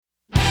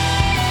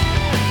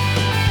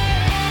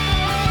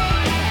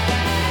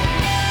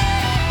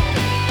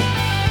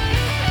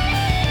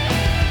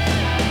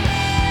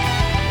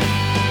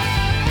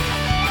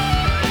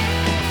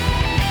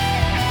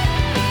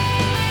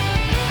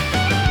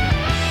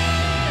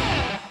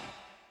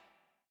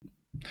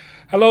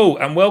Hello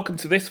and welcome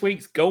to this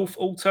week's Golf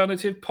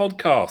Alternative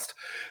Podcast,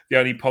 the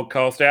only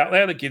podcast out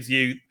there that gives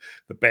you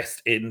the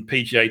best in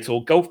PGA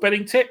Tour golf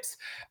betting tips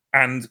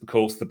and, of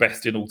course, the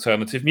best in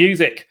alternative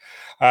music.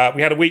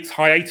 We had a week's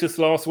hiatus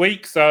last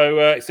week, so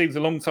it seems a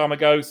long time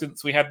ago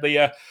since we had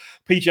the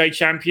PGA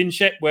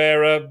Championship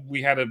where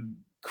we had a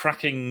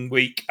cracking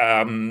week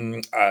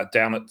down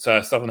at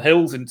Southern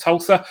Hills in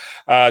Tulsa.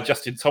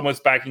 Justin Thomas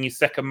bagging his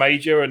second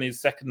major and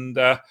his second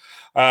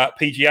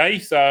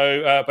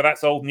PGA. But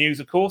that's old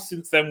news, of course.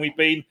 Since then, we've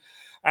been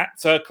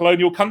at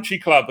Colonial Country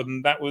Club,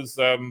 and that was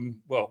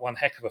one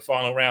heck of a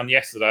final round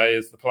yesterday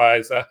as the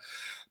players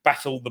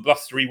battled the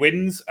blustery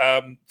winds.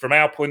 From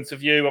our point of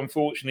view,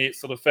 unfortunately, it's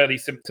sort of fairly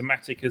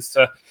symptomatic as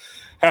to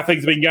how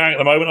things have been going at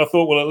the moment. I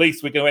thought, well, at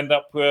least we're going to end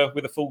up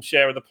with a full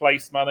share of the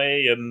place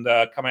money and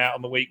come out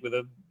on the week with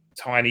a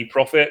tiny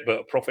profit, but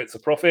a profit's a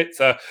profit.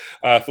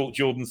 I thought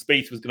Jordan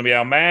Spieth was going to be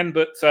our man,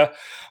 but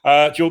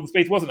Jordan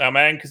Spieth wasn't our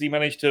man because he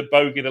managed to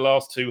bogey the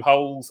last two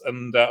holes,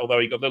 and although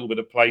he got a little bit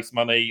of place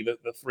money,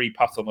 the three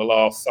putt on the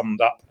last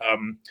summed up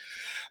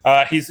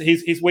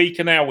his week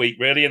and our week,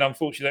 really, and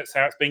unfortunately that's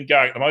how it's been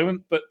going at the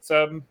moment. But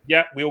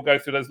we all go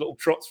through those little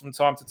trots from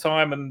time to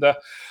time, and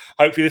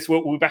hopefully this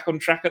we'll be back on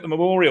track at the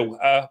Memorial.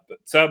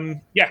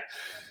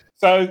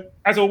 So,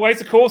 as always,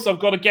 of course,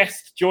 I've got a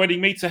guest joining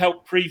me to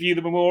help preview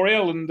the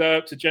Memorial and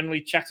to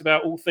generally chat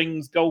about all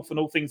things golf and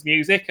all things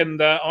music.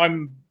 And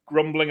I'm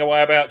grumbling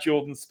away about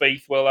Jordan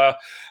Spieth. Well,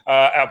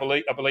 I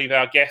believe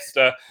our guest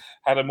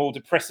had a more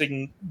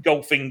depressing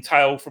golfing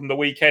tale from the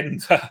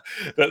weekend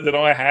than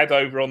I had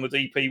over on the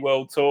DP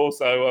World Tour.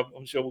 So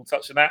I'm sure we'll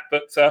touch on that.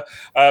 But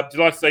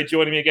delighted to say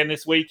joining me again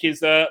this week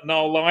is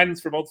Niall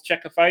Lyons from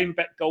Oddschecker fame,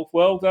 Bet Golf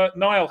World.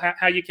 Niall, how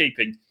are you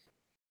keeping?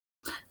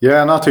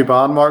 Yeah, not too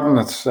bad, Martin.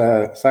 It's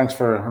thanks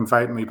for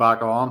inviting me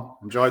back on.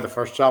 Enjoyed the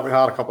first chat we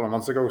had a couple of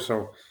months ago.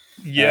 So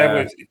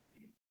we're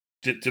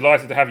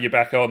delighted to have you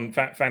back on.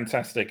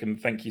 Fantastic, and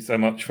thank you so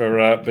much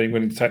for being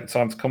willing to take the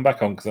time to come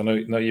back on, because I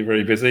know you're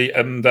very busy.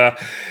 And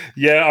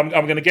I'm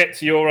going to get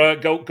to your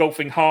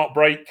golfing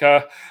heartbreak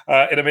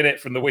in a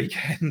minute from the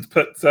weekend.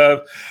 But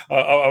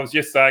I was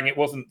just saying it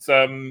wasn't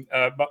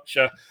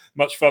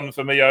much fun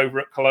for me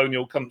over at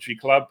Colonial Country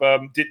Club.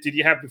 Did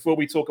you have, before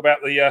we talk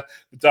about the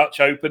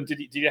Dutch Open, did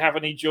you have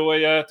any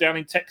joy down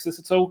in Texas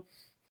at all?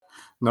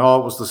 No,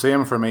 it was the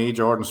same for me.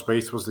 Jordan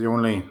Spieth was the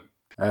only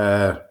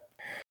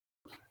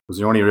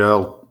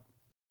real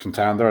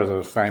contender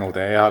the final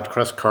day. I had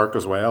Chris Kirk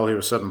as well. He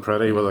was sitting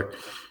pretty with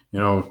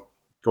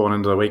going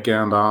into the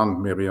weekend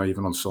and maybe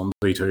even on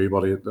Sunday too,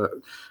 but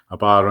a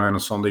bad round on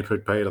Sunday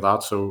put pay to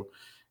that. So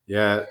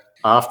yeah,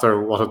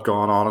 after what had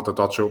gone on at the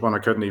Dutch Open, I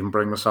couldn't even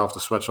bring myself to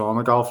switch on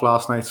the golf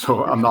last night.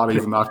 So I'm not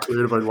even that clued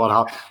in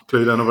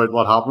about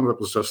what happened. It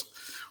was just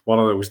one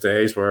of those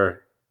days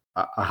where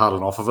I had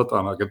enough of it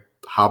and I could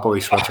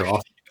happily switch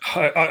off.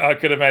 I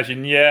could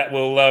imagine, yeah.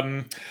 Well,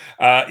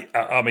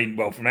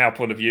 from our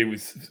point of view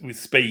with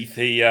Spieth,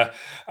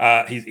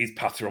 his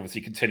putter obviously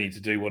continued to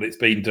do what it's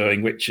been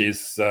doing, which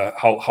is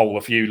hole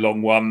a few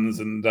long ones,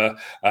 and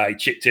he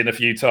chipped in a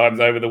few times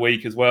over the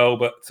week as well.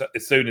 But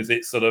as soon as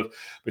it's sort of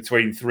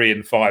between 3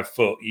 and 5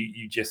 foot,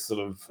 you just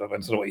sort of, I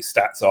don't know what his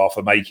stats are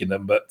for making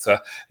them, but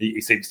he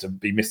seems to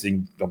be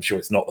missing. I'm sure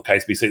it's not the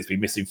case, but he seems to be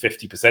missing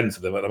 50%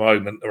 of them at the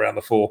moment, around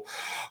the 4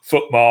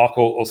 foot mark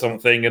or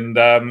something, and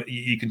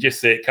you can just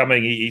see it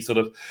coming. He sort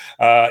of,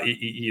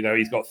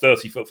 he's got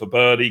 30 foot for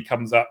birdie,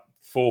 comes up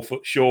 4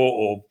 foot short,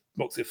 or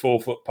looks at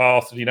 4 foot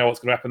past, and you know what's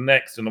going to happen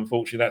next. And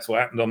unfortunately, that's what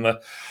happened on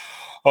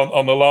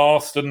the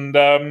last. And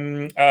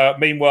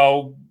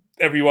meanwhile,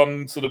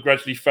 everyone sort of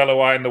gradually fell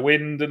away in the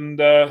wind, and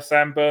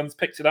Sam Burns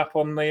picked it up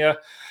on the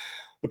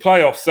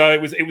playoffs. So it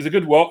was a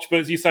good watch.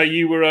 But as you say,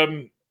 you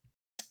were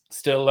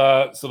still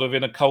sort of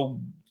in a cold,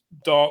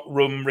 dark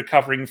room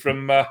recovering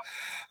from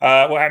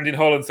what happened in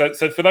Holland.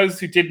 So for those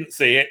who didn't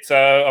see it,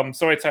 I'm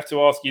sorry to have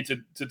to ask you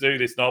to do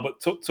this now,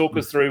 but talk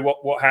us through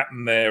what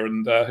happened there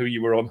and who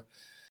you were on.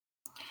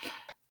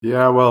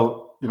 Yeah,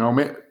 well,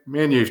 me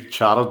and you've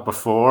chatted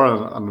before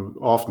and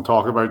often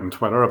talk about on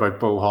Twitter about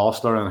Beau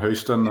Hossler in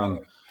Houston and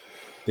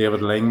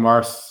David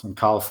Lingmerth in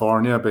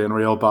California being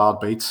real bad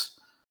beats.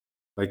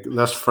 Like,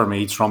 this for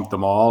me trumped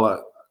them all.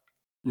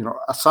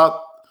 I sat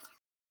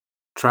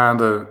trying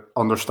to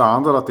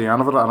understand it at the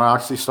end of it, and I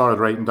actually started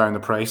writing down the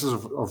prices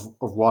of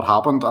what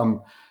happened, and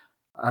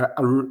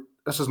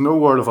this is no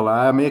word of a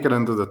lie, I make it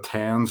into the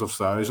tens of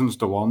thousands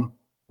to one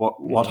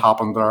what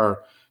happened there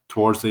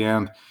towards the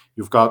end.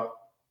 You've got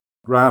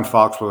Ryan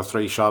Fox with a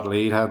 3-shot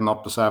lead heading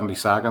up to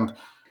 72nd,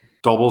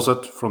 doubles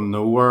it from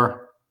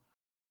nowhere.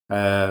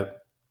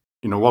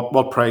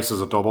 What price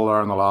is a double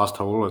there in the last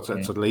hole? It's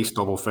at least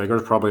double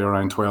figures, probably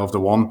around 12 to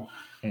 1.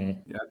 Yeah.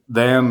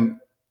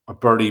 Then a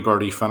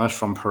birdie finish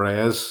from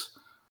Perez.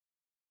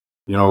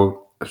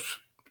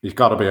 He's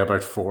got to be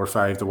about 4 or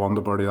 5 to 1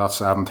 to birdie that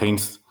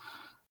 17th,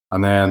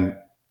 and then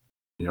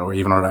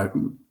even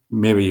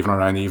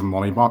around even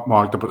money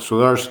marked. But so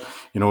there's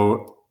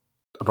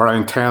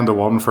around 10 to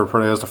 1 for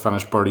Perez to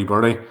finish birdie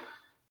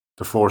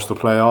to force the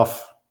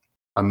playoff,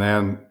 and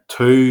then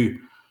 2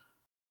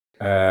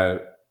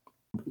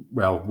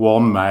 well,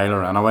 1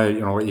 miler anyway.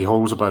 You know, he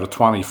holds about a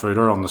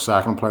 20-footer on the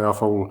second playoff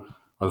hole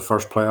or the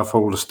first playoff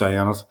hole to stay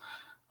in it.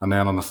 And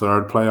then on the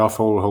third playoff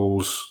hole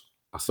holds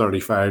a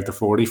 35 to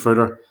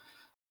 40-footer.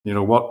 You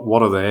know,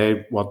 what are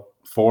they?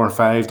 4 and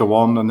 5 to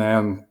 1 and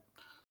then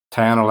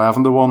 10,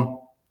 11 to 1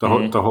 to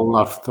hold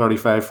that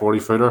 35,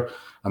 40-footer.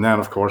 And then,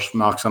 of course,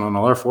 knocks in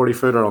another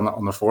 40-footer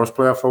on the fourth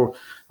playoff hole.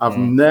 I've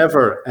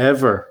never,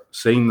 ever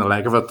seen the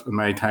like of it in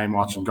my time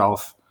watching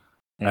golf.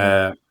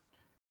 And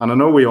I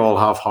know we all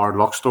have hard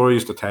luck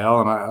stories to tell,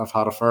 and I've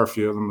had a fair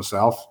few of them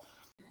myself.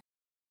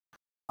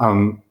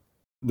 And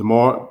the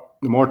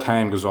more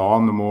time goes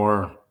on, the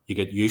more you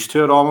get used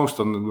to it almost,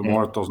 and the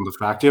more it doesn't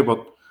affect you.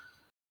 But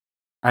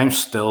I'm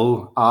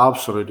still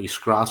absolutely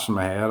scratching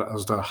my head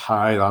as to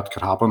how that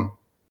could happen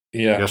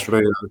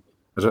yesterday.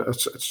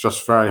 It's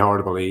just very hard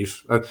to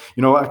believe.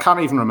 You know, I can't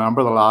even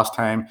remember the last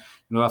time.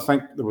 You know, I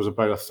think there was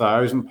about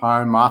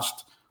 £1,000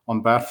 matched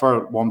on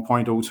Betfair at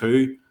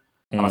 1.02,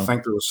 and I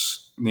think there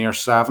was near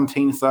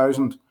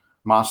 17,000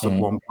 matched at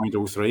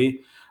 1.03.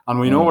 And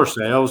we know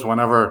ourselves,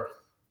 whenever,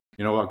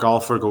 you know, a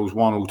golfer goes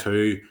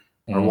 102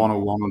 or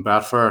 101 on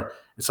Betfair,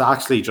 it's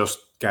actually just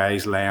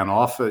guys laying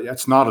off.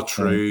 It's not a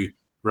true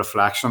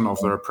reflection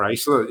of their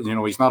price. You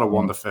know, he's not a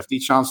 1 to 50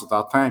 chance at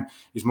that time.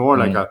 He's more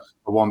like a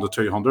 1 to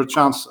 200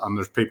 chance, and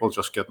there's people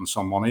just getting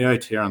some money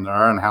out here and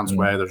there, and hence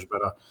why there's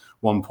about a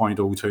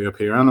 1.02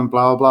 appearing and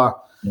blah blah.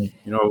 You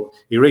know,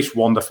 he reached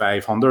 1 to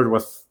 500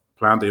 with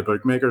plenty of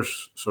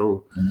bookmakers.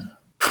 So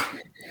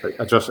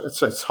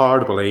it's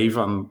hard to believe,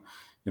 and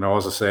you know,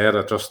 as I said,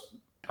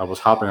 I was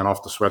happy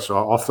enough to switch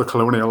off the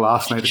Colonial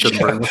last night. I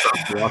couldn't bring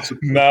myself to watch it.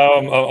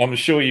 No, I'm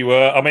sure you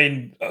were. I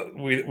mean,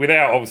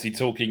 without obviously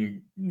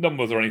talking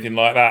numbers or anything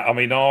like that, I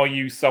mean, are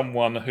you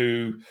someone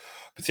who,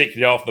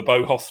 particularly after the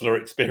Beau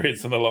Hossler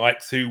experience and the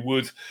likes, who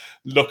would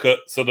look at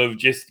sort of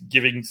just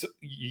giving,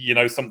 you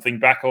know, something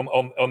back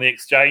on the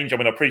exchange? I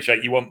mean, I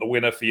appreciate you want the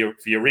winner for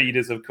your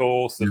readers, of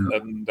course,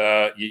 and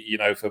you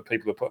know, for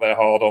people who put their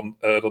hard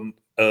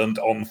earned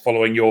on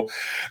following your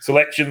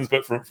selections,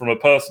 but from a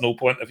personal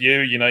point of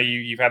view, you know,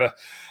 you've had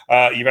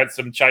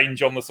some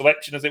change on the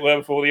selection, as it were,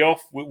 before the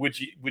off. Would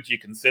you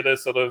consider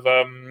sort of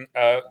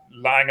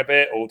lying a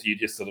bit, or do you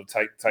just sort of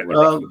take the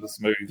rough with the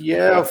smooth?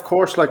 Yeah, of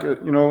course. Like,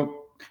 you know,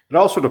 it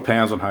also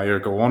depends on how you're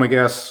going, I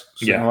guess.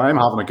 So, you know, I'm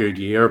having a good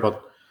year,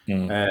 but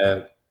you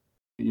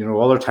know,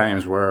 other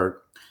times where,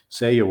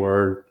 say, you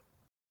were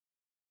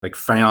like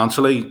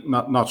financially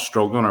not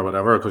struggling or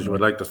whatever, because you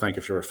would like to think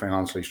if you were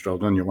financially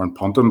struggling, you weren't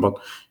punting. But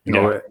you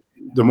know,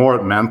 the more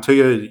it meant to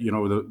you, you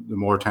know, the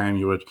more time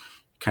you would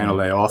kind of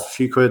lay off a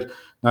few quid.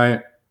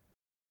 Now,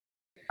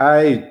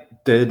 I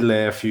did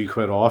lay a few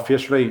quid off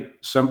yesterday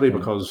simply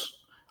because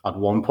at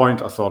one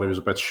point I thought he was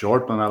a bit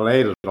short, and I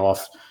laid it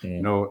off.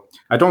 You know,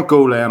 I don't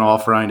go laying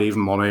off around even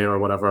money or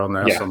whatever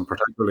unless I'm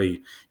particularly,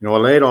 you know, I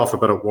laid off a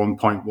bit at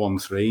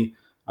 1.13,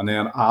 and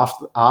then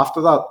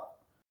after that,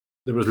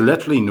 there was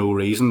literally no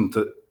reason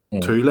to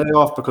lay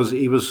off, because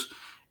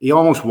he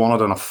almost won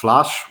it in a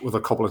flash with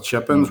a couple of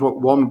chip-ins.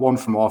 One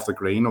from off the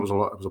green. It was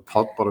a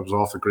putt, but it was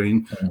off the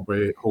green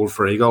where he holed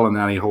for eagle, and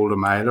then he holed a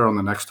miler on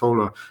the next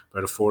hole,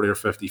 about a 40 or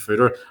 50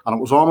 footer, and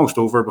it was almost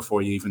over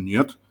before you even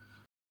knew it.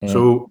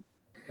 So,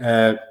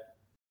 you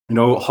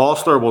know,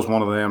 Hossler was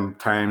one of them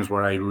times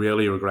where I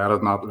really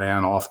regretted not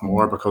laying off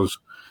more, because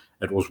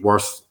it was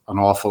worth an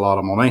awful lot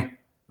of money.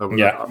 An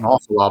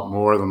awful lot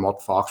more than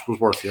what Fox was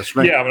worth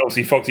yesterday. Yeah, I mean,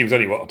 obviously Fox, he was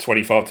only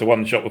 25 to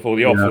 1 shot before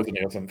the off, wasn't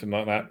he, or something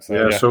like that?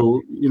 So,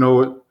 so you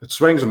know, it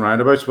swings and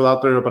roundabouts with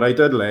that there. But I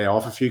did lay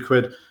off a few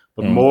quid.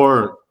 But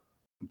more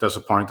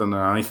disappointing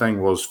than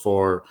anything was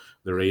for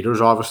the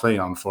readers, obviously,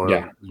 and for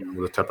you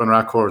know, the tipping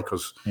record,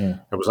 because it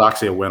was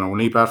actually a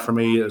win-only bet for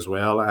me as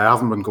well. I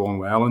haven't been going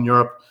well in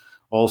Europe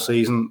all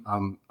season,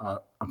 and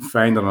I'm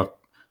finding it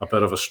a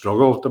bit of a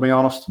struggle, to be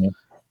honest.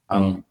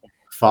 And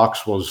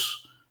Fox was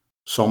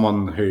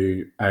someone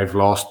who I've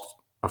lost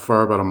a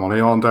fair bit of money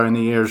on down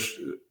the years,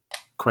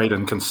 quite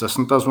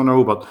inconsistent, as we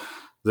know. But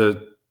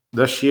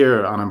this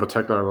year, and in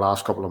particular the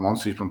last couple of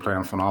months, he's been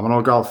playing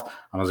phenomenal golf.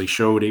 And as he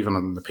showed even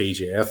in the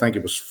PGA, I think he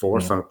was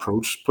fourth in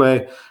approach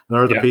play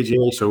there at the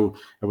PGA. So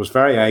it was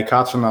very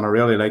eye-catching, and I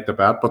really liked the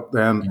bet. But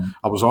then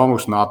I was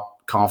almost not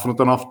confident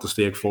enough to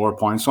stake 4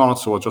 points on it,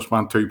 so I just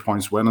went 2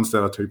 points win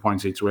instead of 2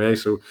 points each way.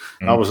 So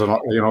that was,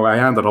 you know,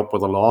 I ended up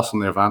with a loss in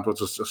the event,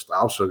 which is just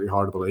absolutely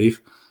hard to believe.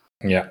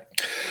 Yeah.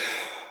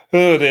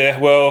 Oh dear.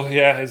 Well,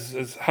 yeah.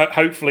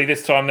 Hopefully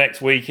this time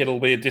next week it'll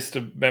be a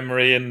distant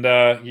memory, and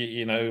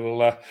you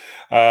know,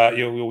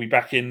 you'll be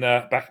back in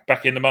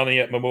the money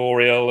at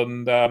Memorial,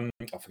 and I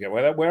forget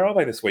where are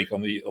they this week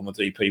on the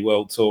DP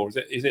World Tour?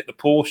 Is it the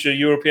Porsche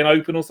European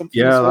Open or something?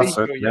 Yeah, that's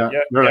it. Yeah.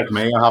 You're like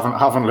me. I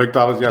haven't looked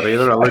at it yet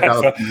either. I look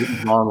at it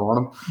tomorrow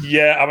morning.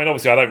 Yeah, I mean,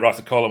 obviously I don't write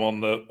a column on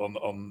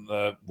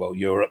the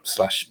Europe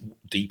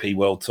 / DP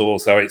World Tour,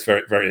 so it's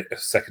very, very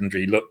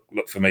secondary look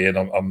for me, and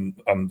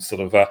I'm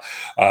sort of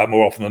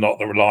more often than not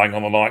they're relying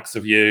on the likes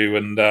of you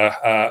and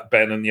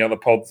Ben and the other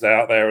pods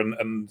out there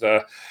and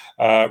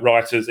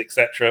writers,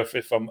 etc.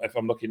 If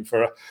I'm looking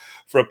for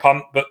a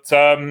punt. But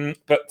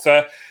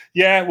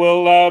yeah,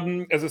 well,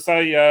 as I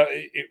say,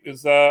 it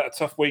was a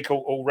tough week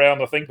all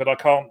round, I think. But I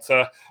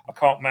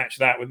can't match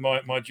that with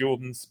my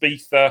Jordan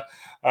Spieth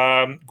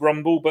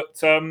grumble. But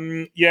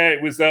yeah,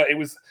 it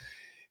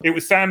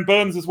was Sam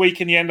Burns'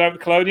 week in the end over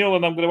the Colonial,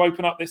 and I'm going to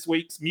open up this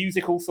week's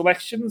musical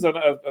selections. And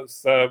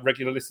as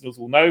regular listeners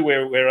will know,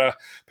 we're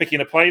picking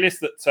a playlist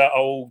that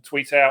I'll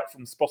tweet out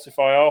from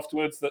Spotify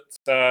afterwards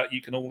that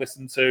you can all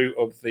listen to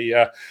of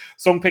the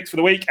song picks for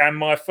the week. And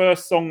my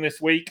first song this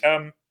week,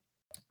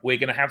 we're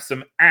going to have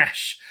some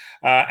Ash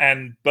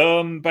and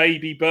Burn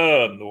Baby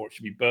Burn, or it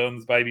should be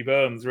Burns Baby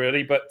Burns,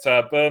 really. But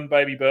Burn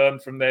Baby Burn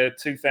from their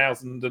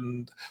 2000,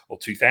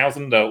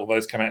 all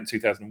those come out in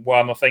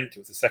 2001, I think. It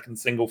was the second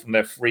single from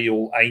their Free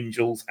All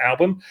Angels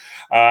album.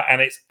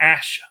 And it's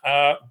Ash,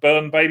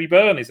 Burn Baby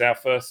Burn is our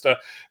first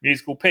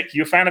musical pick.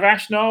 You a fan of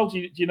Ash, Niall?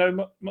 Do you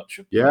know much?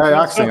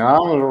 Yeah, actually,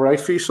 I'm a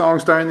right few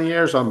songs down the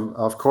years, and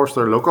of course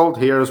they're local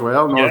here as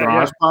well, Northern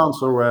Irish band.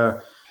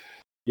 So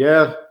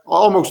yeah,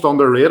 almost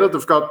underrated.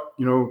 They've got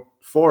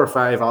 4 or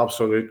 5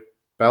 absolute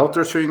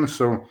belter tunes.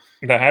 So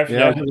they have.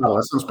 Yeah.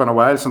 It's been a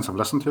while since I've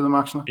listened to them,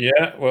 actually.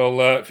 Yeah, well,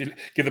 if you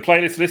give the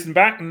playlist a listen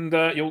back, and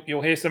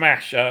you'll hear some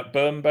Ash.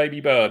 Burn Baby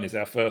Burn is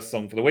our first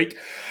song for the week.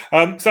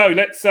 So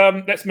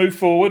let's move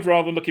forward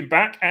rather than looking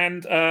back,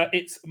 and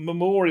it's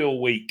Memorial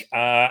Week,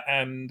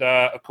 and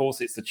of course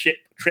it's a trip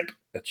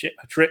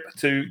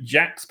to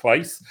Jack's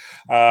place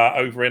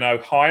over in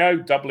Ohio,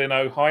 Dublin,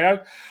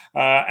 Ohio,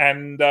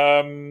 and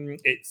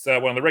it's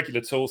one of the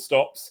regular tour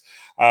stops.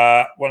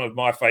 One of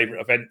my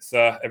favourite events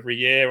every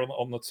year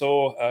on the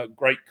tour.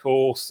 Great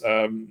course.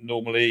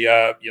 Normally,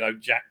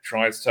 Jack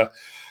tries to,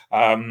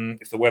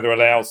 if the weather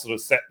allows, sort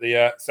of set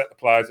the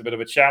players a bit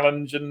of a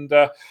challenge. And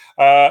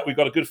we've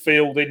got a good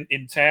field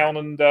in town.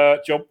 And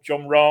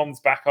Jon Rahm's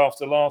back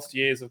after last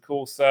year's, of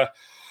course.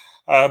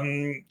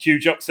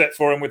 Huge upset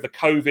for him with the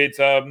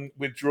COVID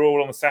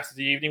withdrawal on the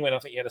Saturday evening when I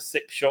think he had a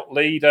 6-shot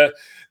lead. Do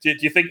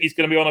you think he's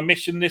going to be on a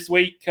mission this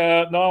week,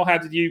 Niall? How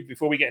did you,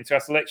 before we get into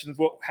our selections,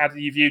 how did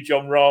you view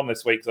Jon Rahm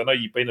this week? Because I know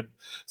you've been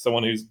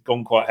someone who's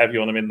gone quite heavy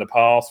on him in the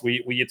past. Were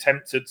you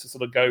tempted to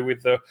sort of go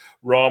with the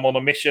Rahm on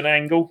a mission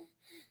angle?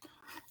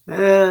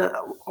 I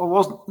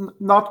wasn't,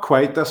 not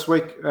quite this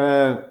week.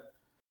 I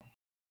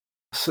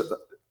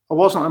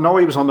know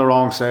he was on the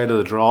wrong side of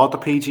the draw at the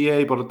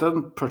PGA, but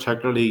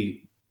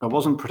I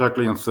wasn't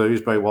particularly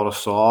enthused by what I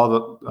saw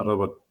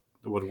that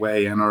it would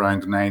weigh in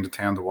around the 9 to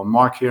 10 to 1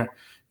 mark here.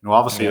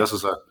 Obviously this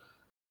is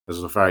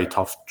a very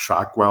tough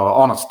track. Well,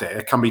 on its day,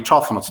 it can be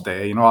tough on its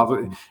day.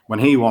 When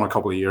he won a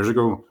couple of years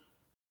ago,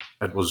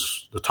 it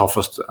was the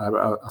toughest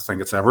I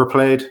think it's ever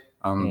played.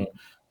 And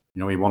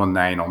he won a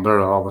 9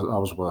 under. I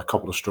was with a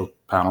couple of stroke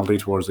penalty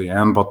towards the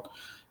end, but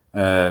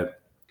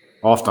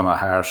often a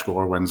higher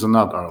score wins in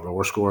that, or a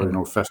lower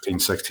score. 15,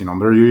 16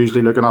 under. You're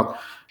usually looking at,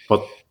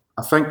 but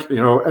I think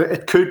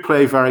it could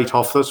play very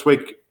tough this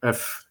week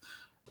if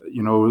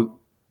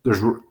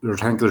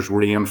there's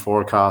rain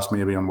forecast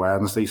maybe on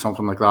Wednesday,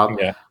 something like that.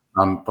 Yeah.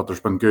 But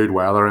there's been good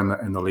weather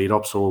in the lead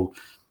up. So,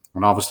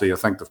 and obviously I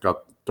think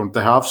don't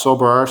they have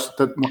sub-airs?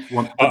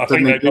 I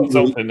think they've got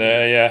something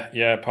there.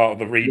 Yeah, part of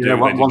the redo. Yeah,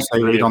 once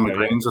they read on the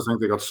greens, I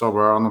think they got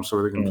sub-air on them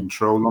so they can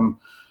control them.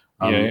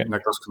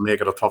 Nicklaus can make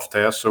it a tough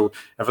test. So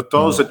if it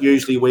does, it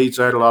usually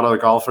weeds out a lot of the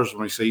golfers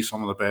when we see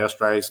some of the best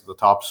guys at the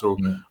top. So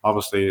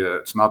obviously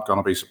it's not going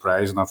to be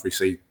surprising if we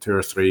see 2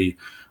 or 3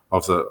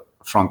 of the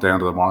front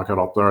end of the market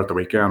up there at the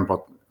weekend.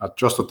 But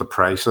just at the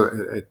price,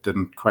 it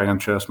didn't quite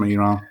interest me,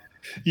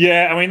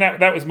 Yeah, I mean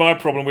that was my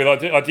problem with.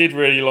 I did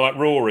really like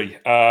Rory,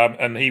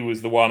 and he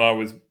was the one I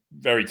was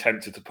very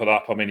tempted to put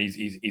up. I mean,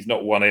 he's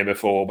not won here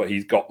before, but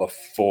he's got the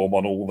form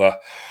on all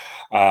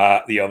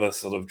the other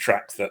sort of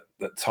tracks that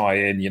tie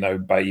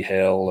in, Bay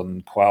Hill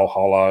and Quail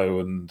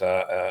Hollow, and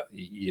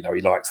he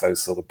likes those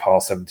sort of par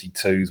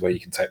 72s where you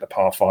can take the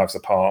par 5s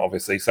apart,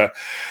 obviously. So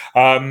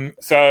I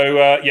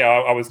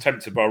was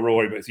tempted by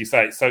Rory, but as you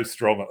say, it's so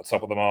strong at the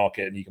top of the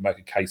market, and you can make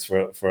a case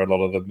for a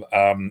lot of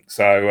them.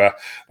 So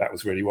that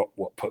was really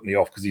what put me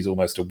off, because he's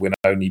almost a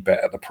win-only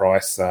bet at the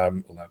price.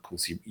 Although of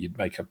course you'd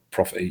make a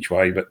profit each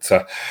way, but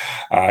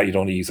you'd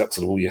only use up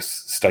sort of all your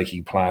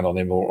staking plan on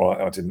him,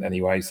 or I didn't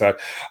anyway. So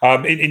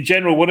in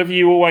general, what have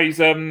you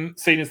always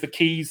seen as the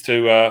keys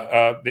to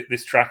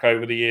this track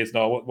over the years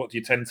now? What do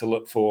you tend to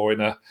look for in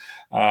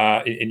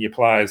your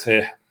players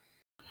here?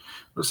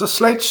 It's a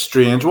slight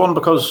strange one,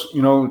 because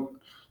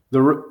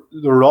the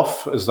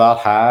rough is that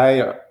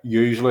high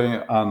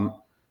usually, and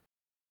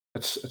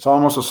it's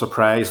almost a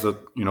surprise that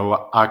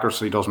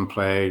accuracy doesn't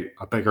play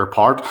a bigger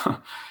part.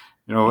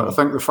 I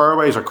think the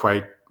fairways are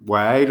quite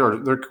wide, or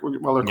they're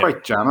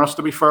quite generous,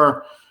 to be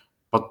fair,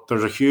 but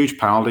there's a huge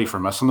penalty for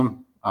missing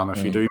them, and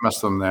if you do miss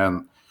them,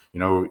 then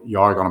you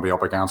are going to be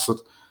up against it.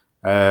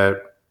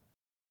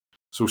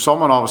 So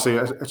someone, obviously,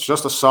 it's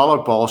just a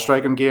solid ball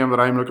striking game that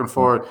I'm looking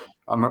for.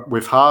 And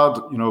we've had,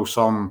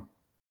 some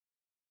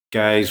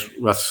guys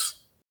with,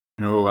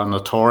 a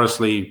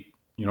notoriously,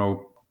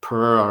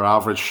 poor or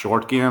average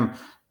short game,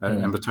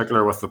 in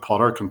particular with the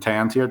putter,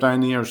 contend here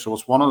down the years. So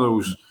it's one of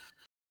those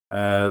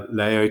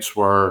layouts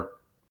where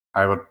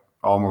I would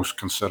almost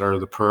consider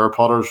the poor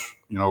putters.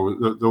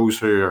 Those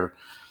who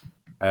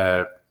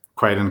are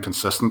quite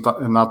inconsistent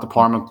in that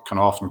department can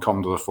often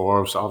come to the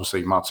fore. So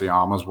obviously,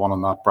 Matsuyama's one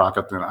in that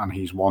bracket, and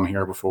he's won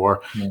here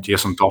before.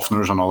 Jason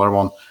Duffner's another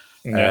one.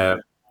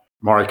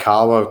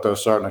 Morikawa, to a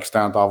certain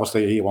extent,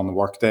 obviously, he won the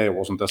Workday. It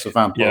wasn't this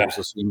event, but it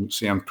was the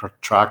same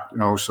track.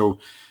 So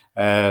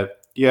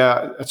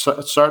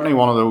it's certainly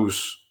one of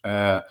those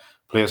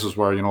places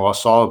where a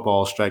solid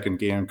ball striking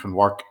game can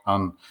work,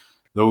 and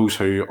those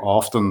who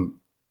often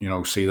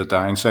see the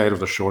downside of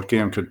the short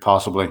game could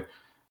possibly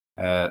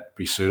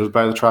be suited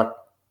by the track.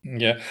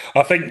 Yeah,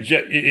 I think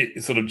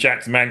it's sort of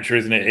Jack's mantra,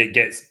 isn't it? It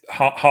gets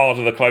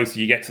harder the closer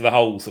you get to the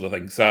hole, sort of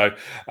thing. So,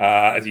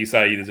 as you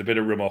say, there's a bit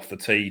of room off the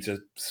tee to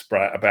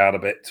spray it about a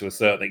bit to a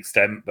certain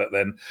extent, but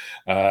then,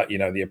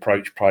 the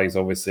approach play is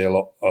obviously a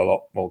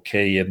lot more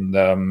key, and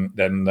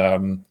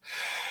then.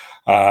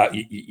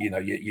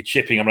 You're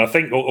chipping. I mean, I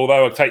think,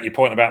 although I take your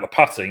point about the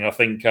putting, I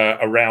think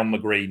around the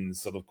green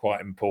is sort of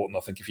quite important. I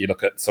think if you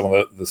look at some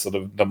of the sort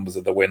of numbers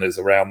of the winners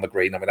around the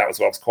green, I mean, that was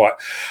what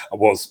I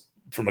was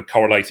from a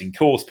correlating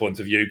course point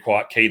of view,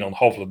 quite keen on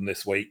Hovland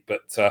this week.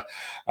 But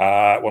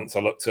once I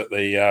looked at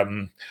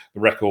the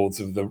records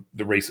of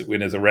the recent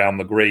winners around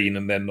the green,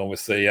 and then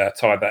obviously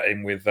tied that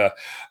in with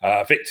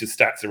Victor's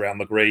stats around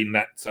the green,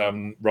 that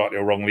rightly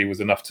or wrongly was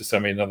enough to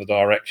send me in another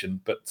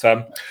direction. But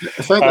I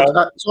think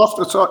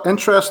it's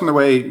interesting the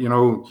way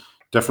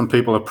different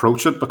people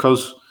approach it,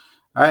 because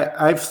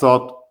I've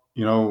thought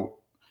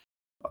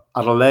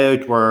at a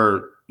layout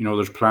where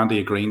there's plenty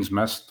of greens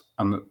missed,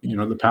 and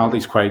the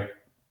penalty's quite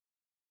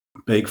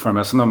big for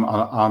missing them,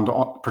 and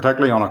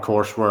particularly on a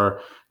course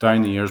where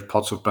down the years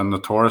putts have been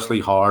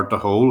notoriously hard to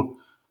hole.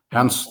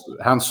 Hence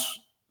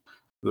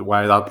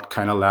why that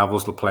kind of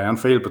levels the playing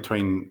field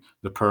between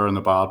the poor and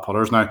the bad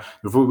putters. Now,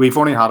 we've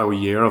only had a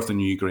year of the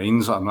new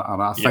greens, and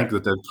I think they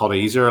did putt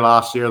easier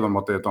last year than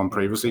what they'd done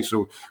previously,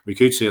 so we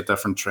could see a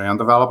different trend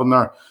developing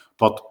there.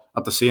 But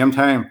at the same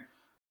time,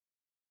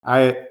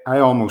 I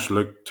almost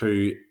look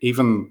to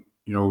even,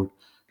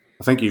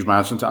 I think you've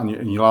mentioned,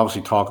 and you'll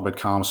obviously talk about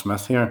Cam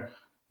Smith here.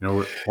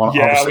 We're going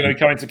to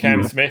come into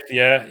Cam Smith.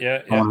 Yeah.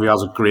 He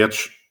has a great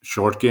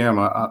short game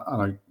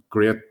and a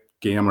great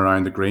game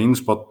around the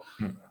greens, but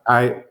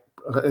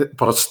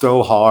it's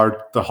still hard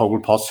to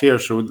hold putts here.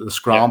 So the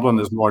scrambling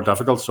is more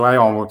difficult. So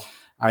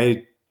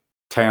I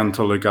tend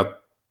to look at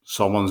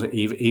someone's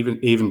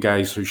even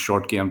guys whose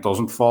short game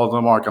doesn't fall to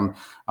the mark,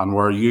 and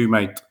where you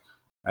might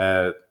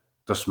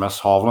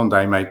dismiss Hovland,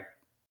 I might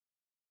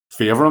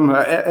favour him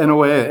in a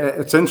way.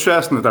 It's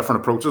interesting, the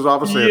different approaches.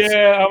 Obviously,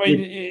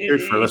 it's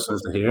good for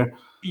listeners to hear.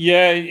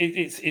 Yeah,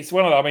 it's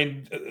one of. I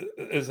mean,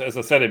 as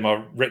I said in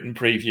my written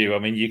preview, I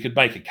mean, you could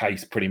make a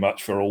case pretty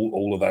much for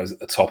all of those at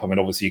the top. I mean,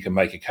 obviously, you can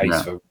make a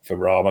case for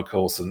Rahm, of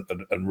course,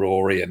 and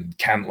Rory, and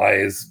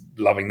Cantlay is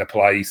loving the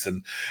place,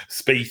 and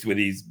Spieth with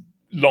his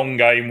long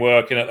game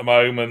working at the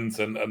moment,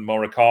 and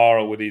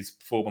Morikawa with his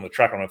form on the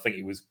track. And I think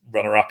he was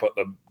runner-up at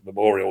the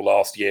Memorial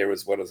last year,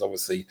 as well as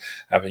obviously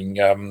having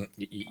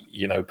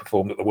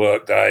performed at the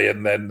Workday.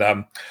 And then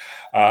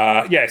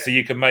so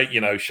you can make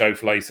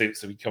Schauffele seems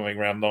to be coming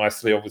around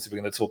nicely. Obviously,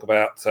 we're going to talk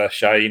about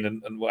Shane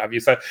and what have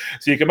you. So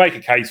you can make a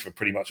case for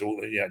pretty much all.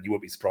 You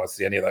wouldn't be surprised to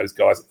see any of those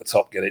guys at the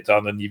top get it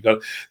done. And you've got,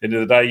 at the end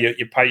of the day,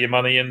 you pay your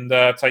money and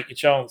take your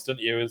chance, don't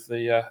you, as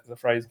the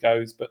phrase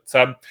goes. But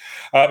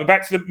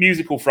back to the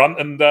musical front,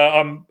 and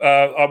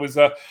I was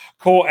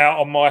caught out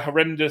on my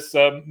horrendous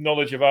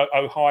knowledge of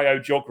Ohio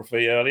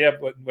geography earlier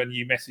when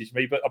you messaged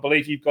me. But I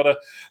believe you've got an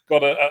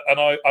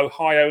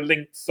Ohio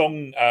linked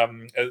song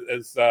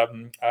as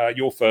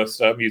your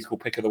first musical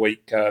pick of the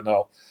week,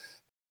 Noel.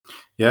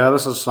 Yeah,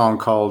 this is a song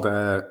called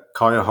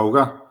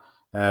Cuyahoga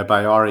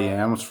by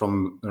REM. It's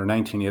from their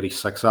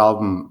 1986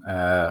 album,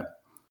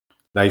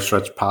 Life's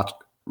Rich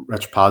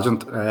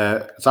Pageant.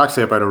 It's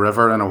actually about a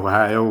river in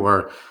Ohio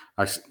where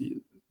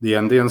actually the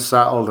Indians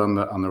settled,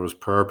 and there was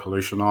poor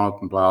pollution on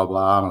it and blah,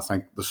 blah. And I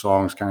think the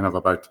song's kind of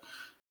about,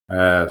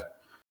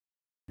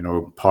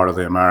 part of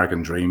the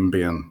American dream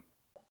being,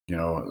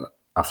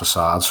 a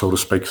facade, so to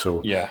speak.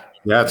 So yeah,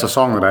 it's a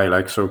song that I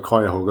like. So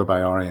Cuyahoga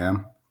by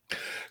REM.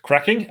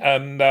 Cracking,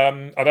 and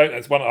I don't.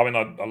 It's one. I mean,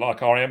 I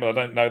like REM, but I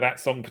don't know that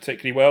song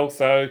particularly well.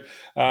 So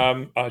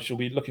I shall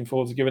be looking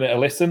forward to giving it a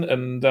listen.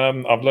 And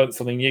I've learned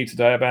something new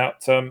today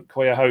about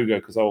Cuyahoga,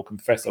 because I will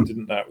confess I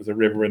didn't know it was a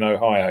river in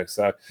Ohio.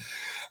 So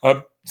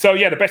the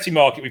betting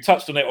market, we've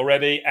touched on it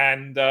already,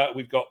 and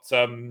we've got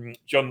Jon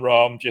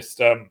Rahm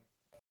just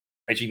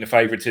edging the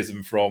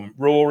favouritism from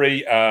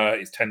Rory.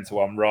 It's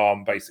 10-1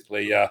 Rahm,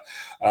 basically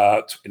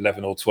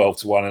 11 or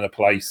 12-1 in a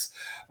place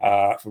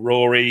for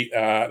Rory.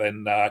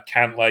 Then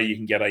Cantlay, you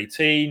can get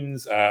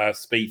 18s.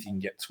 Spieth, you can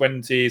get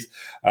 20s.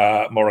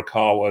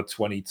 Morikawa,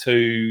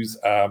 22s.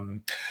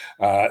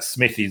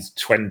 Smith is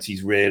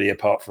 20s, really,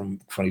 apart from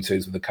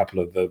 22s with a couple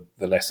of the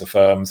lesser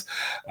firms.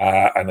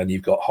 And then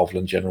you've got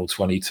Hovland General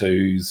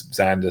 22s,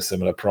 Xander,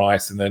 similar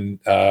price, and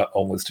then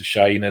onwards to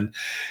Shane and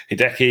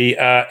Hideki,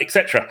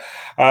 etc.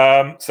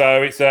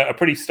 So it's a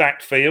pretty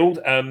stacked field,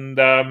 and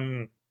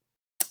the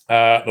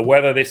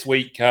weather this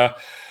week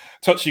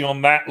touching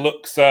on that,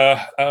 looks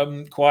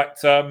quite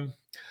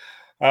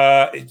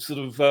it's sort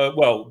of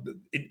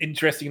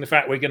interesting in the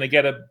fact we're going to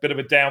get a bit of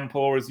a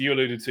downpour, as you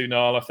alluded to,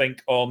 Niall, I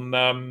think on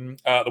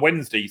the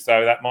Wednesday,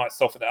 so that might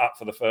soften it up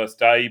for the first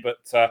day, but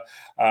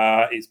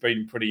it's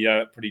been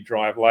pretty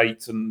dry of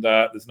late, and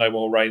there's no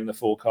more rain in the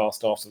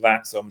forecast after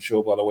that, so I'm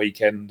sure by the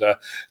weekend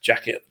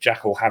Jack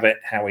will have it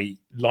how he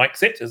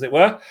likes it, as it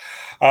were.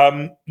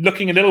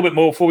 Looking a little bit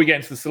more, before we get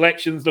into the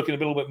selections, looking a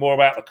little bit more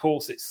about the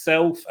course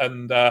itself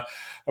and a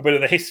bit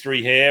of the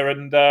history here.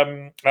 And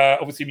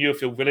obviously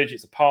Muirfield Village,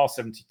 it's a par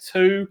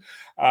 72,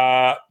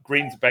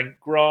 greens bent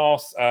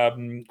grass,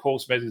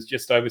 course measures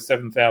just over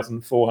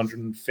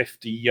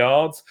 7,450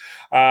 yards.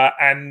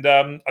 And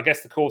I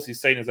guess the course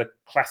is seen as a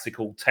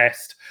classical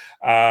test,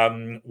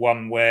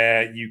 one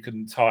where you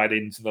can tie it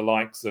into the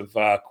likes of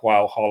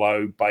Quail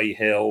Hollow, Bay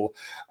Hill,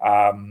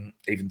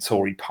 even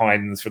Torrey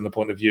Pines from the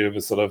point of view of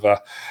a sort of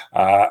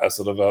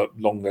a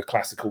longer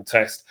classical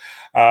test.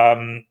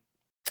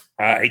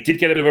 It did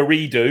get a bit of a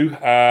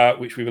redo,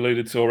 which we've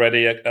alluded to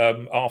already,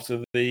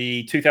 after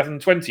the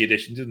 2020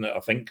 edition, didn't it? I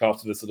think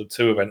after the sort of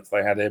two events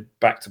they had here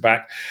back to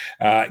back,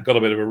 it got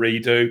a bit of a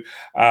redo,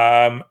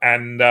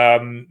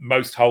 and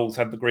most holes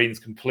had the greens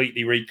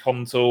completely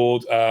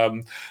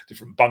recontoured,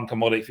 different bunker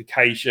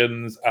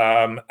modifications,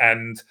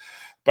 and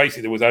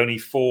basically there was only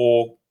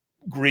 4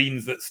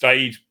 greens that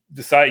stayed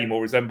the same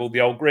or resembled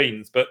the old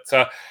greens. But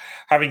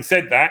having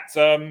said that,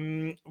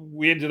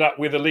 we ended up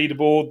with a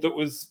leaderboard that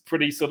was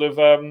pretty sort of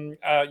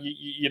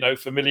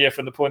familiar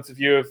from the point of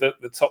view of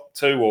the top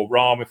 2, or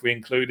Rahm if we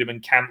include him,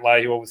 and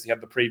Cantlay, who obviously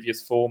had the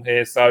previous form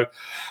here. So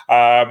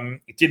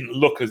it didn't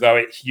look as though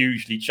it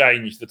hugely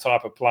changed the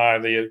type of player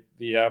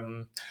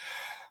the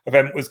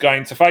event was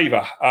going to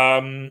favour.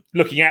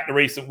 Looking at the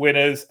recent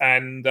winners,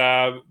 and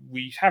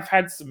we have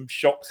had some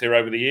shocks here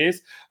over the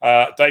years.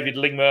 David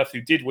Lingmerth, who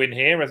did win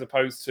here, as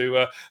opposed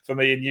to, for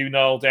me and you,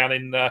 Niall, down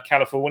in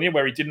California,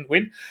 where he didn't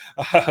win.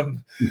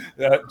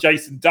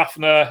 Jason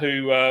Duffner,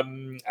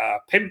 who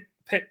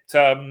pipped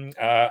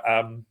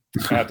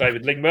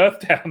David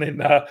Lingmerth down in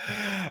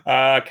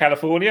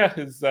California,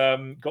 has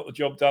got the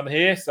job done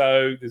here.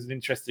 So there's an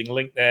interesting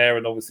link there,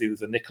 and obviously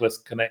there's a Nicholas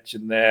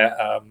connection there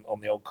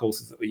on the old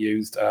courses that we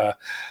used at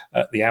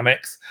the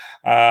Amex.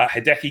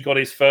 Hideki got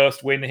his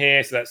first win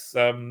here, so that's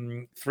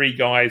 3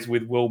 guys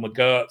with Will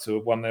McGirt who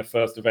have won their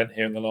first event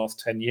here in the last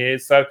 10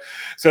 years. So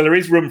there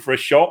is room for a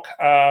shock,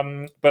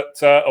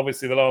 but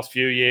obviously the last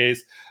few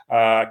years,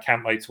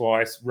 Cantlay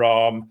twice,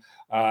 Rahm,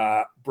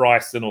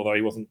 Bryson, although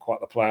he wasn't quite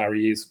the player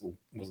he wasn't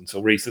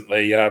until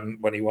recently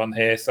when he won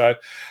here. So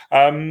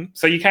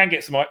you can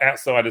get some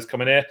outsiders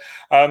coming here.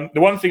 The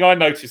one thing I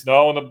noticed,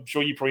 Noel, and I'm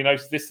sure you probably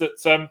noticed this,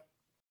 that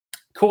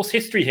course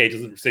history here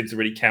doesn't seem to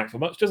really count for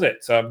much, does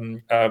it?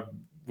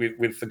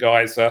 With the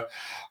guys,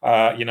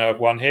 have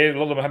won here. A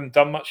lot of them haven't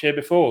done much here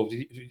before.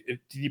 Did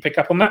you pick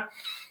up on that?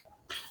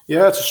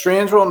 Yeah, it's a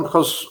strange one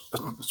because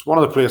it's one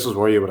of the places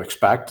where you would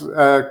expect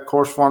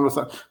course form with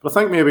it. But I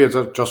think maybe it's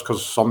just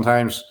because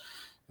sometimes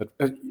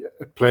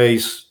it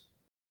plays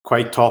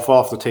quite tough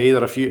off the tee,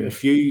 that if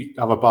you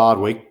have a bad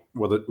week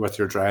with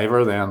your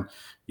driver, then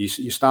you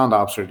stand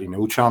absolutely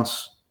no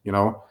chance.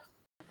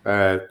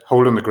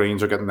 Holding the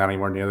greens or getting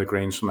anywhere near the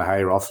greens from the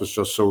high rough is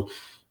just so.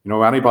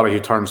 Anybody who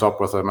turns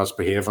up with a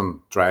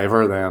misbehaving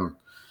driver, then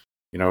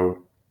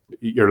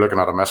you're looking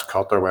at a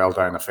miscut or well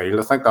down the field.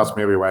 I think that's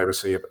maybe why we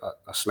see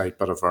a slight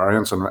bit of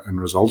variance in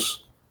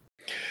results.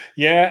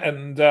 Yeah,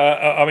 and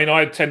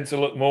I tend to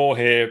look more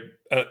here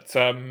at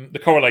the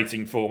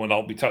correlating form, and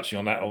I'll be touching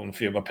on that on a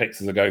few of my picks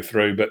as I go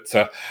through, but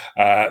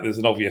there's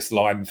an obvious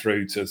line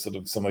through to sort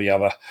of some of the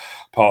other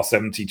par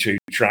 72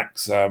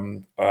 tracks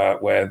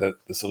where the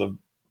sort of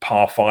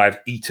par 5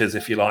 eaters,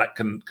 if you like,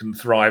 can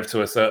thrive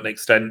to a certain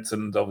extent.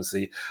 And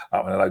obviously,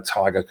 I know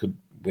Tiger could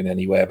win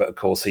anywhere, but of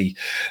course he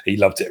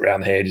loved it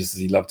around here just as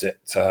he loved it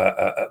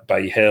at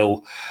Bay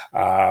Hill.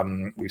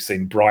 We've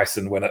seen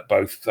Bryson win at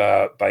both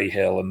Bay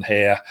Hill and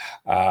here.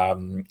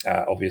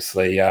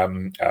 Obviously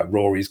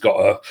Rory's got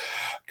a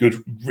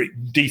good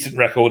decent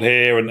record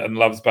here and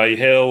loves Bay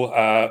Hill,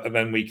 and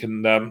then we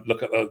can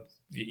look at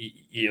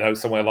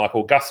somewhere like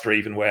Augusta,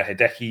 even, where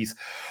Hideki's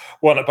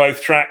won at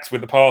both tracks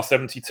with the par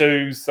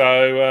 72.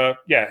 So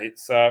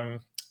it's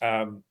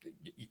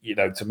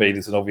to me,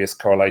 there's an obvious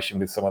correlation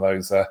with some of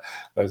those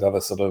other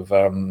sort of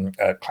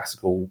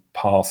classical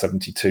par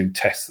 72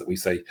 tests that we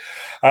see.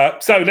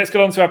 So let's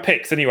get on to our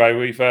picks. Anyway,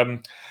 we've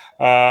given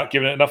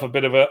it enough a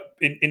bit of an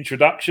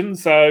introduction.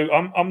 So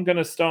I'm going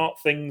to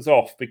start things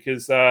off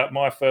because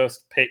my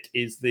first pick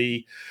is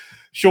the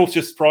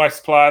shortest price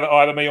player that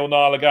either me or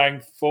Niall are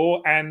going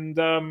for, and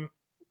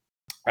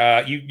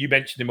you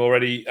mentioned him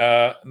already,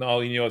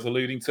 Niall. You knew I was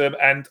alluding to him,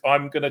 and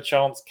I'm going to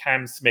chance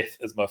Cam Smith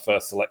as my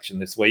first selection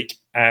this week,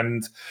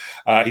 and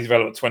he's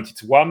available at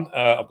 20-1.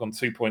 I've gone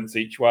 2 points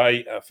each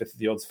way, fifth of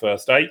the odds,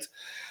 first 8,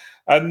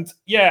 and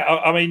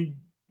I mean,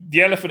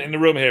 the elephant in the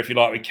room here, if you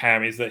like, with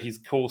Cam is that his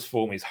course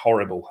form is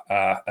horrible,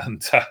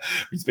 and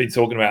he's been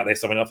talking about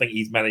this. I mean, I think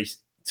he's managed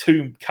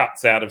 2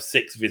 cuts out of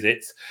 6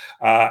 visits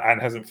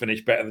and hasn't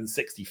finished better than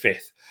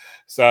 65th.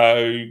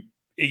 So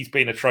he's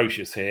been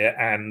atrocious here,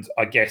 and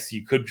I guess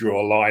you could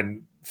draw a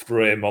line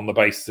through him on the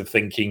basis of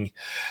thinking,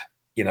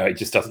 it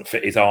just doesn't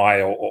fit his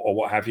eye or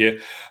what have you.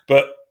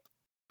 But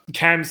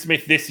Cam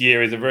Smith this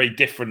year is a very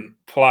different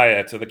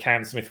player to the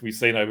Cam Smith we've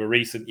seen over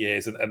recent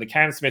years. And the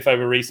Cam Smith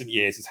over recent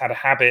years has had a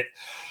habit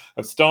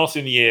of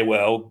starting the year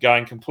well,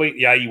 going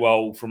completely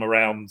AWOL from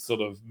around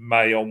sort of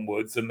May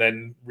onwards, and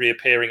then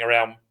reappearing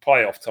around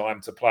playoff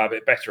time to play a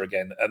bit better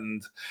again.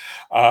 And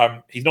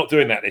he's not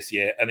doing that this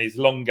year. And his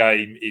long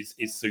game is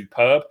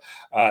superb.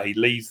 He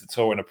leads the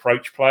tour in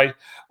approach play.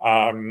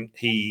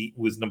 He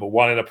was number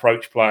 1 in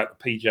approach play at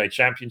the PGA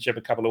Championship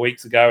a couple of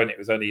weeks ago, and it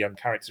was only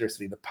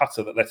uncharacteristically the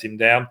putter that let him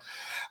down.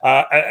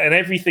 And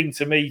everything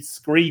to me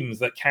screams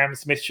that Cam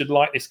Smith should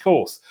like this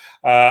course.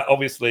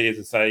 Obviously, as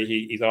I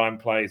say, his iron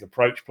play, his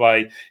approach play.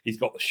 He's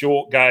got the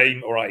short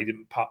game. All right, he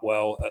didn't putt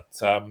well at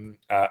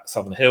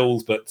Southern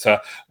Hills, but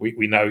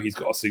we know he's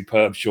got a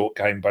superb short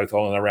game both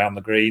on and around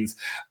the greens.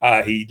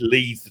 He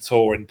leads the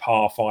tour in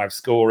par 5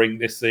 scoring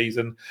this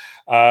season.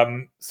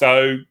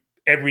 So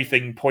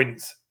everything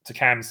points to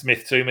Cam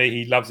Smith to me.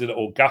 He loves it at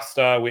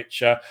Augusta,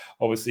 which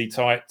obviously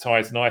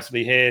ties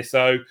nicely here.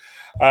 So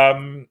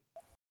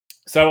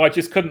I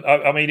just couldn't.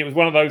 I mean, it was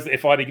one of those that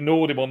if I'd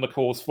ignored him on the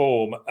course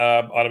form,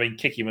 I'd have been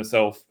kicking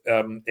myself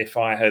if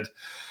I had,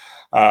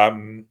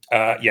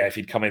 if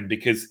he'd come in,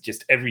 because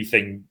just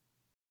everything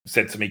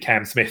said to me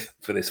Cam Smith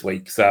for this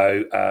week.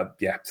 So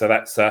so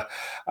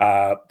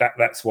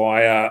that's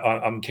why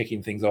I'm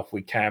kicking things off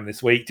with Cam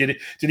this week. Did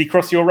he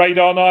cross your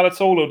radar, Niall,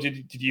 at all, or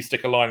did you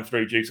stick a line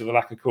through due to the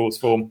lack of course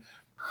form?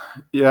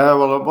 Yeah,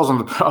 well, I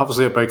wasn't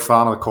obviously a big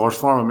fan of the course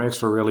form. It makes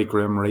for really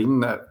grim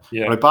reading. I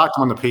backed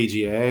him on the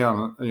PGA,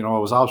 and I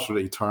was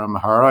absolutely tearing my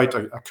hair out.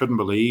 I couldn't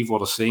believe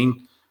what I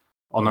seen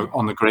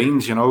on the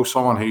greens.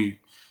 Someone who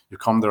you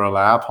come to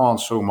rely upon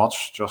so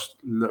much just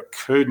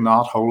could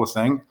not hold a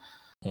thing.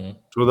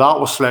 So that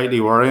was slightly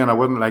worrying. I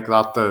wouldn't like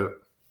that to,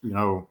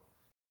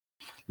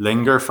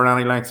 linger for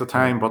any length of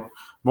time. But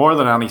more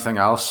than anything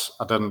else,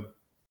 I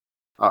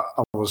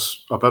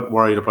was a bit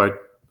worried about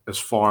his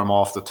form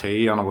off the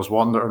tee, and I was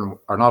wondering,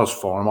 or not his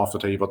form off the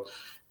tee, but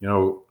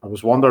I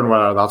was wondering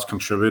whether that's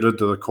contributed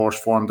to the course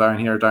form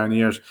down the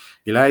years.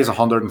 He lies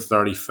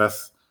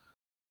 135th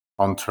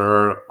on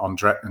tour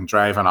in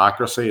driving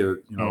accuracy.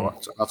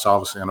 That's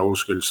obviously an old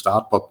school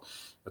stat, but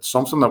it's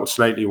something that would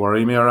slightly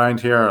worry me around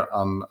here.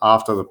 And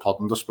after the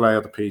putting display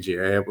at the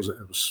PGA, it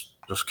was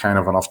just kind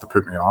of enough to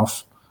put me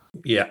off.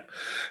 Yeah.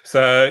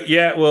 So,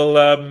 well,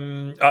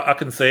 I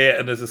can see it.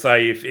 And as I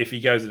say, if he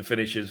goes and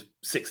finishes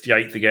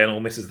 68th again or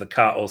misses the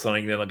cut or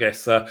something, then I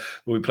guess there'll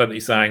be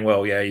plenty saying,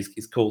 well, yeah,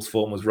 his course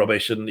form was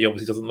rubbish and he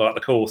obviously doesn't like the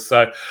course.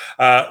 So,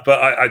 but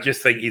I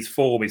just think his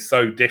form is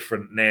so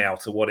different now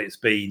to what it's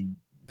been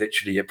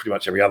literally pretty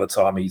much every other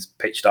time he's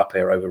pitched up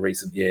here over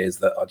recent years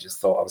that I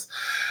just thought I was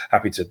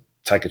happy to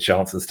take a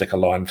chance and stick a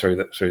line through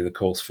the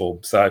course form.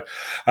 So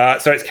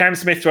it's Cam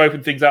Smith to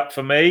open things up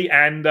for me,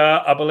 and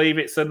I believe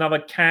it's another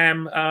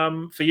Cam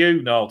for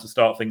you, Niall, to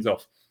start things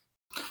off.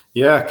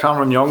 Yeah,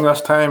 Cameron Young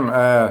this time,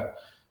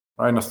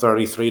 around the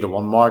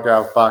 33-1 mark.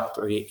 I've backed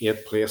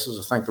 8 places.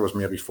 I think there was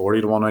maybe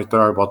 40-1 out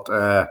there, but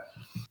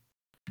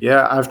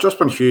I've just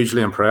been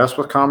hugely impressed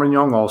with Cameron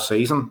Young all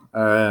season.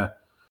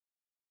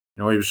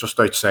 He was just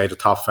outside the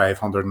top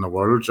 500 in the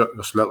world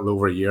just a little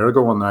over a year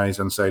ago, and now he's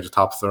inside the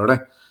top 30.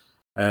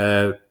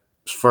 His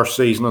first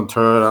season on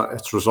tour,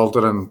 it's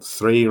resulted in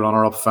 3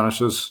 runner-up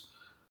finishes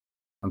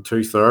and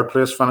 2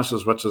 third-place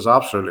finishes, which is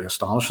absolutely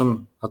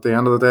astonishing at the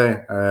end of the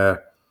day.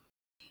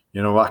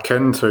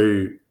 Akin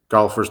to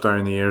golfers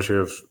down the years who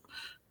have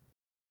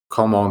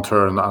come on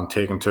tour and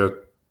taken to it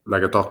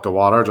like a duck to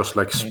water, just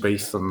like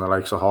Spieth and the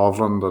likes of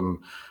Hovland and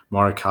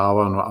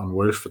Morikawa and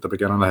Wolf at the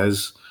beginning of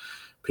his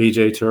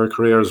PGA Tour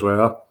career as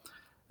well.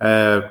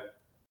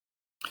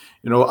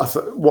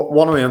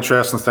 One of the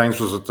interesting things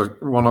was that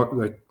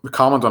the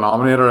common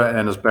denominator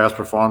in his best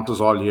performances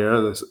all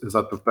year is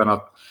that they've been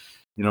at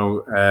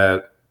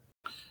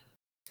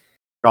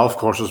golf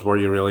courses where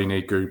you really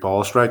need good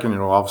ball striking.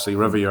 Obviously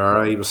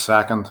Riviera, he was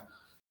second.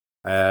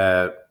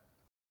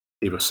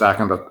 He was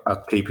second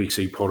at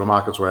TPC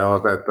Potomac as well,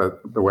 at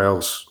the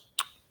Wells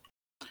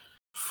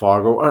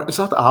Fargo. Or is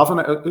that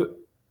Avenel?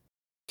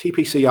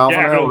 TPC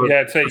Avenel?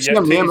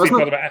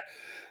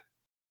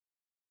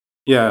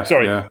 Yeah,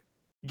 sorry.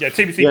 Yeah,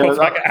 TPC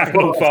Potomac at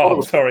Avenel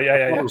Farm. Sorry,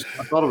 I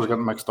thought it was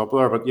getting mixed up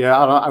there, but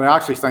I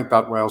actually think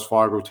that Wells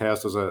Fargo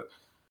test is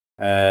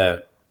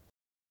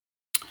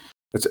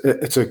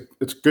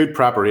it's good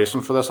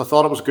preparation for this. I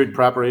thought it was good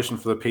preparation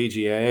for the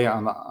PGA,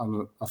 and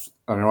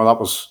that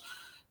was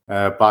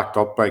backed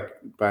up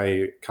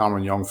by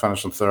Cameron Young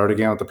finishing third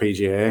again at the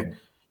PGA.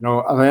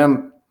 And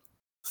then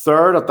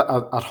third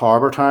at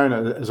Harbour Town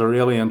is a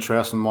really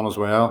interesting one as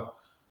well.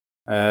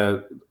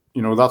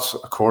 That's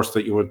a course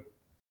that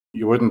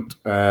you wouldn't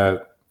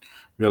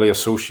really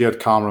associate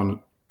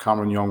Cameron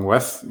Young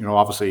with.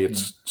 Obviously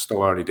it's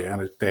still early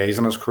days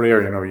in his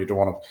career. You don't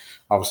want to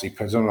obviously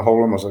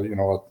pigeonhole him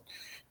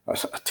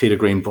as a tee to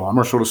green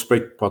bomber, so to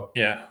speak. But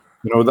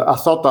I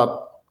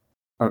thought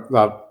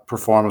that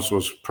performance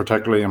was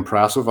particularly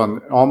impressive,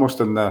 and almost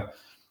in the,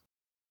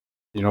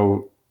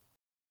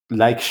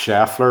 like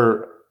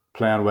Scheffler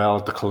playing well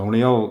at the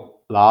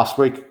Colonial last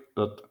week,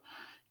 that,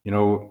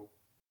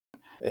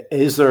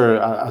 is there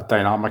a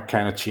dynamic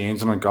kind of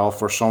change in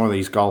golf where some of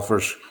these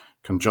golfers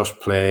can just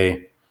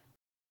play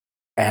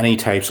any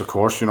types of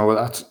course?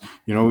 That's,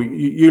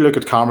 you look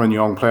at Cameron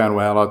Young playing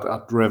well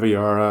at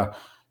Riviera,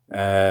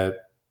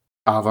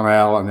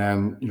 Avenel, and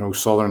then,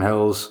 Southern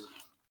Hills,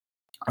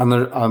 and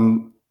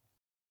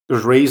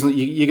there's reason,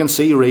 you can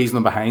see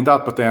reasoning behind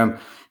that, but then,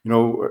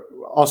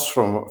 us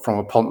from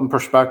a punting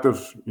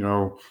perspective,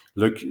 you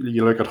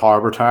look at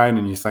Harbour Town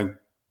and you think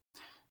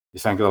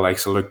of the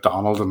likes of Luke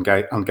Donald and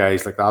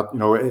guys like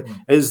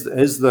that. Is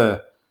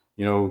the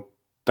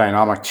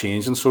dynamic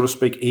changing, so to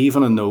speak,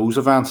 even in those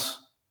events?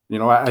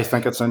 I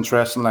think it's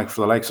interesting, like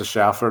for the likes of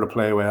Scheffler to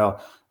play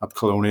well at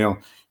Colonial.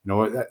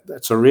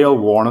 It's a real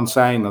warning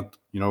sign that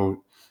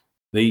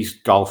these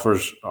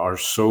golfers are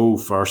so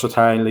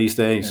versatile these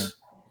days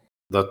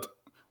that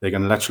they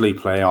can literally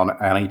play on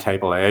any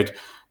type of leg.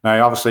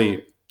 Now,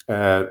 obviously,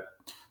 the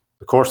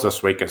course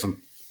this week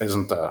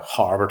isn't a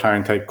Harbour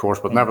Town type course,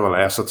 but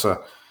nevertheless, it's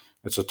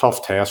a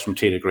tough test from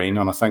tee to green,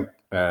 and I think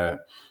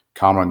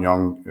Cameron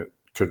Young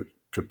could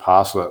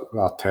pass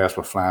that test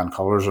with flying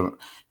colours. And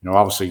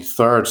obviously,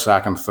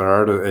 second,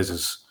 third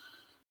is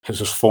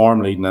his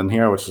form leading in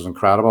here, which is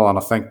incredible. And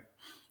I think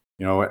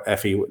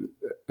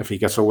if he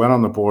gets a win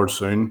on the board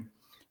soon,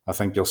 I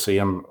think you'll see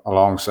him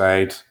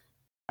alongside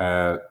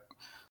the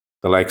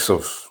likes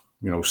of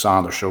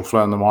Sander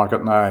Schauffele in the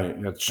market now.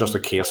 It's just a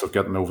case of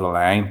getting over the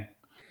line,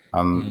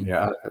 and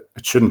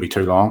it shouldn't be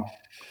too long.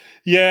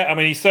 Yeah, I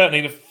mean, he's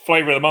certainly the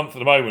flavour of the month at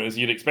the moment, as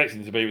you'd expect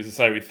him to be, as I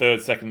say, with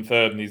third, second,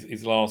 third in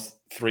his last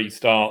three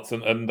starts.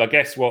 And I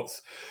guess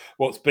what's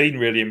been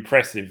really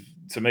impressive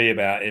to me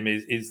about him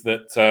is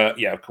that,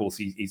 of course,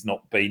 he's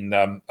not been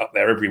up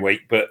there every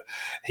week, but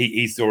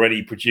he's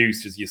already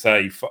produced, as you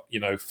say,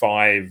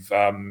 five,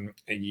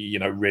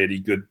 really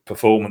good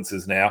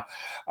performances now.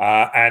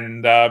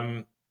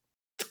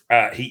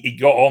 He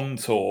got on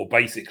tour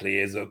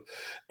basically as a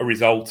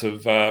result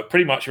of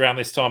pretty much around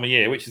this time of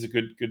year, which is a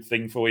good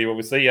thing for you,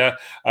 obviously.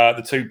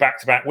 The two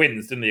back-to-back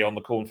wins, didn't he, on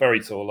the Corn Ferry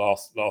Tour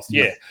last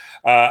year?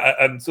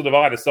 And sort of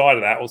either side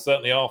of that, or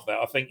certainly after that,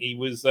 I think he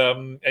was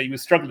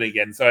struggling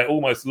again. So it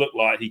almost looked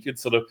like he could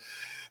sort of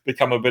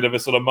become a bit of a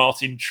sort of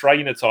Martin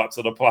Trainer type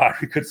sort of player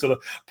who could sort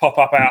of pop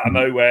up out of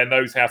nowhere,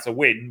 knows how to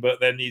win, but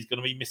then he's going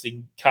to be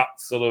missing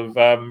cuts sort of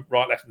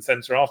right, left and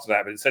centre after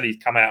that. But instead he's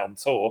come out on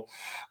tour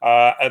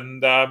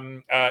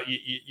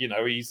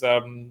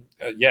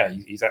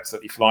he's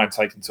absolutely flying,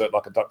 taken to it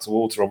like a duck to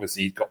water.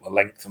 Obviously he's got the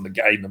length and the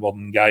game, the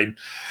modern game.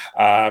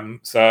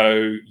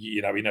 So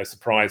we're no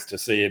surprise to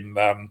see him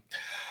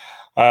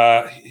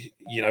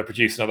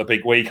produce another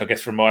big week. I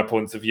guess from my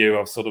point of view,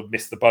 I've sort of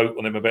missed the boat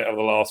on him a bit over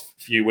the last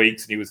few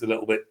weeks, and he was a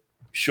little bit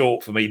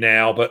short for me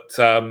now. But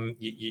I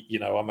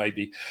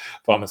maybe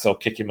find myself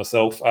kicking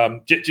myself.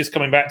 Just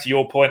coming back to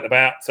your point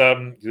about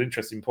an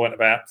interesting point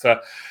about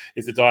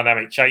is the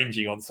dynamic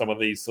changing on some of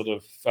these sort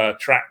of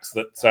tracks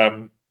that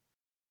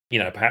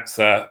perhaps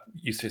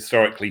used to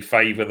historically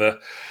favour the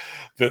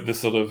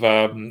sort of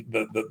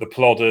the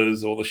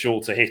plodders or the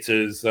shorter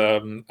hitters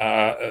and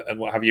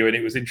what have you. And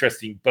it was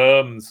interesting.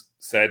 Burns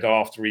said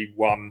after he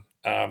won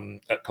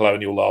at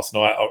Colonial last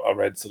night, I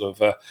read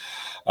sort of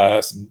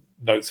some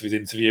notes of his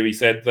interview. He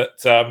said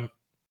that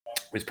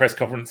his press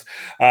conference,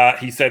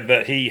 he said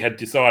that he had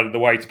decided the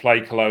way to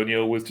play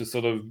Colonial was to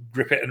sort of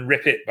grip it and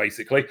rip it,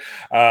 basically,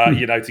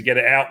 to get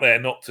it out there,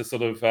 not to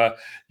sort of,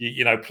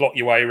 plot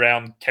your way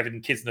around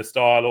Kevin Kisner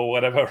style or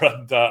whatever.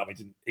 And he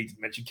didn't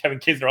mention Kevin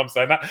Kisner, I'm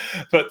saying that.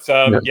 But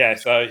so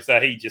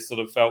he just sort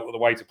of felt that the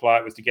way to play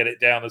it was to get it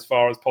down as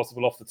far as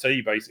possible off the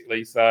tee,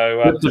 basically.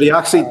 So did he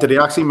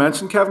actually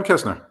mention Kevin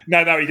Kisner?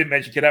 No, he didn't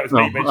mention Kevin. That was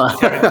me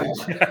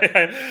mentioning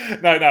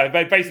Kevin. No.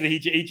 Basically,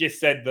 he just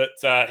said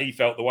that he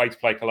felt the way to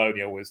play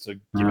Colonial was to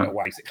give it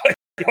away, basically,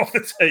 off the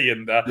tee.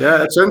 And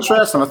it's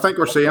interesting. I think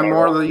we're seeing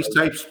more of these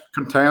types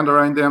contend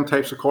around them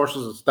types of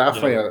courses. It's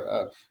definitely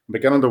I'm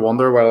beginning to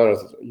wonder whether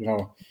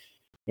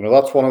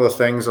that's one of the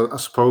things, I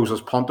suppose, as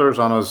punters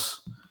and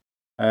as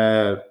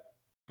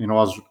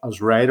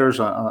as riders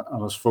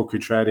and as folk who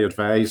try to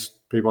advise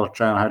people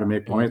trying how to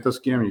make money at this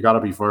game. You got to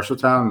be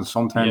versatile, and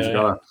sometimes you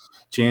got to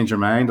change your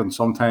mind, and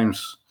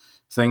sometimes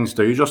things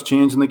do just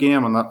change in the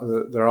game, and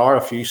that there are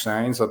a few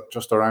signs that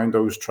just around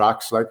those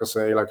tracks, like I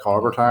say, like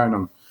Harbour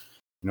Town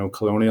and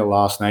Colonial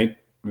last night,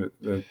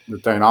 the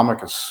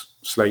dynamic is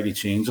slightly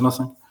changing, I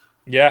think.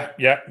 Yeah,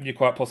 you're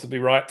quite possibly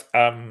right.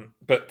 I'm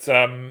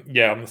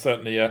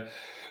certainly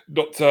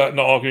not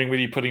arguing with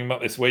you putting him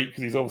up this week,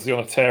 because he's obviously on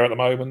a tear at the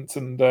moment,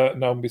 and no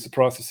one would be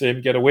surprised to see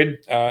him get a win.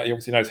 He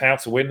obviously knows how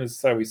to win,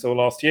 as we saw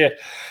last year.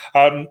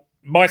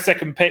 My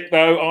second pick,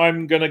 though,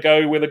 I'm going to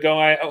go with a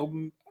guy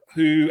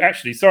who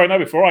actually,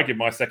 before I give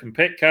my second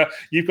pick,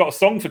 you've got a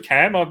song for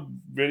Cam. I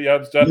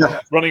was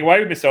running away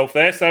with myself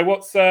there. So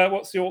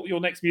what's your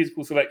next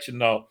musical selection,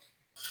 Noel?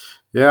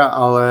 Yeah,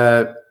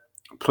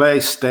 Play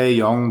Stay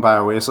Young by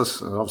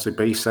Oasis. Obviously,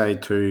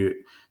 B-side to Do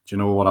You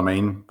Know What I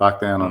Mean? Back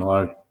then,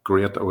 another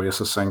great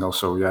Oasis single.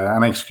 So, yeah,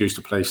 any excuse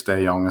to play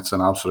Stay Young. It's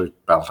an absolute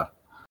belter.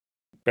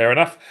 Fair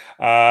enough.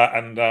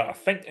 And I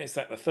think it's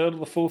the third or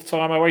the fourth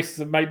time Oasis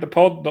have made the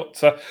pod.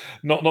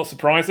 Not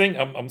surprising.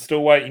 I'm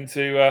still waiting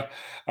to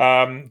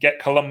get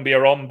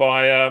Columbia on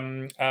by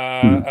them,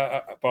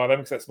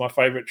 because that's my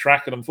favourite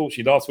track. And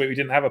unfortunately, last week we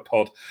didn't have a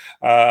pod.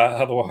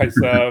 Otherwise,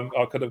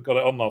 I could have got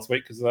it on last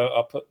week because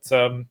I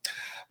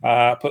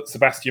put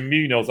Sebastian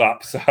Munoz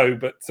up. So,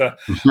 but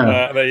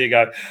there you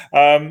go.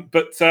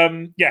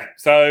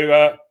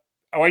 So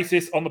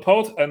Oasis on the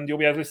pod, and you'll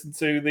be able to listen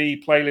to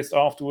the playlist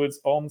afterwards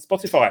on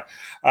Spotify.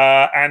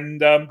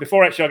 And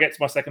before actually I get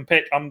to my second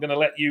pick, I'm going to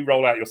let you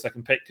roll out your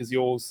second pick because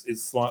yours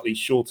is slightly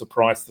shorter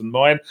price than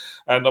mine.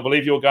 And I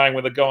believe you're going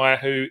with a guy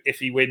who, if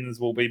he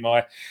wins, will be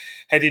my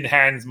head in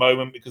hands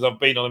moment because I've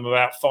been on him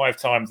about 5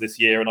 times this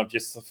year, and I've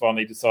just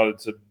finally decided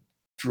to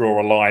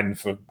draw a line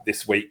for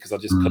this week because I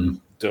just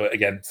couldn't do it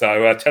again.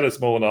 So tell us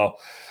more, Niall.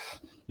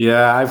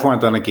 Yeah, I've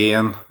went in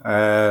again.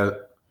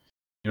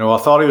 I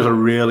thought he was a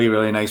really,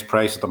 really nice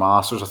price at the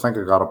Masters. I think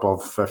I got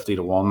above 50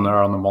 to 1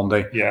 there on the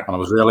Monday. Yeah. And I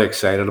was really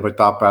excited about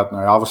that bet.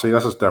 Now, obviously,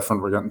 this is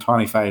different. We're getting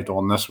 25 to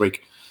 1 this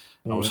week.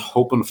 I was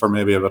hoping for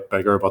maybe a bit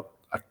bigger, but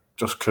I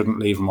just couldn't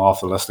leave him off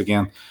the list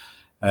again.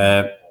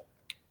 As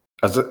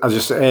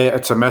you say,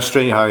 it's a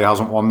mystery how he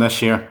hasn't won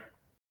this year.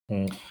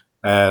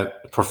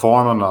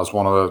 Performing as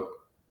one of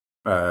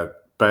the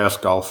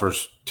best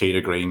golfers, tee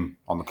to green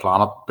on the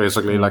planet,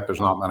 basically. Like,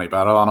 there's not many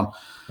better than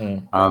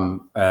him.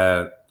 And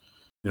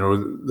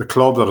the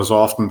club that has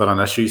often been an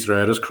issue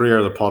throughout his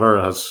career, the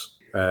putter, has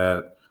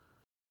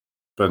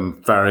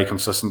been very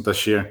consistent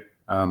this year,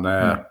 and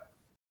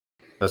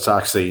it's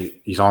actually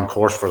he's on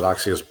course for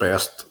actually his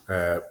best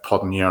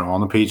putting year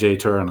on the PGA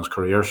Tour in his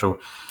career. So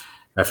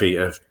if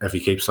he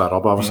keeps that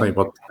up, obviously,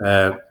 but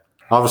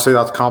obviously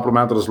that's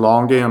complemented his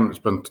long game. It's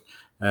been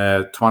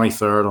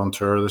 23rd on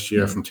tour this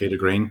year from tee to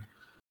green,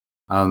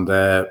 and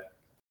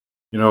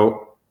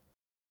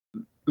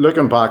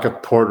looking back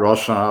at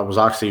Portrush, I was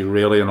actually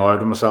really annoyed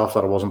with myself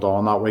that I wasn't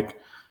on that week.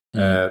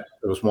 It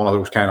was one of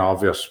those kind of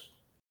obvious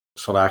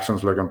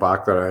selections looking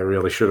back that I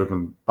really should have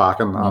been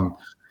backing. And,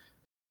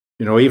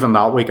 even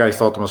that week I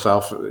thought to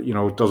myself,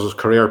 does his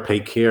career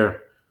peak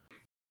here?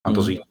 And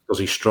does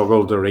he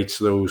struggle to reach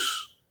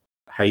those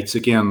heights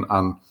again?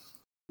 And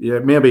yeah,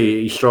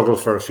 maybe he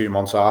struggled for a few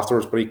months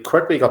afterwards, but he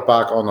quickly got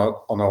back on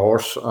the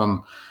horse,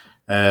 and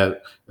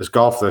his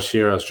golf this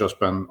year has just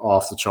been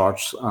off the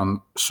charts, and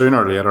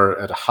sooner or later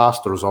it has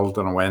to result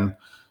in a win.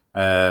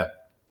 And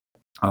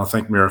I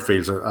think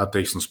Muirfield's a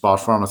decent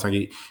spot for him. I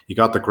think he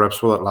got the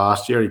grips with it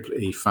last year.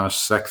 He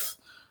finished 6th.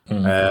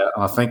 And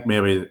I think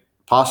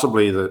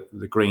possibly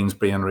the greens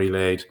being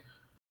relayed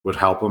would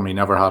help him. He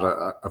never had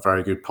a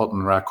very good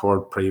putting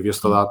record previous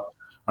to that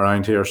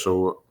around here,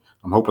 so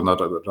I'm hoping that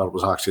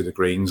was actually the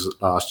greens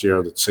last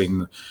year that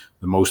seen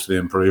the most of the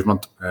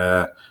improvement.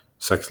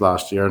 6th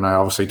last year.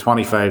 Now, obviously,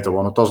 25 to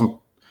 1.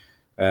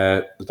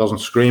 It doesn't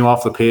scream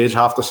off the page,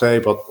 have to say,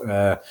 but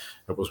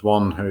it was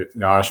one who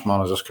the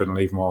Irishman, I just couldn't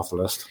leave him off the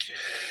list.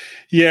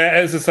 Yeah,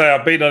 as I say,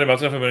 I've been on him.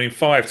 I've only been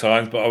 5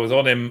 times, but I was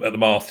on him at the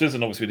Masters,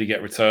 and obviously we did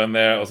get return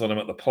there. I was on him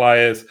at the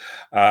Players.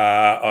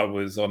 I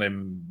was on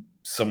him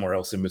somewhere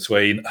else in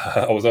between.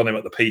 I was on him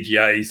at the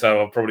PGA,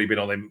 so I've probably been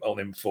on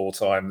him 4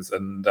 times.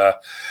 And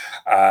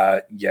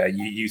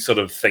you sort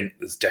of think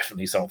there's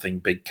definitely something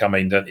big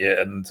coming, don't you?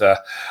 And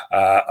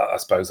I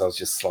suppose I was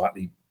just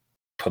slightly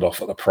put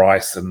off at the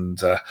price,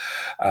 and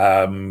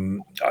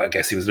I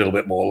guess he was a little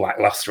bit more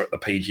lackluster at the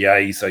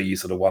PGA. So you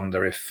sort of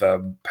wonder if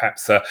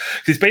perhaps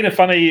it's been a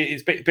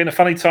funny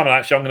time. And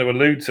actually, I'm going to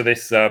allude to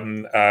this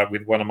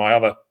with one of my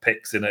other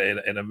picks in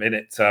a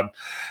minute. But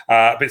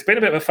it's been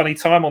a bit of a funny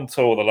time on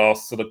tour the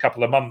last sort of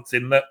couple of months,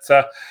 in that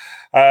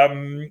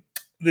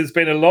there's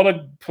been a lot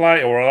of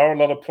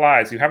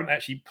players who haven't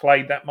actually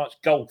played that much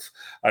golf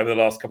over the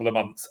last couple of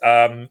months,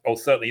 or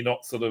certainly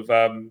not sort of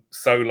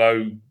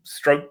solo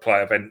stroke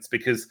play events,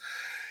 because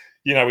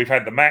we've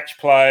had the match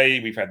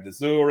play, we've had the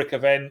Zurich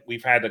event,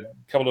 we've had a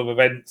couple of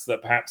events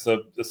that perhaps are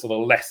the sort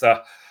of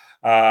lesser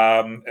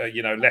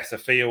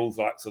fields,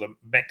 like sort of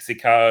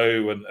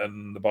Mexico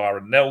and the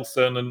Byron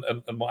Nelson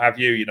and what have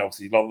you.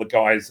 Obviously a lot of the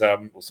guys,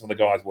 or some of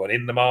the guys weren't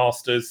in the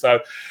Masters.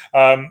 So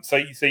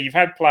you've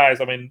had players,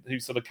 who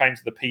sort of came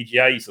to the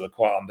PGA sort of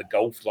quite under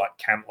golf, like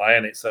Cantlay,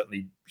 and it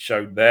certainly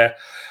showed there.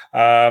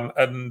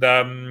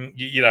 Obviously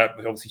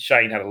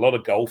Shane had a lot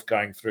of golf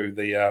going through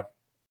the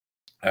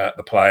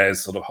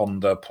Players, sort of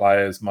Honda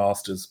Players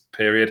Masters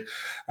period.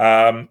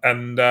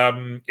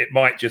 It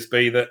might just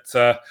be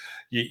that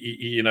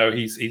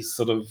he's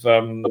sort of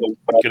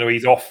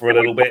he's off for a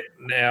little bit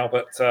now,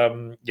 but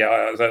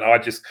I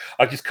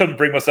just couldn't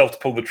bring myself to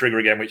pull the trigger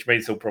again, which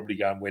means he'll probably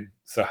go and win.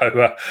 So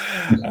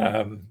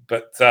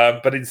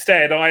but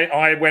instead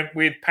I went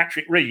with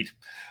Patrick Reed,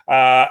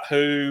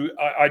 who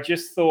I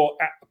just thought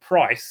at the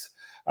price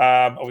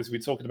Obviously,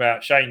 we're talking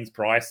about Shane's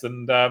price,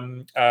 and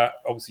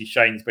obviously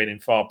Shane's been in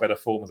far better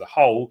form as a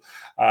whole.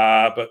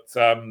 But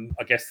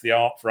I guess the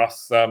art for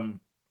us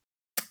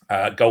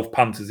golf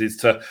punters is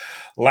to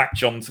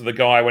latch on to the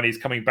guy when he's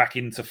coming back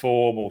into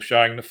form or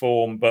showing the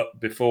form, but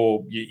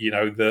before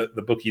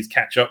the bookies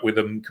catch up with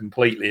them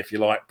completely, if you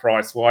like,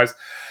 price wise.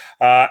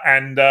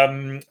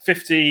 And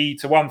 50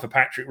 to 1 for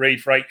Patrick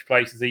Reed for 8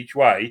 places each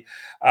way.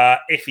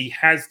 If he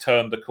has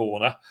turned the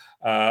corner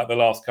the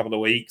last couple of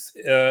weeks,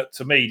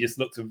 to me, just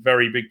looks a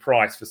very big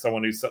price for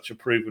someone who's such a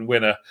proven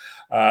winner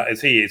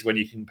as he is when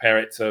you compare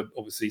it to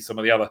obviously some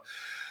of the other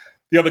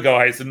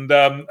guys. And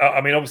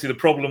I mean, obviously the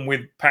problem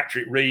with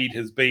Patrick Reed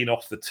has been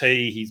off the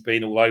tee. He's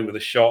been all over the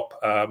shop.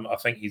 I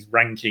think his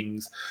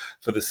rankings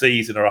for the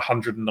season are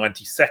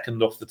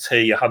 192nd off the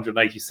tee,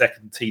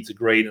 182nd tee to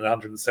green, and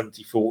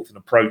 174th in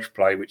approach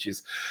play, which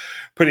is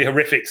pretty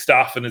horrific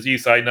stuff. And as you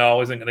say, Niall,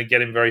 isn't going to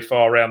get him very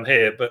far around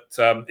here. But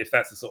if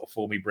that's the sort of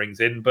form he brings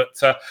in.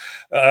 But at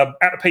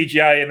the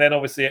PGA and then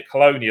obviously at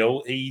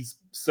Colonial, he's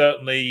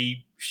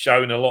certainly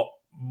shown a lot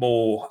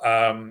more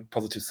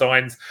positive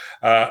signs.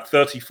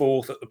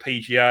 34th at the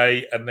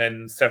PGA and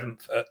then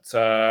 7th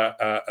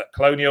at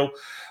Colonial,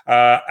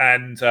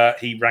 and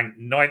he ranked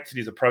 9th in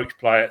his approach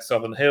play at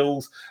Southern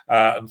Hills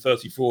and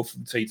 34th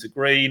from tee to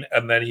green,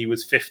 and then he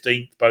was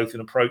 15th both in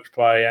approach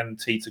play and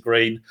tee to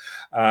green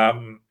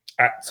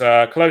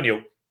at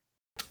Colonial.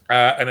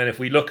 And then if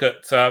we look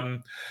at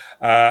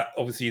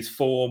obviously his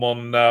form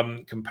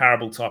on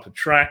comparable type of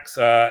tracks,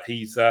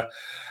 he's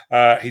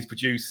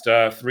produced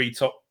 3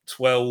 top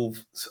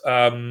 12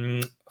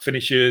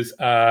 finishes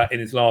in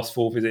his last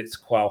 4 visits to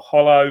Quail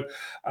Hollow.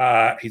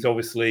 He's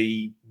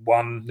obviously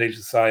won, needless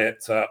to say,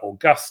 at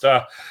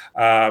Augusta.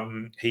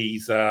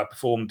 He's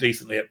performed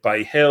decently at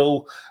Bay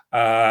Hill.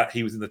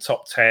 He was in the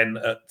top 10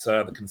 at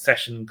the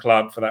Concession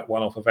Club for that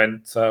one-off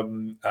event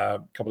a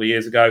couple of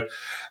years ago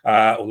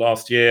or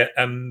last year.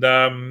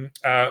 And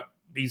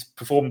he's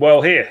performed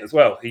well here as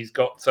well. He's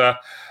got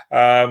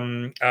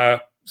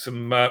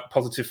some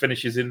positive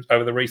finishes in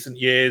over the recent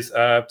years,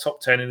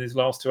 top 10 in his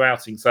last 2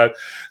 outings. So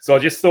I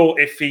just thought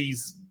if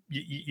he's,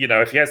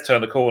 if he has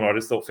turned the corner, I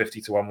just thought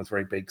 50 to 1 was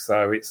very big.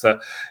 So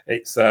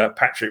it's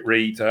Patrick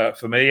Reed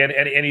for me.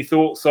 Any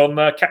thoughts on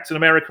Captain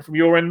America from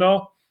your end,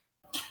 Niall?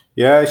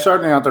 Yeah, he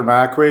certainly entered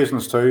my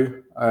equations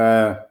too.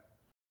 As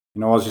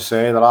you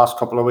say, the last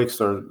couple of weeks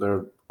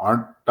there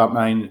aren't that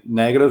many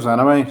negatives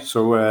anyway.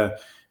 So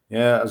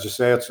yeah, as you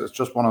say, it's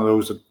just one of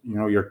those that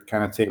you're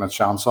kind of taking a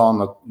chance on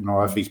that.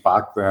 If he's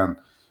back, then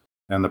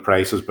the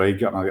price is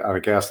big, and I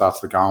guess that's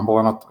the gamble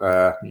in it.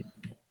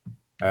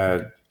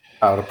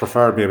 I would have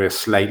preferred maybe a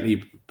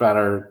slightly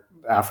better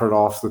effort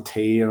off the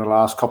tee in the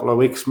last couple of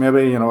weeks.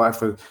 Maybe if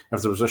there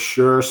was a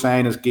sure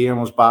sign his game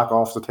was back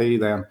off the tee,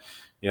 then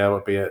yeah, it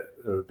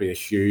would be a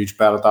huge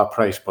bet at that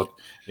price. But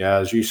yeah,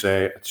 as you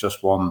say, it's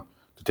just one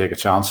to take a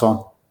chance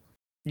on.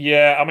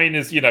 Yeah, I mean,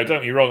 don't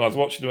get me wrong. I was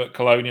watching him at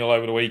Colonial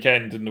over the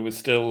weekend, and there was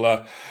still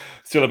a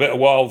bit of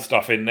wild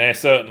stuff in there.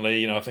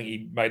 Certainly, I think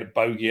he made a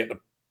bogey at the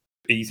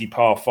easy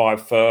par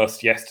 5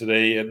 first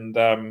yesterday, and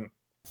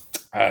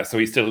so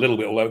he's still a little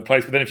bit all over the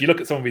place. But then, if you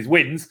look at some of his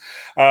wins,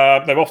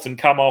 they've often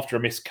come after a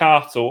missed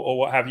cut or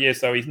what have you.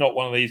 So he's not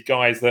one of these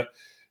guys that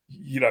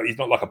he's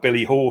not like a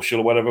Billy Horschel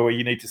or whatever, where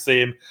you need to see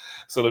him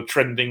sort of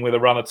trending with a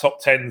run of top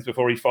 10s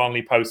before he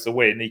finally posts a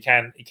win. He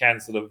can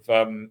sort of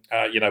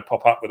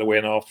pop up with a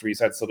win after he's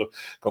had sort of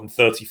gone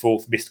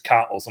 34th missed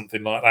cut or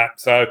something like that.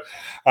 So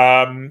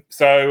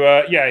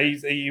yeah,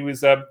 he was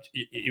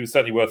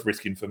certainly worth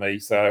risking for me.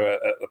 So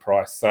at the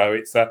price, so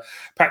it's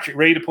Patrick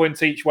Reed, a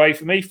point each way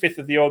for me, 5th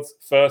of the odds,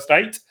 first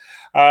 8.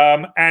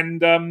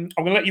 And I'm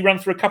going to let you run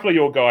through a couple of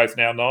your guys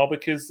now, Niall,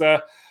 because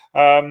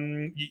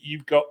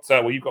you've got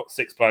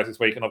 6 players this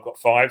week, and I've got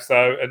 5.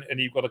 So and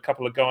you've got a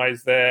couple of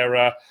guys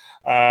there.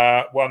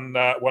 One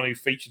who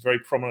featured very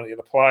prominently at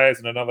the Players,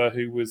 and another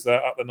who was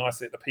up there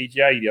nicely at the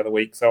PGA the other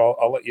week. So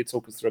I'll let you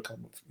talk us through a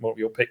couple more of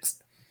your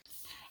picks.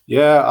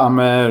 Yeah,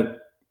 I'm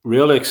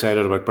really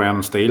excited about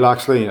Brendan Steele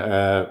actually,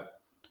 and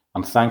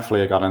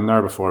thankfully I got in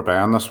there before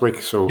Ben this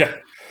week, so yeah.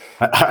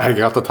 I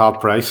got the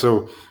top price.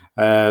 So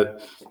there's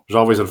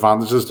always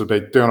advantages to be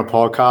doing a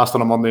podcast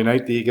on a Monday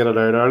night that you get it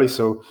out early.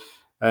 So.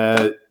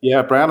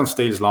 Yeah, Brendan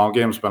Steele's long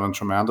game's been in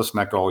tremendous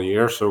nick all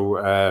year. So,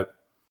 and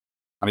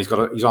he's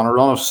on a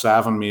run of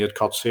 7 made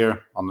cuts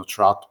here on the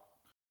trot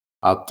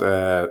at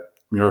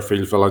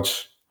Muirfield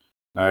Village.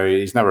 Now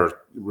he's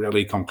never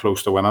really come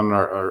close to winning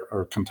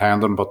or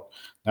contending, but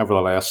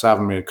nevertheless,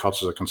 7 made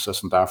cuts is a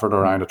consistent effort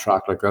around a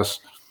track like this.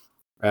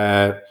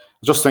 I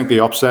just think the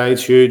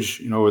upside's huge.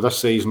 This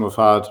season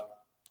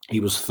he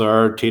was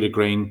 3rd tee to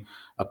green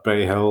at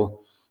Bay Hill,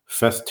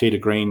 5th tee to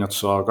green at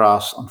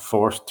Sawgrass, and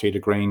 4th tee to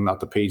green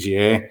at the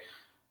PGA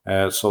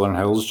at Southern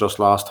Hills just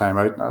last time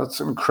out. Now, it's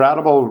an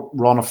incredible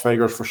run of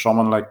figures for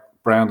someone like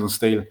Brendan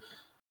Steele,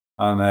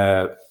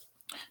 and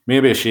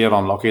maybe a shade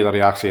unlucky that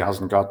he actually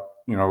hasn't got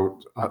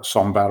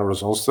some better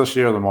results this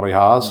year than what he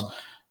has.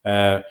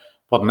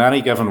 But in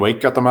any given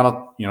week at the minute,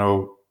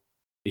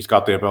 he's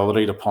got the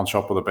ability to punch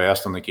up with the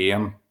best in the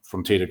game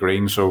from tee to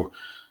green. So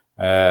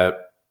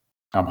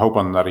I'm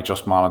hoping that he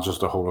just manages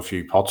to hold a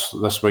few putts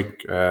this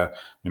week. As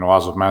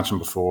I've mentioned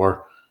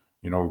before,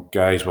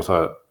 guys with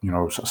a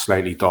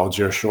slightly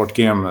dodgier short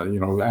game,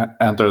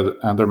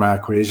 enter my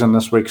equation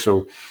this week.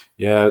 So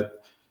yeah,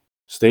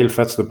 Steele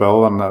fits the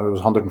bill, and it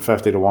was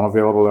 150 to 1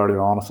 available earlier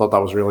on. I thought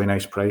that was a really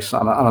nice price,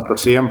 and at the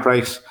same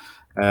price,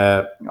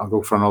 I'll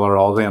go for another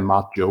Aussie and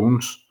Matt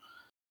Jones.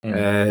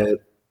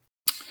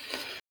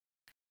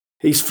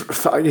 He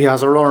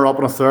has a runner-up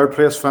and a third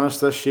place finish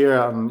this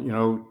year, and you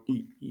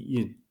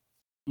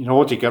know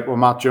what you get with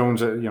Matt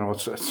Jones.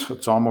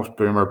 It's almost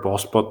boom or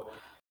bust, but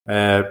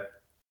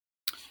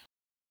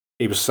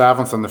he was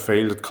 7th in the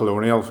field at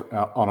Colonial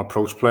on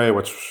approach play,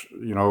 which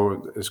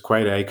is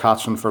quite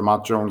eye-catching for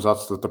Matt Jones.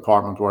 That's the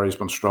department where he's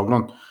been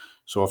struggling.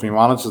 So if he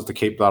manages to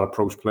keep that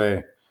approach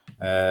play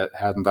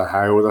heading to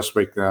Ohio this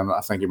week, then I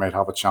think he might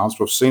have a chance.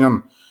 We've seen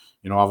him,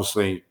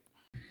 obviously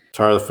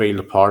tear the field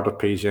apart at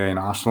PGA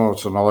National.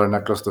 It's another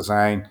Nicklaus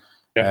design,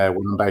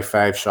 winning by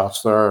 5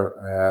 shots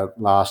there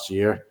last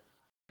year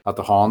at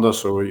the Honda.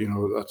 So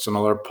that's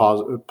another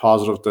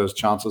positive to his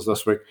chances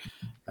this week.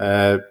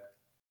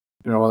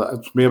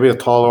 It's maybe a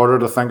tall order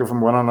to think of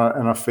him winning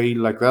in a field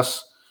like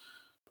this,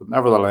 but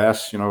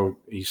nevertheless,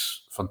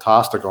 he's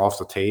fantastic off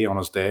the tee on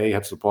his day. He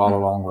hits the ball a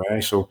long way.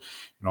 So,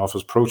 if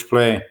his approach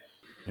play,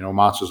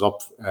 matches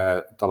up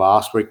the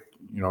last week,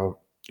 you're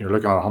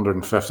looking at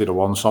 150 to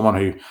 1. Someone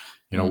who,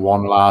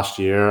 won last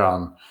year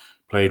and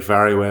played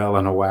very well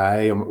in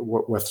Hawaii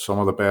with some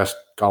of the best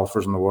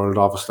golfers in the world,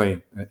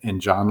 obviously in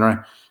January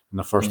in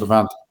the first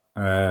event.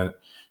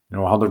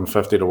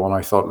 150 to 1,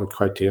 I thought looked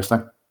quite tasty.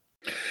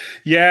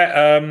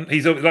 Yeah,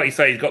 he's like you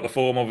say, he's got the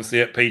form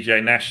obviously at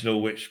PGA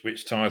National,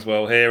 which ties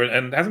well here,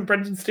 and hasn't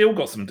Brendan Steele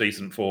got some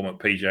decent form at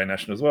PGA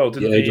National as well?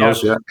 Didn't he?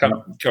 Does,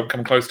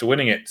 come close to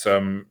winning it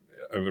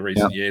over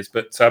recent years.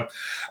 But it's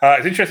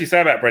interesting to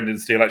say about Brendan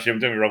Steele. Actually,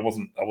 don't get me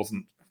wrong, I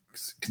wasn't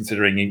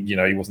considering, he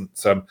wasn't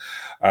someone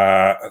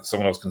I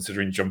was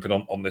considering jumping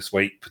on this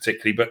week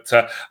particularly, but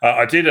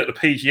I did at the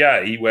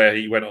PGA where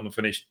he went on and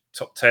finished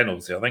top 10,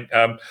 obviously, I think.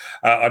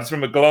 I just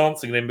remember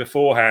glancing at him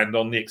beforehand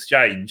on the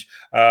exchange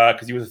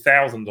because he was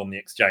 1,000 on the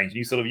exchange. And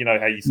you sort of,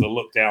 how you sort of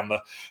look down the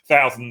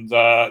 1,000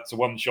 to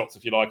 1 shots,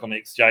 if you like, on the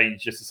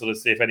exchange just to sort of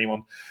see if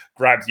anyone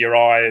grabs your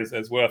eye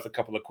as worth a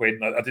couple of quid.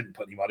 And I didn't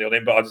put any money on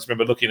him, but I just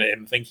remember looking at him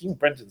and thinking,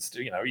 Brendan's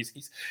still,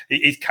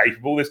 he's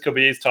capable. This could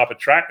be his type of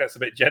track. That's a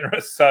bit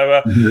generous.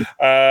 So,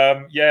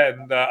 I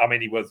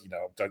mean, he was,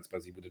 I don't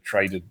suppose he would have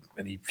traded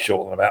any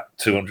short than about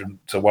 200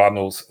 to 1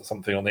 or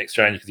something on the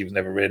exchange because he was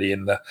never really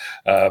in the,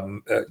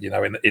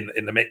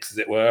 in the mix, as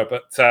it were.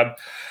 But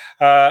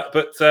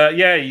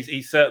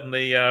he's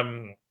certainly,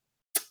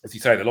 as you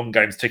say, the long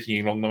game's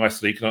ticking along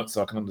nicely,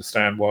 so I can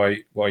understand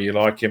why you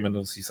like him. And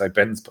as you say,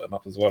 Ben's put him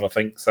up as well, I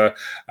think. So,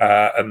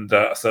 I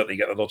certainly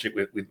get the logic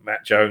with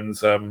Matt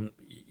Jones.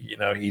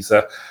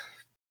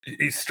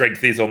 His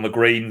strength is on the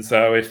green,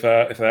 so if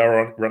they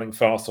are running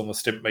fast on the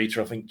stimp meter,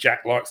 I think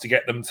Jack likes to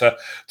get them to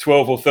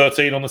 12 or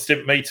 13 on the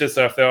stimp meter.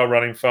 So if they are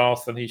running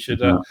fast, then he should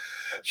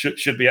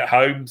be at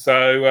home.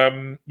 So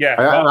I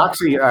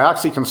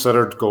actually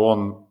considered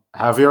going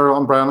heavier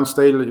on Brendan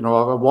Steele. At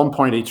 1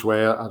 point each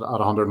way at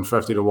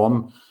 150 to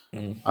 1,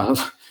 and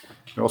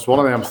it's one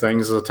of them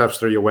things as a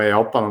tipster you weigh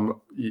up, and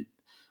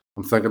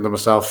I'm thinking to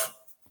myself,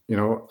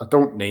 I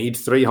don't need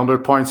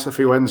 300 points if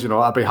he wins.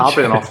 I'd be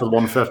happy enough with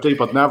 150,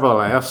 but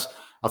nevertheless,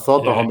 I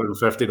thought the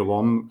 150 to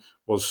 1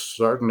 was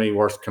certainly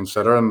worth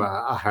considering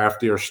a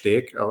heftier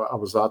stake. I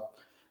was that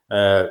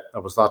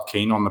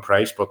keen on the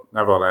price, but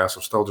nevertheless,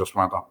 I still just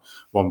went up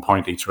 1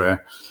 point each way.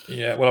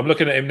 Yeah, well, I'm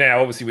looking at him now.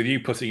 Obviously, with you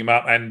putting him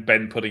up and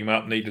Ben putting him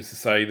up, needless to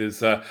say,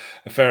 there's a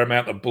fair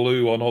amount of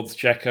blue on Odds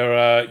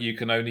Checker. You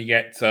can only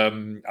get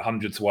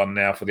 100 to 1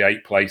 now for the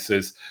 8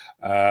 places.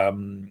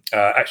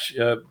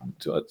 Actually,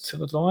 did I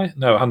lie?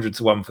 No, 100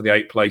 to 1 for the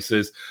 8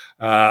 places,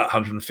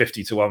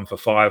 150 to 1 for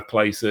 5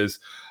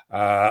 places.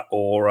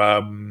 Or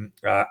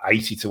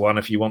 80 to 1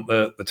 if you want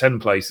the 10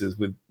 places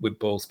with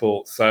Ball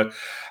Sports. So,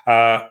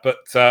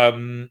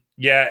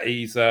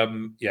 he's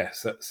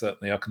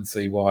certainly I can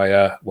see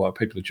why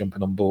people are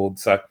jumping on board.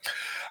 So,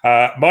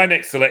 my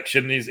next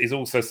selection is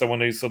also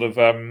someone who's sort of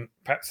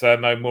perhaps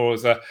known more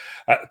as a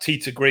tee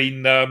to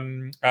green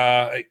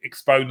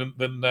exponent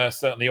than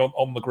certainly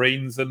on the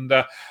greens, and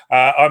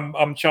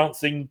I'm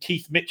chancing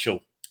Keith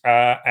Mitchell,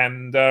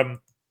 and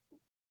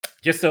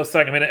just as I was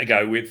saying a minute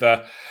ago with.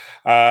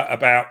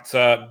 About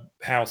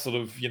how sort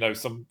of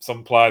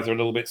some players are a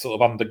little bit sort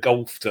of under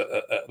golfed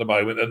at the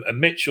moment, and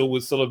Mitchell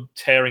was sort of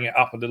tearing it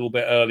up a little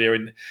bit earlier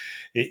in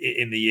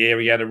the year.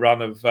 He had a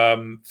run of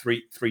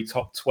three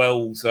top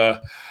 12s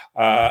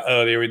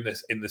earlier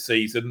in the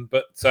season,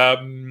 but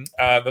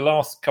the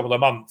last couple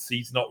of months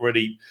he's not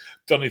really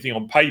done anything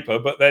on paper,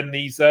 but then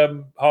he's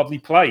hardly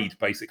played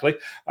basically.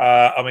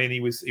 I mean,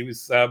 he was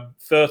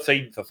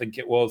 13th, I think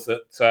it was,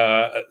 at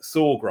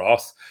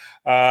Sawgrass.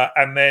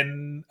 And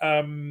then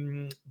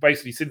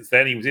basically since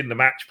then he was in the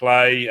match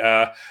play.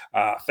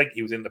 I think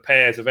he was in the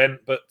pairs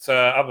event, but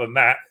other than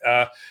that,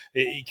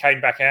 he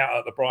came back out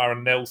at the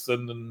Byron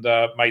Nelson and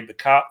made the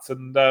cut.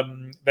 And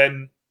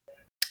then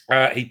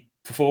he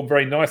performed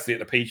very nicely at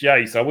the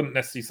PGA, so I wouldn't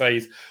necessarily say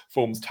his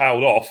form's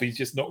tailed off. He's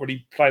just not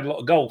really played a lot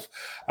of golf.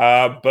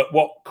 But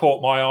what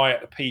caught my eye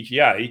at the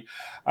PGA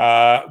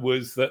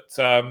was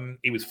that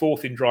he was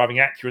fourth in driving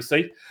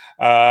accuracy.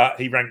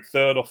 He ranked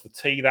third off the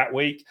tee that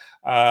week.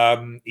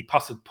 He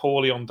putted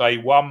poorly on day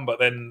one, but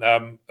then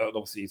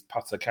obviously his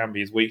putter can be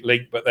his weak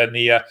link, but then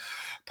he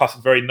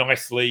putted very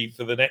nicely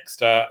for the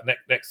next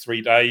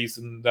 3 days,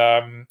 and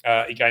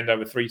he gained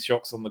over 3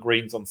 shots on the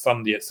greens on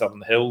Sunday at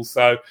Southern Hills.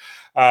 So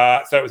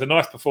it was a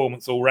nice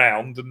performance all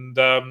round,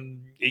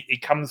 and he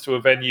comes to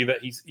a venue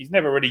that he's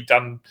never really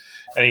done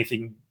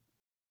anything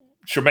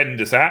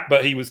tremendous at,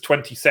 but he was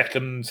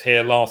 22nd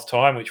here last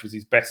time, which was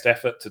his best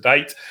effort to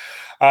date.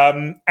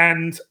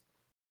 And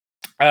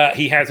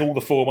he has all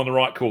the form on the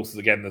right courses.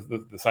 Again,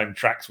 the same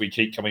tracks we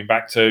keep coming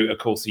back to. Of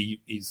course,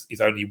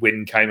 his only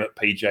win came at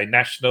PGA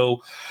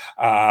National.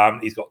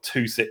 He's got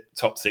 2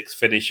 top 6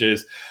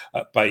 finishes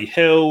at Bay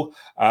Hill.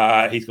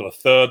 He's got a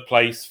 3rd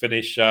place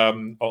finish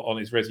on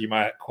his resume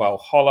at Quail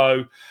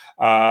Hollow.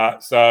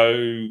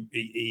 So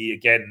he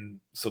again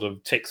sort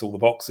of ticks all the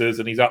boxes,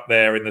 and he's up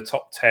there in the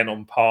top 10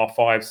 on par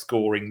 5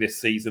 scoring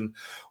this season,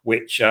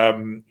 which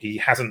he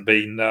hasn't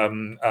been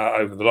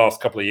over the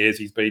last couple of years.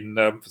 He's been,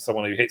 for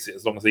someone who hits it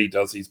as long as he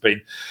does, he's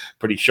been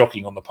pretty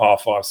shocking on the par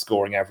 5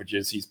 scoring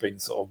averages. He's been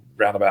sort of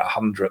round about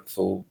 100th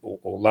or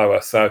lower.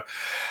 So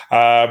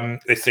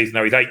this season,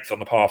 though, he's 8th on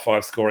the par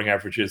 5 scoring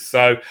averages.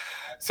 So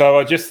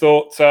I just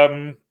thought,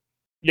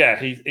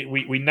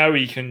 we know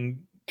he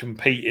can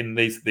compete in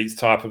these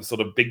type of sort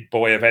of big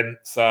boy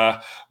events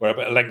where a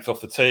bit of length off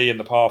the tee and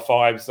the par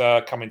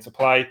 5s come into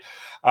play.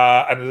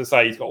 And as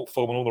I say, he's got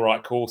form on all the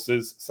right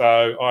courses.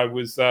 So I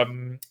was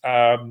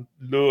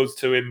lured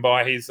to him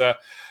by his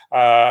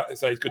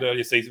his good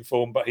earlier season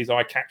form, but his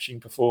eye-catching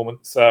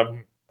performance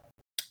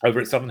over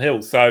at Southern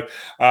Hills. So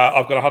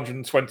I've got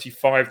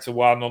 125 to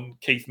 1 on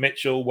Keith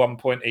Mitchell, 1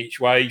 point each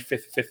way,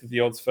 fifth of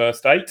the odds,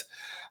 first 8.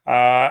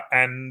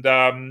 And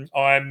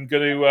I'm going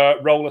to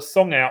roll a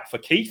song out for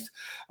Keith.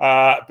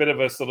 A bit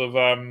of a sort of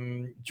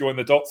join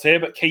the dots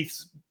here, but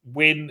Keith's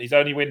win, his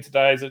only win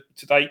today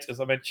to date, as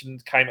I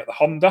mentioned, came at the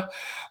Honda.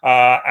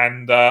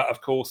 And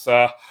of course,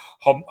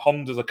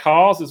 Hondas are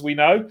cars, as we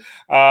know.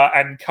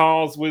 And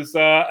Cars was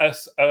a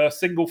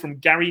single from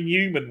Gary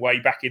Newman way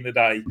back in the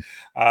day.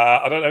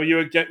 I don't know, you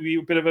were a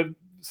bit of a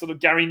sort of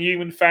Gary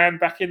Newman fan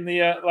back in the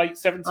late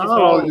 70s?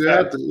 Oh,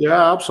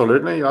 yeah,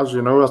 absolutely. As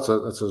you know, it's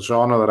a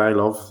genre that I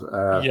love.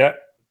 That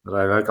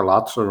I like a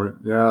lot. So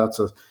yeah,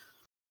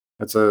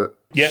 it's a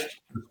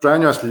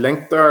strenuous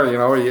link there. You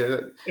know,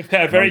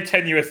 a very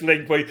tenuous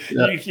link. Where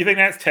you think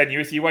that's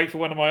tenuous, you wait for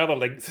one of my other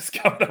links that's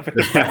coming up in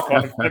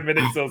about 5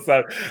 minutes or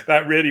so.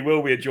 That really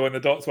will be a join the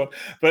dots one.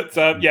 But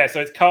so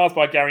it's Cars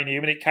by Gary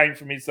Newman. It came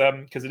from his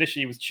because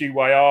initially he was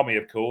Chihuahua Army,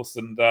 of course,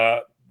 and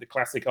the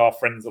classic Our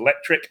Friends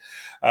Electric,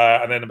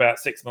 and then about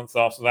 6 months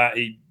after that,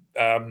 he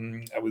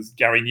was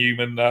Gary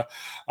Newman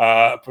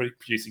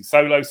producing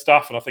solo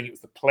stuff, and I think it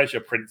was The Pleasure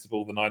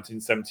Principle, the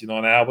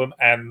 1979 album,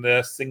 and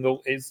the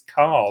single is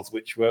Cars,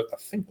 which I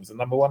think was a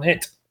number 1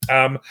 hit.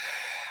 As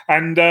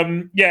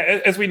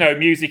we know,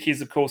 music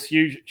is of course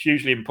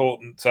hugely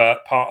important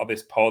part of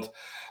this pod,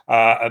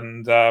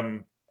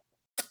 and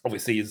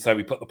obviously, as I say,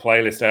 we put the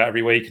playlist out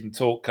every week and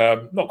talk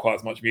not quite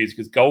as much music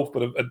as golf,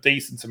 but a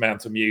decent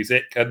amount of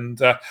music. And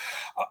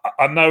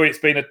I know it's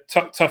been a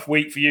tough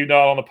week for you,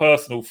 Niall, on a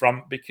personal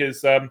front,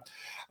 because I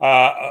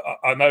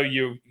know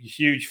you're a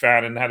huge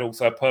fan and had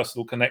also a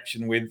personal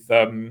connection with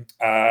the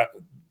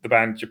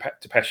band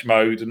Depeche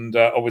Mode. And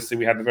obviously,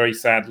 we had a very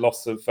sad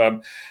loss of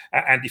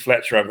Andy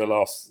Fletcher over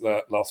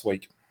the last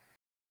week.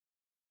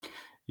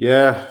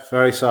 Yeah,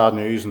 very sad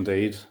news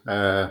indeed.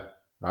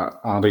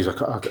 Andy's a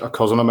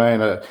cousin of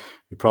mine.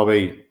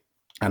 Probably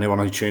anyone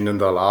who tuned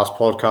into the last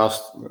podcast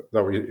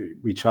that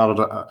we chatted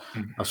a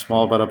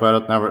small bit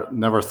about it.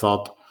 Never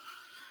thought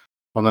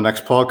on the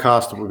next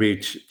podcast we'd be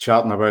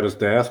chatting about his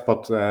death.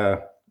 But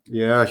a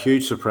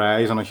huge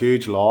surprise and a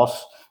huge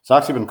loss. It's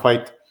actually been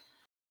quite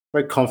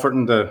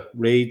comforting to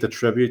read the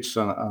tributes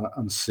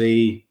and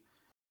see.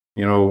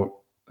 You know,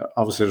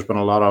 obviously there's been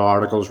a lot of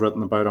articles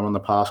written about him in the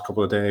past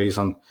couple of days,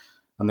 and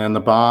then the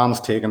band's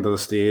taken to the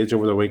stage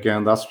over the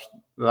weekend.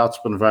 That's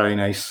been very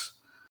nice.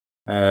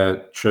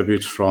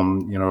 Tributes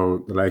from, you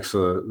know, the likes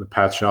of the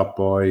Pet Shop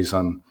Boys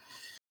and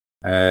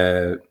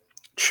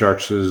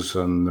churches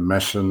and the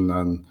Mission,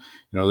 and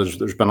you know,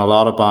 there's been a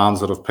lot of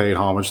bands that have paid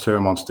homage to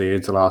him on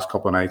stage the last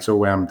couple of nights.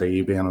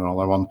 OMD being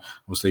another one.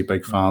 Obviously,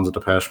 big fans of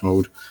Depeche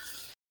Mode.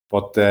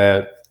 But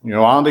you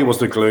know, Andy was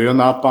the glue in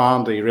that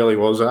band. He really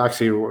was.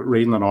 Actually,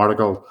 reading an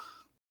article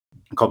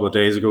a couple of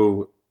days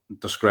ago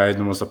described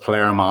him as the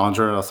player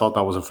manager. I thought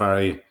that was a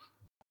very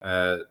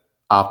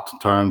apt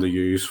term to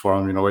use for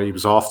him. You know, he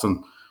was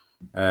often,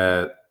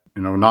 he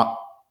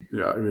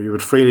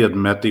would freely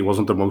admit he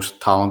wasn't the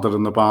most talented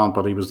in the band,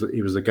 but he was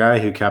the guy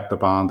who kept the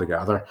band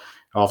together.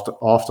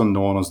 Often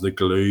known as the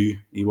glue,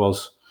 he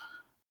was,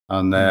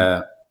 and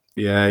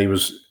he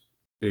was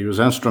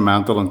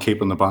instrumental in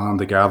keeping the band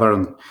together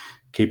and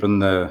keeping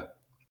the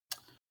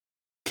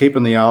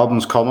keeping the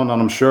albums coming,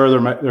 and I'm sure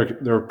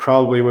there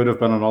probably would have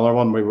been another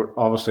one. We were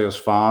obviously, as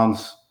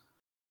fans,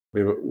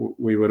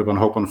 we would have been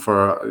hoping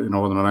for an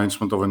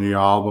announcement of a new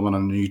album and a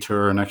new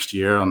tour next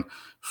year, and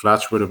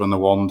Fletch would have been the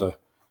one to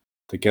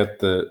get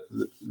the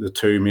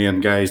two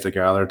main guys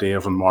together,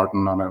 Dave and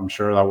Martin, and I'm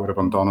sure that would have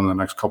been done in the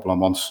next couple of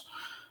months,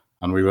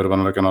 and we would have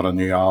been looking at a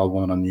new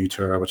album and a new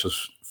tour, which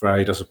is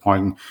very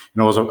disappointing.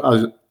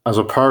 As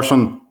a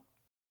person,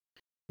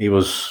 he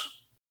was,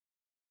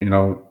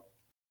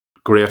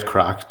 great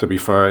crack, to be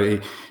fair.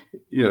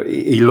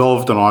 He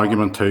loved an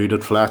argument too,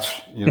 did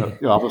Fletch.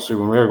 Obviously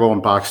when we were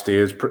going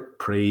backstage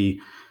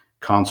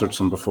pre-concerts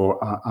and before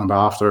and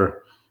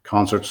after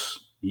concerts,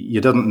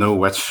 you didn't know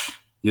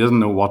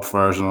what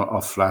version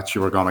of Fletch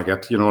you were going to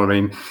get. You know what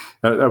I mean?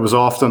 It was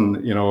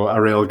often,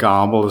 a real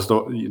gamble as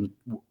though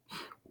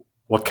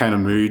what kind of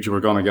mood you were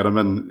going to get him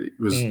in.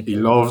 He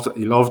loved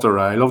the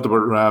row. He loved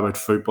about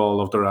football,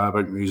 loved the row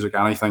about music,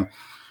 anything.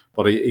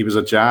 But he was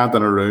a giant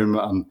in a room,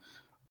 and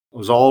I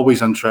was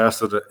always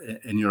interested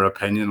in your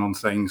opinion on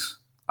things.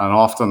 And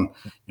often,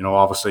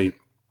 obviously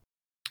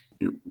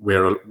we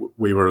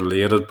were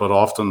elated, but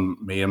often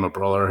me and my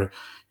brother,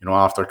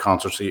 after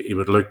concerts, he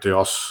would look to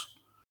us,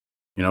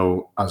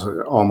 as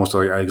almost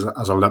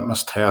as a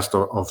litmus test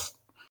of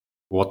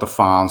what the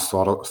fans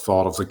thought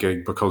of the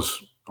gig,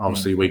 because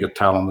obviously we could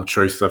tell him the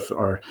truth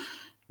or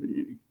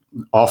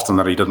often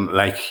that he didn't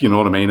like, you know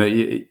what I mean?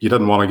 You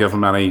didn't want to give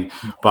him any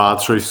bad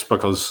truths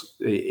because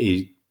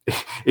he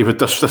would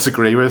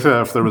disagree with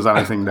you if there was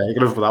anything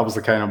negative, but that was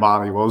the kind of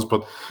man he was.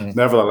 But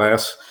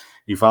nevertheless,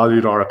 he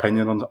valued our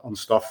opinion on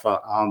stuff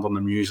and on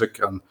the music,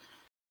 and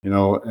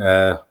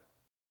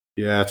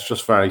it's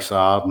just very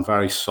sad and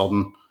very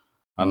sudden.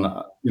 And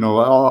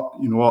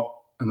what?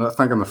 And I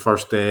think on the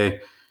first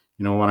day,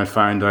 when I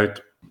found out,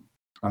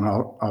 and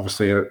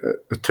obviously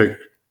it took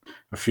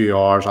a few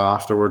hours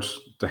afterwards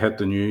to hit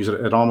the news,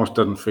 it almost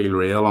didn't feel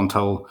real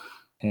until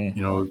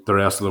the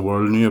rest of the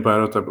world knew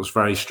about it. It was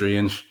very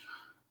strange.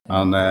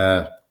 And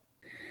I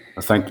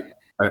think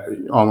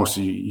almost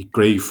you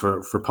grieve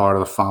for part of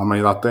the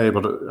family that day.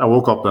 But I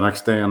woke up the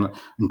next day and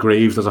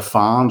grieved as a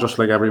fan, just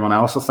like everyone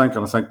else, I think.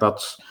 And I think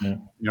that's, it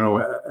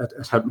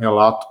hit me a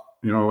lot,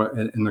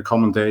 in the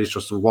coming days,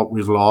 just what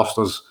we've lost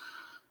as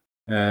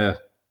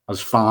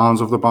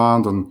fans of the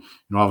band. And,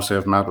 obviously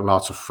I've met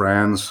lots of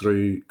friends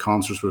through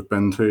concerts we've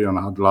been to, and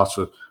I had lots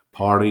of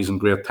parties and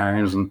great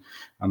times, and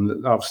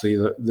obviously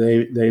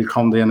they'll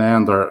come to an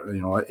end, or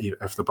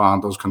if the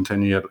band does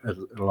continue,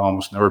 it'll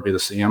almost never be the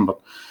same. But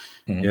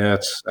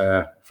it's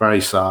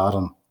very sad,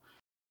 and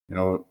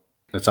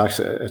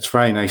it's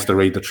very nice to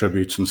read the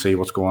tributes and see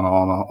what's going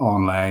on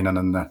online and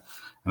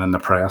in the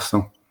press,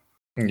 though.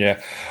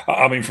 Yeah,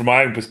 I mean, from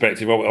my own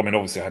perspective,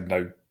 obviously I had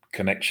no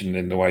connection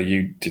in the way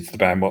you did to the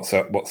band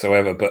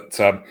whatsoever, but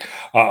I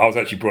was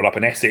actually brought up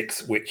in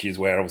Essex, which is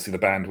where obviously the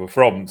band were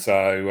from.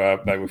 So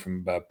they were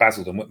from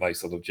Basildon, weren't they?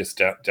 Sort of just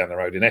down the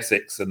road in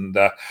Essex. And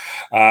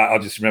I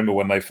just remember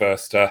when they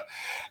first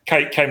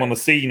came on the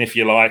scene, if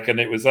you like, and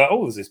it was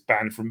there's this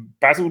band from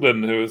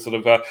Basildon who was sort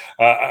of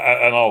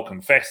and I'll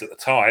confess at the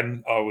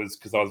time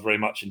because I was very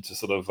much into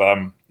sort of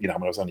I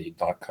was only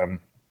like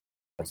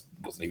I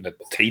wasn't even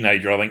a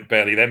teenager, I think,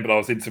 barely then, but I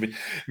was into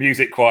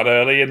music quite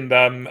early, and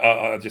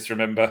I just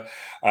remember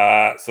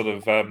because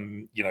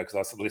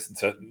I sort of listened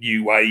to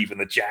New Wave and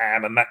the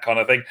Jam and that kind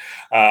of thing.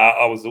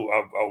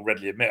 I'll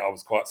readily admit I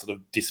was quite sort of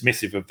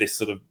dismissive of this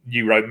sort of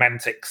new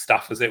romantic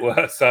stuff, as it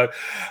were. So,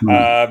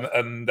 I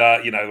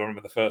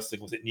remember the first thing,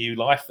 was it New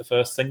Life, the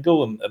first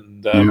single,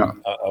 and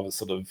I was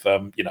sort of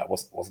I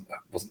wasn't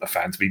a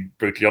fan, to be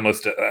brutally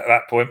honest, at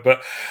that point,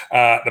 but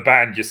the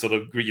band just sort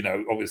of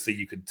obviously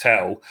you could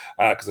tell.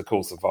 Because of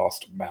course, a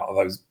vast amount of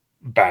those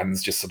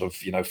bands just sort of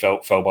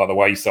fell by the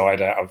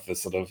wayside out of the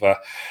sort of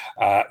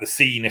the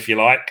scene, if you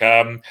like.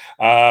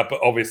 But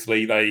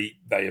obviously they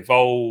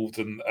evolved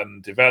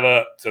and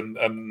developed, and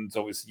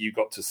obviously you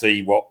got to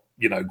see what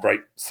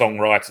great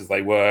songwriters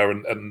they were,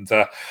 and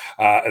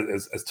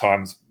as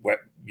times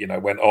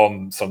went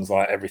on, songs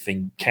like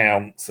Everything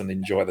Counts and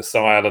Enjoy the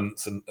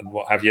Silence and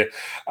what have you,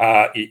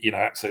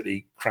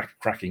 absolutely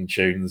cracking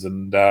tunes.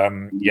 And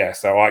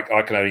so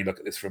I can only look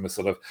at this from a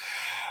sort of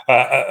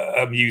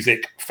a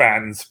music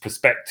fan's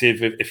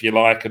perspective, if you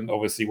like, and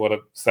obviously what a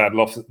sad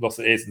loss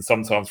it is. And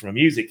sometimes from a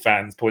music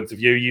fan's point of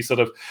view, you sort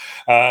of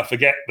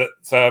forget that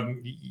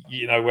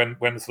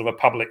when sort of a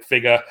public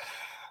figure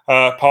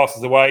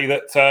passes away,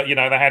 that they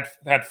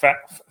had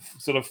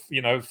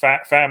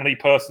family,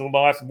 personal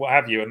lives and what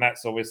have you, and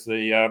that's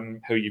obviously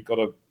who you've got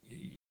to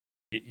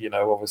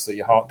obviously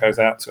your heart goes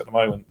out to at the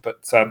moment.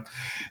 But so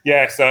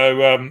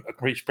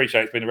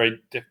appreciate it's been a very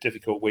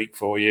difficult week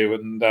for you.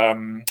 And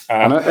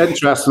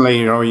interestingly,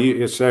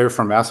 you say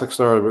from Essex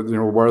there,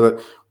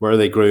 where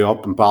they grew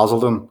up in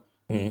Basildon.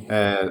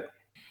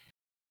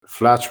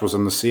 Fletch was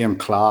in the same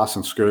class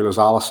in school as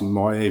Alison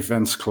Moy,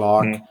 Vince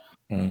Clarke,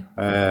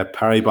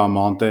 Perry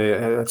Belmonte.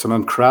 It's an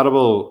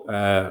incredible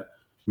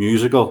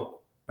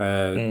musical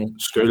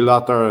school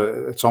that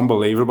there. It's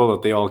unbelievable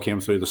that they all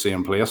came through the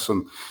same place.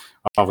 And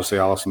obviously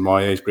Alison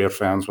Moyet is great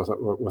friends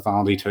with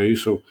Andy too.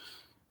 So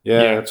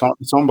yeah,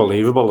 it's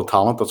unbelievable the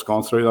talent that's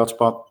gone through that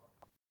spot.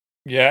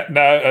 Yeah,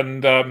 no,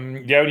 and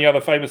the only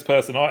other famous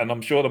person, and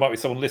I'm sure there might be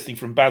someone listening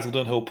from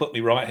Basildon who'll put me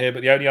right here,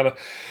 but the only other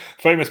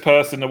famous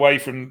person away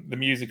from the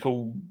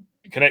musical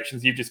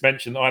connections you've just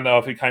mentioned I know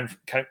of who comes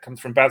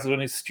from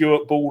Basildon is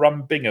Stuart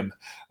Ballrum Bingham.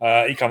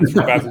 He comes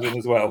from Basildon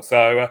as well.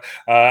 So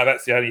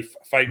that's the only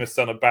famous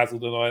son of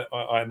Basildon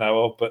I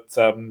know of, but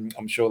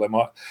I'm sure there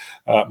might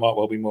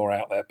well be more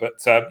out there.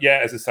 But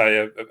yeah, as I say,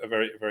 a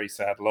very, very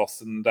sad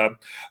loss. And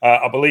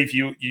I believe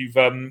you've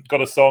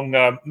got a song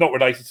not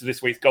related to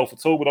this week's golf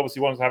at all, but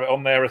obviously wanted to have it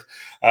on there,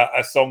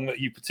 a song that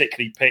you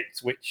particularly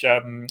picked, which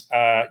was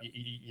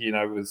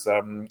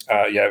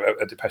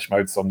a Depeche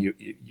Mode song you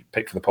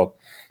picked for the pod.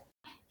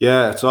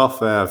 Yeah, it's off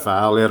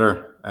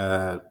Violator,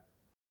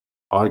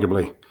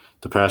 arguably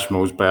Depeche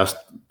Mode's best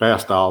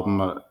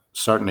album,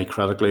 certainly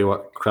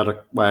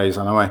critic-wise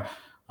anyway.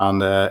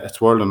 And it's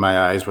World in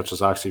My Eyes, which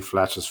is actually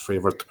Fletch's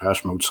favourite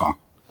Depeche Mode song.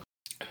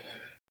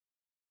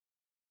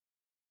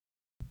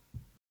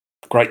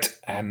 Great.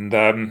 And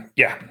again,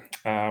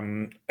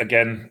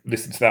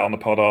 listen to that on the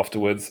pod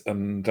afterwards.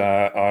 And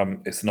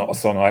it's not a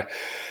song I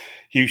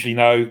hugely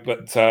know,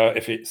 but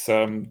if it's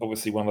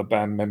obviously one of the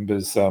band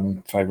members'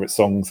 favourite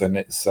songs, then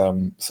it's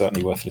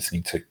certainly worth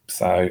listening to.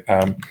 So,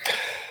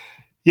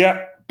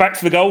 back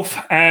to the golf,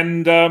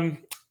 and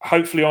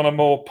hopefully on a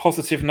more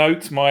positive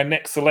note, my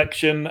next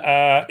selection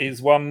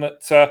is one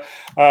that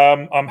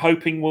I'm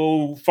hoping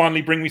will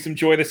finally bring me some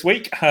joy this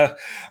week,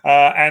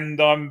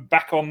 and I'm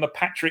back on the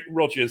Patrick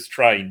Rodgers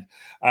train.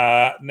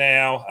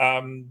 Now,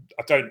 I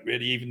don't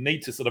really even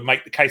need to sort of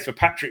make the case for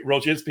Patrick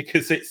Rodgers,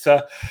 because it's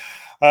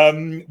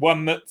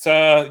one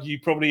that you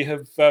probably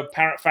have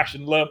parrot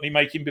fashion learnt me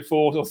making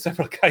before on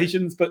several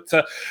occasions. But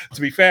to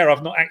be fair,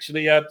 I've not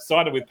actually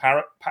sided with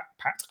Pat.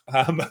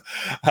 I've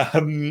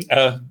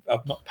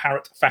not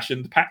parrot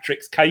fashioned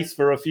Patrick's case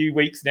for a few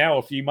weeks now,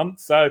 a few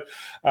months. So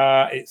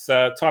it's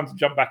time to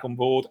jump back on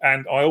board.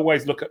 And I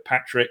always look at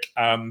Patrick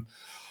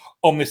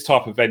on this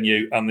type of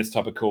venue and this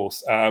type of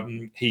course.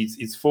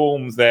 His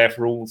form's there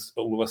for all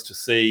of us to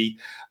see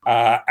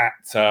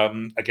at,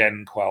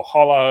 again, Quail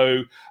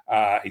Hollow.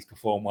 He's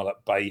performed well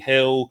at Bay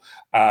Hill.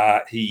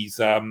 He's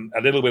a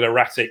little bit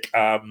erratic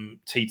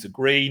tee to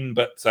green,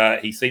 but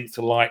he seems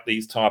to like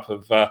these type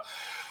of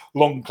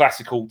long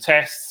classical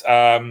tests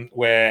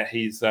where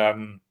he's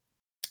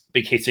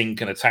big hitting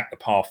can attack the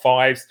par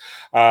fives.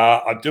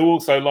 I do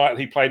also like that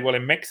he played well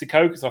in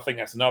Mexico, because I think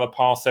that's another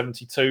par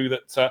 72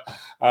 that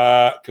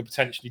could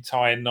potentially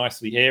tie in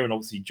nicely here. And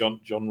obviously John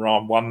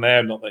Rahm won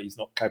there. Not that he's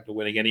not capable of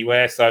winning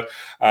anywhere. So,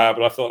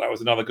 but I thought that was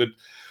another good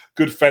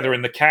feather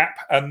in the cap.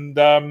 And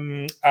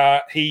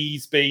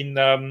he's been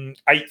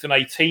 8th and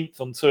 18th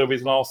on 2 of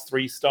his last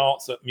 3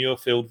 starts at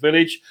Muirfield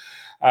Village.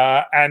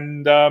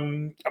 And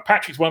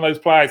Patrick's one of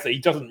those players that he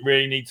doesn't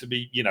really need to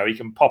be, he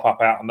can pop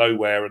up out of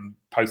nowhere and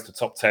post a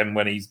top 10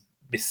 when he's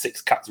missed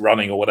 6 cuts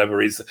running or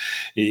whatever.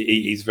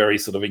 He's very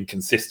sort of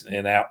inconsistent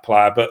in out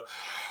player, but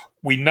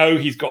we know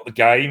he's got the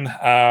game.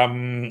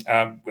 And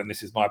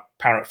this is my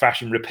parrot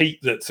fashion repeat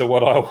that to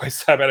what I always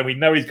say about him. We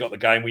know he's got the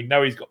game. We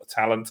know he's got the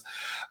talent.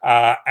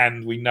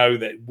 And we know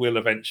that it will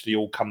eventually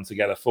all come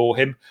together for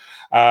him.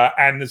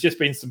 And there's just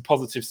been some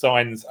positive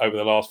signs over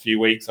the last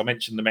few weeks. I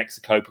mentioned the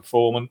Mexico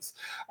performance.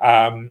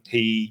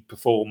 He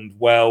performed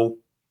well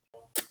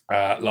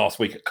last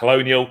week at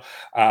Colonial.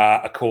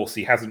 Of course,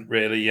 he hasn't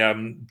really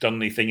done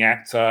anything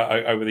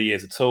over the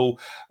years at all.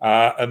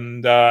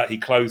 And he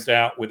closed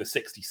out with a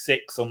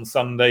 66 on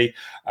Sunday,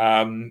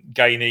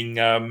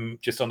 gaining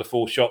just under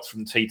 4 shots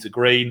from tee to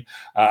green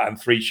and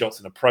 3 shots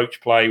in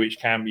approach play, which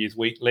can be his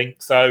weak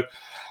link. So,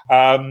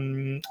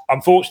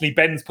 unfortunately,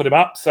 Ben's put him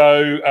up.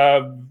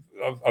 So,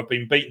 I've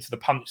been beaten to the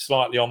punch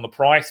slightly on the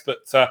price,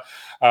 but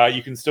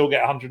you can still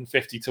get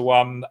 150 to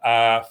 1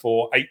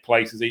 for 8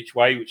 places each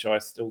way, which I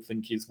still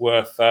think is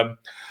worth a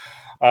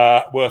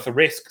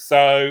risk.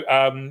 So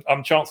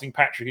I'm chancing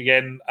Patrick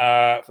again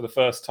for the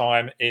first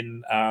time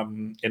in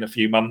a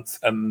few months,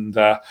 and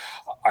I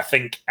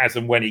think as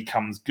and when he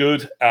comes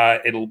good,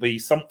 it'll be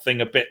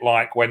something a bit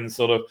like when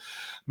sort of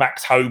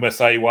Max Homer,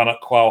 say, won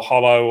at Quail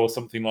Hollow or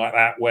something like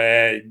that,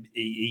 where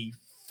he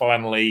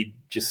finally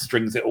just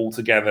strings it all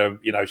together,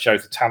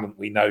 shows the talent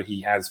we know he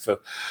has for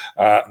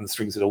and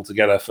strings it all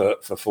together for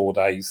 4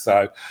 days.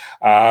 So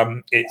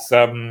it's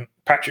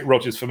Patrick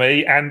Rodgers for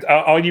me. And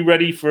are you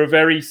ready for a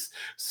very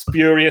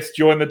spurious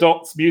Join the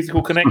Dots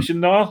musical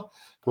connection, Niall?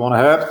 Go on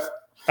ahead.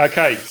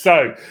 Okay,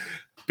 so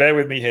bear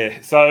with me here.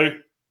 So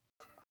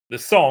the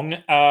song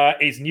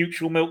is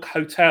Neutral Milk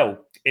Hotel,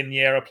 In the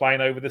Aeroplane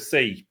Over the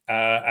Sea.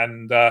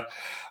 And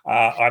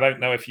I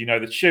don't know if you know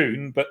the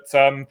tune, but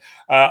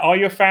are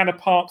you a fan of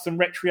Parks and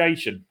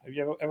Recreation? Have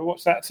you ever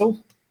watched that at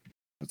all?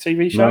 The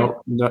TV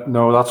show?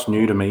 No, that's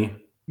new to me.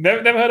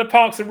 Never heard of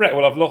Parks and Rec?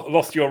 Well, I've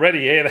lost you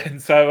already here then.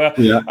 So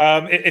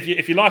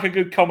if you like a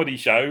good comedy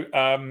show,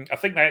 I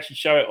think they actually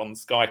show it on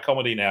Sky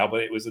Comedy now,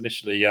 but it was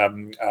initially,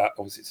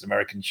 obviously it's an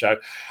American show.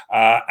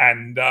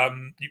 And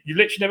you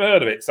literally never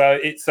heard of it. So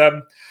it's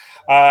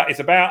It's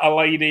about a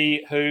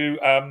lady who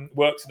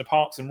works in the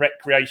Parks and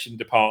Recreation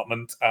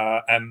Department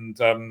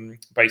and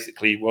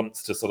basically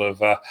wants to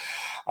sort of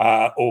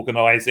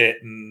organise it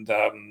and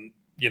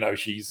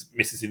she's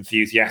Mrs.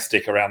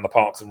 Enthusiastic around the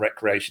Parks and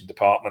Recreation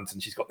Department,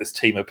 and she's got this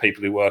team of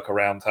people who work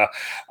around her.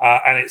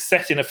 And it's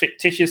set in a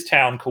fictitious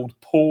town called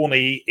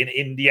Pawnee in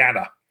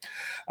Indiana.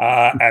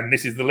 And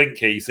this is the link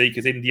here, you see,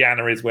 because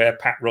Indiana is where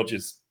Pat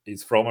Rogers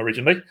is from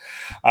originally.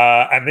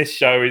 And this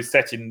show is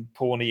set in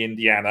Pawnee,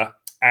 Indiana.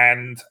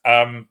 And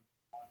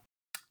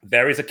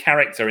there is a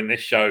character in this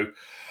show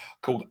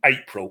called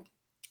April.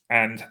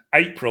 And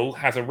April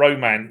has a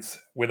romance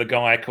with a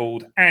guy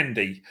called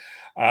Andy,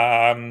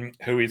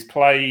 who is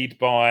played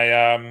by,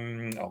 I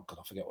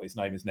forget what his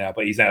name is now,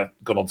 but he's now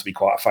gone on to be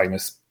quite a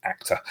famous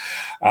actor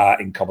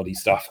in comedy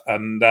stuff.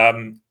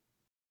 And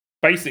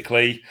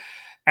basically,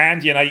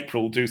 Andy and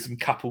April do some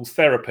couples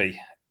therapy.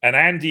 And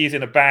Andy is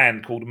in a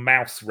band called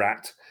Mouse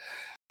Rat.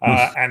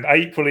 And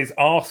April is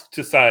asked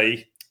to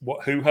say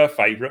who her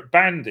favourite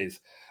band is.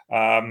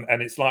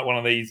 And it's like one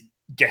of these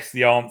guess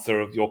the answer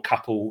of your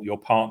couple, your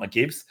partner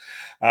gives.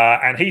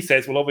 And he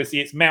says, well, obviously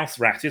it's Mouse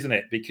Rat, isn't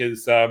it?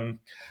 Because, they're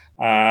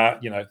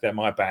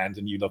my band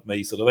and you love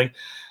me sort of thing.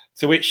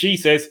 To which she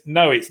says,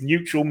 no, it's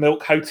Neutral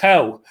Milk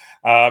Hotel.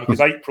 Because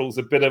April's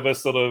a bit of a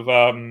sort of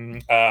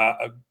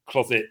a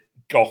closet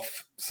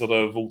goth sort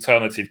of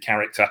alternative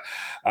character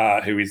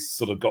who is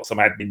sort of got some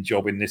admin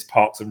job in this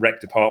Parks and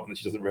Rec department that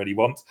she doesn't really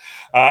want.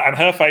 And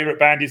her favourite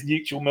band is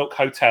Neutral Milk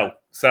Hotel.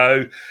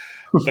 So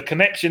the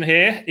connection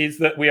here is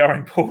that we are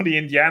in Pawnee,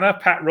 Indiana.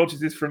 Pat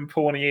Rogers is from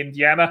Pawnee,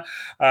 Indiana.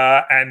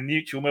 And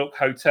Neutral Milk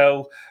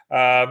Hotel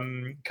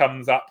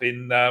comes up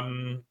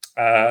in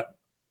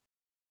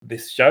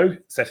this show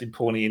set in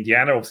Pawnee,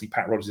 Indiana. Obviously,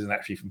 Pat Rogers isn't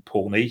actually from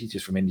Pawnee. He's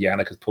just from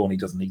Indiana because Pawnee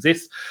doesn't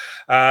exist.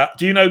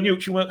 Do you know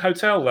Neutral Milk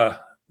Hotel?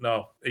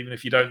 No, even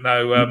if you don't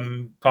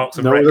know Parks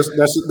and Rec.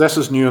 This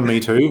is new on me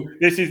too.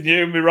 This is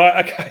new on me,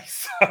 right? Okay,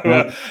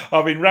 so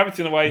I've been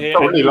rabbiting away here.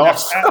 Totally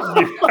lost.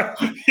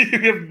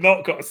 You have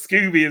not got a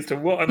Scooby as to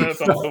what on earth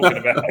I'm talking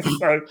about.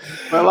 So,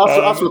 well,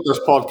 that's what this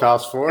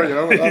podcast's for,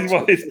 This is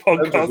what this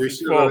podcast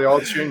is for. The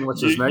odd tune,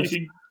 which is nice.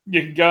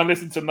 You can go and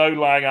listen to No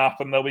Lying Up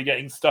and they'll be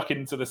getting stuck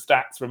into the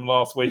stats from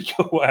last week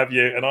or what have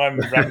you. And I'm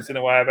rabbiting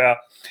away about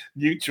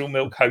Neutral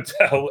Milk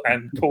Hotel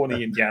and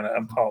Pawnee, Indiana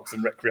and Parks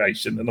and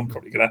Recreation. And I'm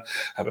probably going to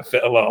have a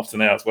fit of laughter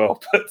now as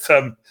well. But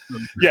so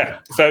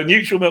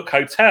Neutral Milk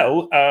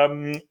Hotel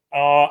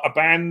are a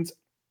band.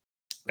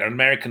 They're an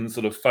American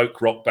sort of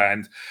folk rock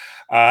band.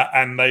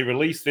 And they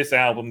released this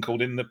album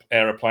called In the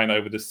Aeroplane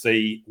Over the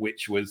Sea,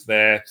 which was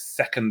their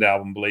second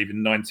album, I believe,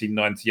 in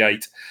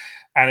 1998.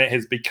 And it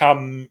has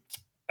become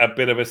a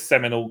bit of a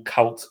seminal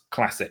cult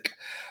classic.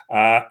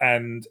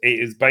 And it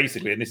is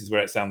basically, and this is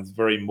where it sounds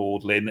very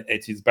maudlin,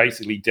 it is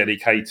basically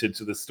dedicated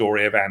to the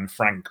story of Anne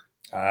Frank,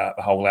 the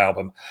whole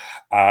album.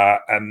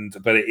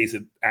 But it is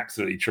an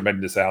absolutely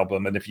tremendous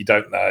album. And if you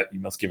don't know it,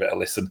 you must give it a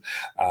listen.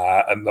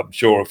 And I'm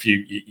sure a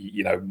few,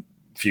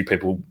 few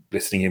people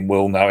listening in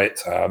will know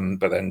it,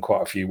 but then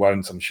quite a few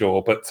won't, I'm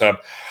sure. But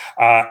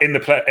In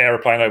the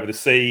Aeroplane Over the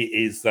Sea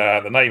is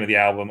the name of the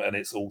album, and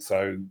it's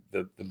also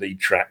the lead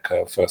track,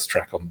 first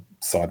track on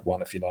side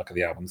one, if you like, of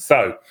the album.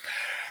 So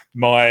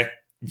my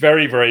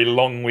very, very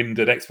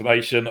long-winded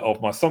explanation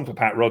of my song for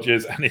Pat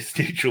Rogers and his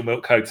Neutral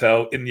Milk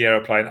Hotel, In the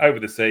Aeroplane Over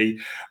the Sea,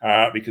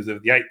 because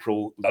of the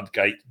April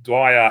Ludgate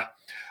Dwyer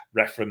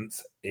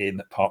reference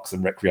in Parks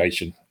and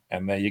Recreation.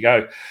 And there you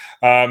go.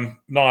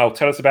 Niall,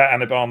 tell us about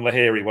Anibam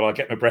Lahiri while I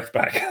get my breath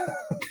back.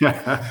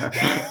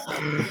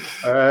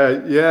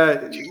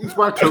 He's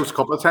went close a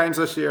couple of times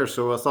this year,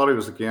 so I thought he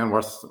was again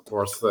worth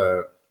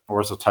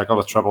a tickle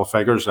at triple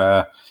figures.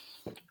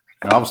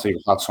 And obviously,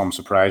 we've had some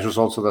surprise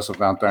results of this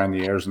event down the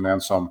years, and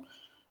then some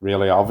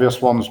really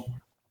obvious ones.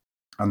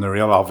 And the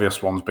real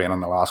obvious ones being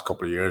in the last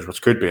couple of years,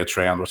 which could be a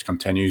trend which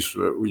continues.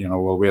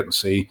 We'll wait and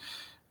see.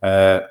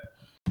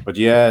 But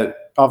yeah,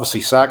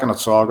 obviously second at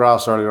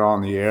Sawgrass earlier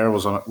on in the year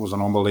was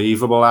an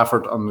unbelievable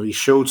effort, and he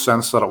showed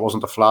since that it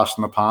wasn't a flash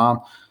in the pan.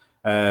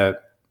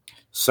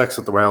 Sixth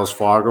at the Wells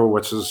Fargo,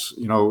 which is,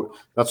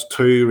 that's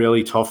two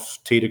really tough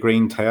tee to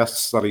green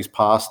tests that he's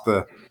passed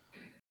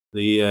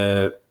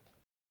the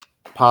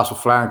pass with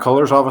flying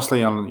colours,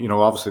 obviously, and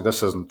obviously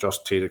this isn't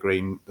just tee to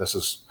green. This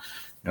is,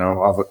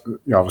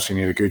 you obviously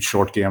need a good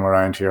short game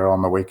around here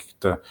on the week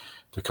to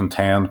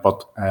contend,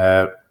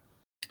 but.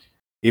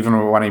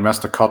 Even when he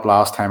missed a cut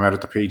last time out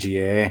at the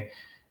PGA,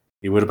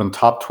 he would have been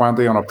top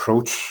 20 on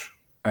approach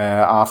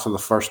after the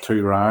first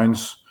two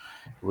rounds.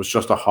 It was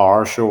just a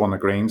horror show on the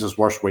greens, his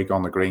worst week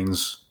on the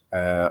greens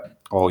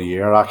all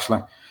year,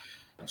 actually.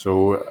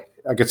 So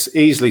I could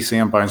easily see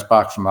him bounce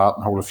back from that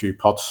and hold a few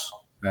putts.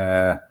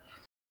 And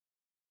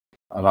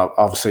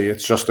obviously,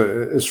 it's just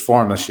his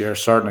form this year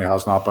certainly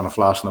has not been a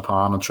flash in the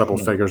pan. And triple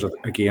figures,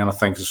 again, I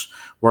think is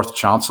worth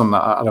chancing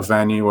at a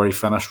venue where he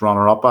finished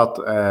runner-up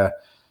at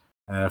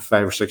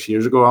 5 or 6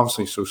 years ago,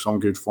 obviously, so some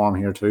good form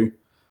here too.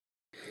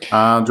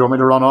 And do you want me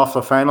to run off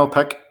a final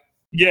pick?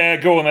 Yeah,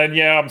 go on then.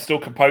 Yeah, I'm still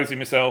composing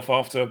myself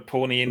after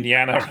Pawnee,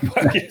 Indiana.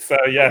 So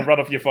yeah, run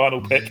off your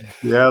final pick.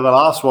 Yeah, the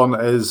last one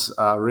is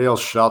a real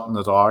shot in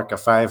the dark, a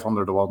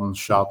 500-1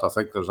 shot. I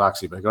think there's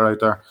actually bigger out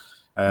there.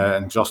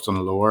 And Justin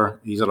Lohr,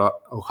 he's an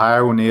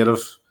Ohio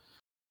native,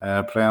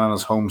 playing in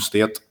his home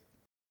state,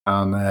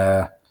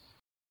 and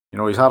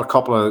he's had a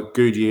couple of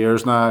good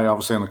years now.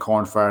 Obviously on the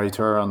Corn Ferry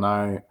Tour, and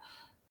now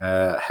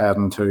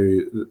heading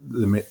to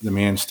the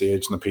main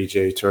stage in the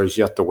PGA Tour. He's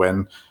yet to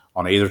win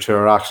on either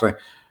tour actually,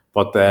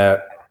 but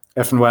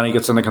if and when he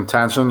gets into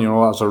contention,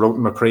 as I wrote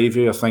in my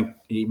preview, I think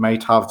he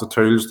might have the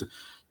tools,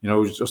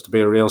 just to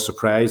be a real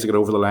surprise to get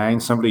over the line,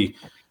 simply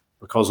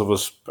because of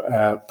his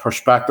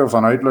perspective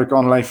and outlook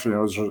on life.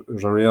 There's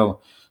a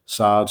real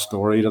sad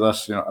story to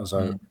this.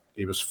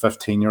 He was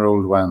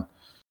 15-year-old when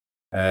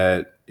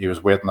he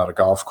was waiting at a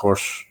golf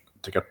course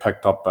to get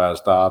picked up by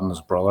his dad and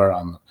his brother,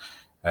 and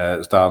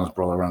his dad and his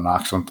brother were in an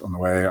accident on the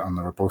way, and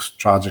they were both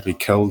tragically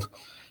killed.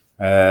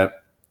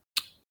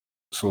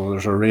 So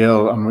there's a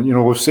real, and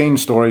we've seen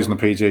stories in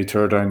the PGA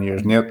Tour down the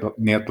years.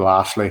 Nate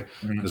Lashley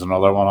is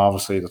another one,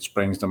 obviously, that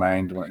springs to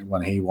mind.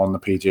 When he won the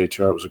PGA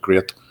Tour, it was a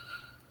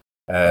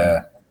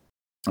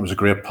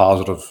great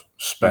positive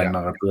spin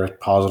and a great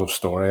positive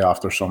story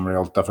after some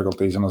real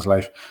difficulties in his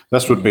life.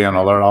 This would be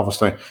another,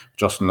 obviously,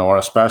 Justin Lohr,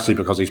 especially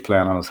because he's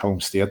playing in his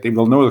home state. He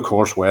will know the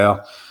course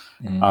well,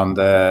 and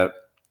I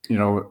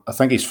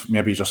think he's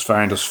maybe just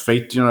found his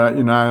feet,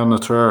 on the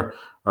tour.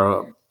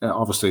 Or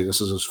obviously,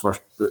 this is his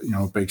first,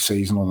 big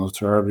season on the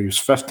tour. But he was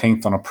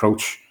 15th on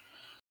approach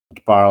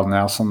at Barrel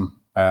Nelson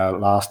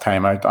last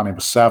time out, and he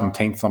was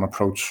 17th on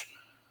approach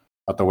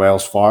at the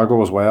Wells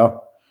Fargo as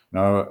well.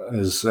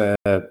 His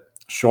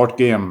short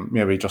game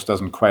maybe just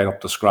isn't quite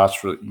up to scratch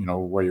for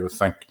where you would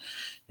think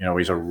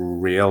he's a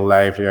real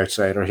lively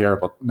outsider here,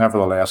 but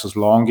nevertheless his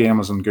long game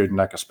is in good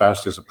nick,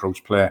 especially his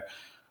approach play.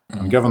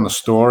 And given the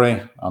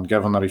story, and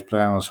given that he's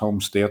playing in his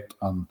home state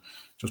and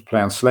just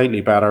playing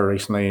slightly better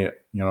recently,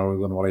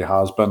 than what he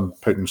has been,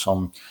 putting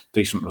some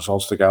decent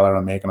results together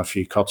and making a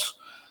few cuts,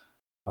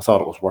 I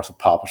thought it was worth a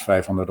pop at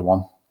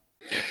 500-1.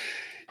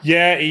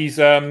 Yeah, he's.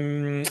 I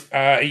think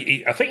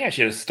he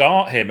actually had a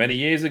start here many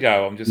years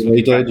ago. I'm just.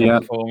 He did, yeah.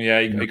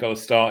 He got a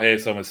start here,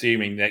 so I'm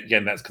assuming that,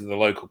 again, that's because of the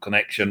local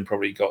connection.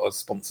 Probably got a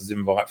sponsor's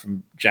invite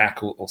from Jack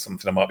or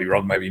something. I might be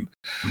wrong. Maybe.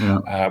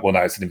 Yeah. Well, no,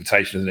 it's an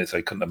invitation, isn't it? So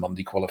he couldn't have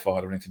Monday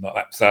qualified or anything like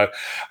that. So,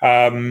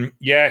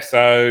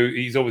 so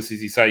he's obviously,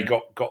 as you say,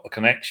 got the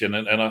connection,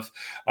 and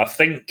I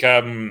think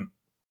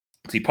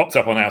he popped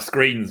up on our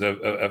screens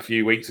a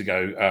few weeks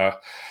ago.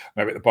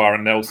 Maybe at the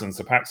Byron Nelson.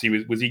 So perhaps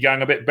was he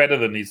going a bit better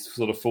than his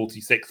sort of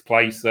 46th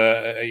place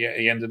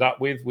he ended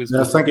up with?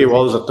 I think he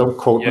was. Don't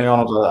quote me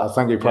on it. I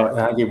think he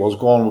was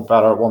going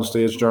better at one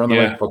stage during the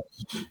week. But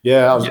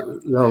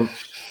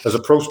his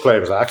approach play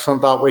was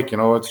excellent that week.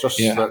 It's just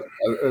it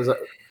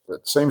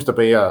seems to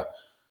be a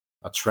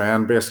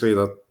trend basically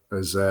that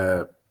his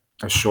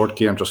short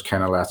game just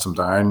kind of lets him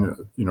down.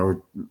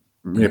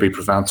 Maybe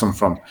prevents him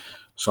from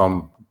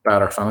some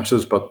better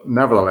finishes. But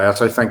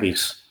nevertheless, I think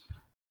he's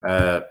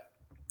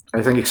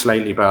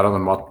slightly better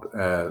than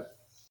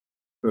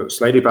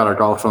slightly better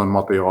golfer than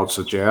what the odds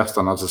suggest.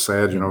 And as I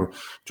said,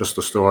 just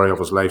the story of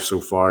his life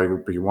so far, he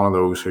would be one of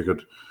those who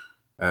could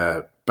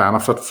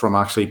benefit from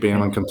actually being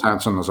in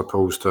contention, as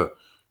opposed to,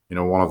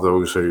 one of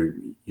those who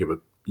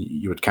you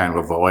would kind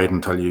of avoid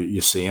until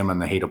you see him in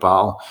the heat of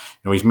battle.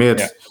 He's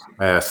made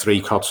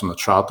 3 cuts in the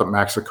trot at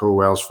Mexico,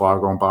 Wells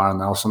Fargo, and Byron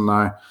Nelson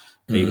now.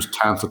 He was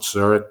 10th at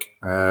Zurich,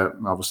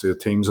 obviously the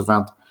team's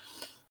event,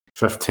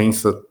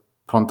 15th at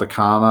Punta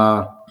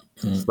Cana,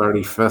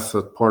 35th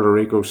at Puerto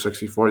Rico,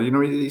 64.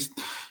 The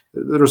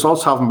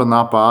results haven't been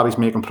that bad. He's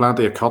making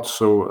plenty of cuts,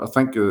 so I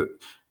think it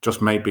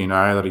just might be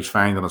now that he's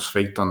finding his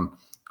feet, and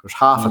there's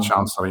half a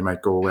chance that he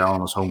might go well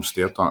in his home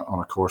state on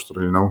a course that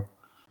he'll know.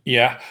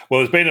 Yeah,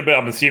 well, there's been a bit,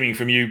 I'm assuming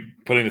from you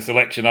putting the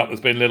selection up,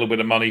 there's been a little bit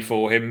of money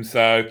for him.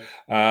 So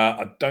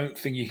I don't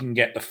think you can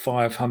get the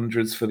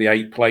 500s for the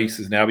 8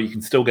 places now, but you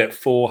can still get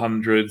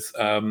 400s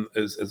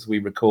as we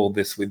record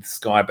this with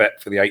Sky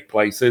Bet for the 8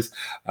 places.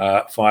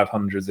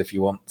 500s if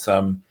you want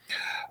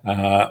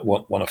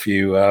a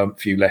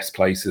few less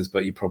places,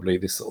 but you probably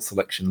this sort of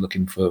selection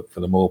looking for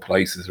the more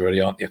places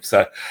already, aren't you?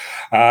 So,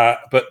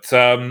 it's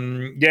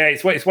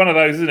one of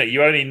those, isn't it?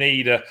 You only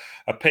need a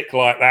pick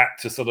like that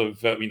to sort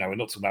of, we're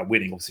not talking about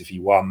winning. Obviously, if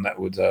you won, that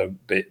would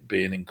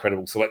be an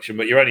incredible selection.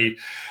 But you're only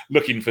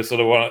looking for sort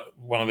of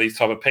one of these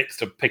type of picks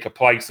to pick a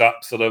place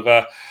up, sort of,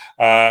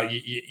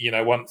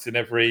 once in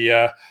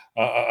every,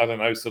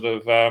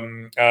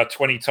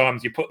 20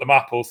 times you put them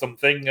up or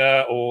something,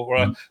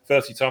 or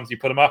 30 times you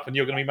put them up, and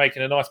you're going to be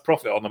making a nice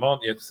profit on them,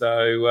 aren't you?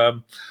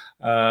 So,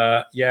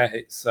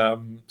 it's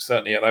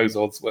certainly at those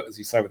odds, as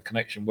you say, with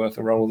connection, worth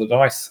a roll of the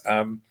dice.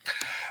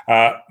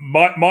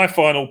 My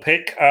final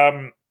pick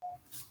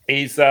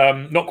is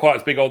not quite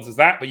as big odds as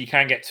that, but you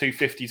can get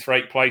 250s for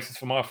 8 places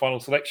for my final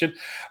selection.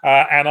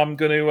 And I'm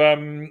going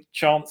to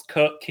chance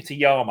Kurt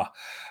Kitayama.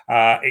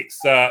 It's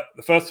the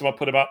first time I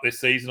put him up this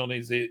season on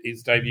his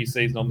debut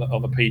season on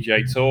the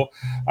PGA Tour,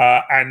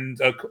 and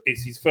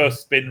it's his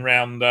first spin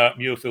round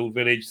Muirfield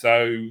Village.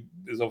 So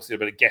there's obviously a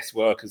bit of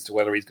guesswork as to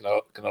whether he's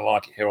going to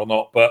like it here or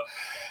not. But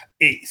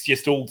it's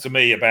just all to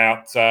me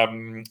about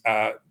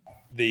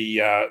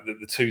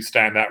the two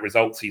standout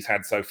results he's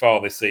had so far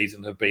this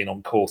season have been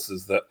on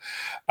courses that,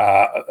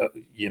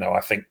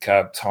 I think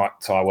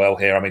tie well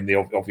here. I mean, the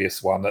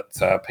obvious one at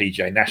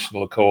PGA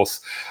National, of course,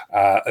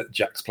 at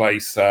Jack's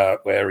Place,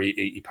 where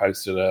he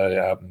posted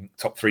a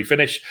top 3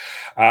 finish.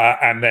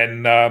 And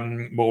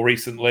then more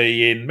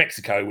recently in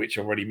Mexico, which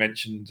I already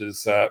mentioned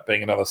as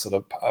being another sort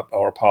of,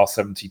 or a par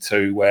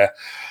 72, where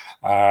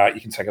you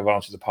can take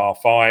advantage of the par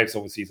 5s.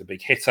 Obviously, he's a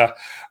big hitter.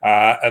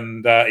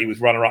 And he was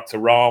runner-up to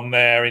Rahm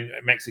there in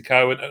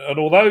Mexico. And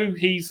although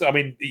he's a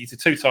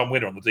 2-time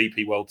winner on the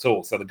DP World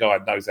Tour, so the guy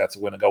knows how to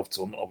win a golf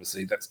tournament,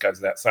 obviously, that goes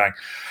without saying.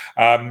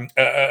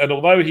 And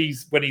although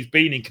when he's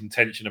been in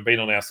contention and been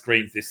on our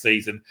screens this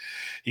season,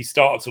 he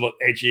started to look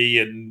edgy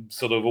and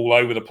sort of all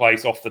over the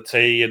place off the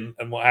tee and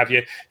what have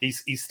you.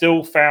 He's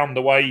still found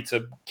a way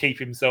to keep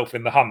himself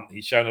in the hunt.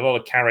 He's shown a lot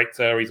of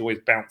character. He's always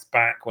bounced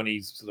back when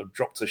he's sort of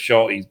dropped a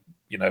shot. He's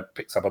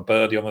picks up a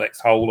birdie on the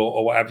next hole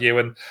or what have you,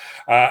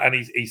 and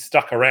he's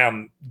stuck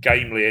around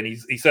gamely, and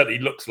he certainly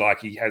looks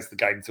like he has the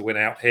game to win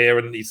out here,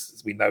 and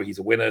we know he's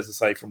a winner, as I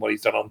say, from what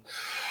he's done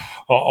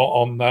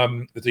on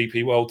the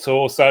DP World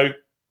Tour. So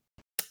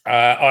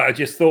I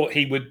just thought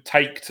he would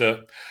take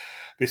to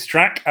this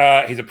track.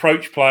 His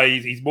approach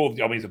plays, he's more.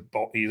 I mean,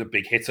 he's a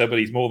big hitter, but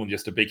he's more than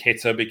just a big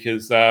hitter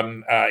because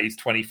he's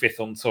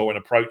 25th on tour in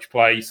approach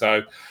play,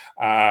 so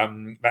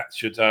that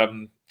should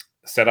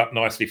set up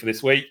nicely for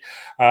this week,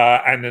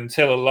 and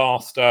until a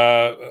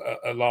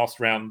last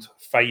round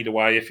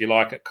fadeaway, if you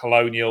like, at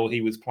Colonial,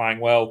 he was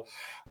playing well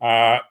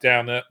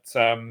down at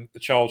the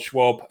Charles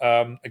Schwab,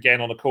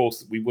 again on a course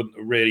that we wouldn't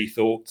have really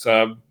thought.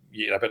 A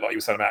bit like you were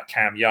saying about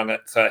Cam Young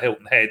at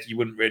Hilton Head, you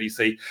wouldn't really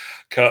see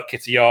Kurt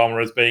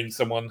Kitayama as being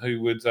someone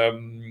who would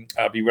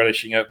be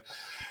relishing a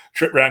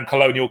trip around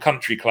Colonial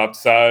Country Club.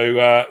 So,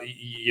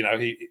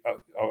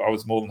 I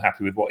was more than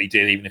happy with what he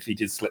did, even if he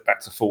did slip back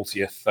to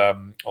 40th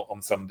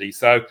on Sunday.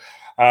 So,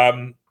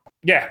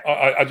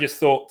 I just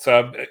thought,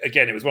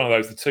 again, it was one of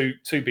those, the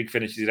two big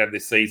finishes he'd had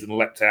this season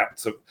leapt out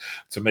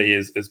to me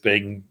as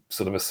being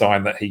sort of a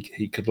sign that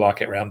he could like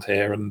it around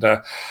here. And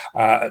at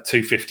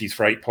 250s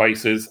for 8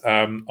 places,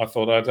 I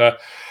thought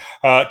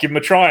I'd give him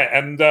a try.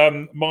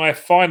 And my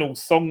final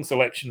song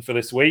selection for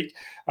this week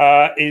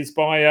is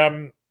by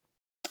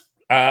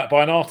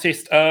an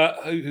artist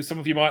who some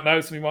of you might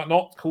know, some of you might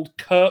not, called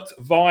Kurt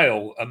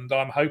Vile. And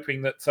I'm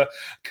hoping that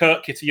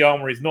Kurt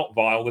Kitayama is not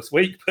vile this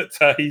week, but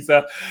he's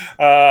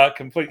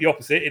completely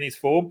opposite in his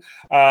form.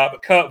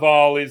 But Kurt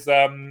Vile is,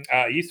 he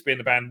used to be in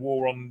the band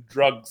War on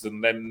Drugs,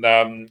 and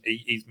then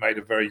he's made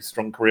a very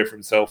strong career for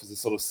himself as a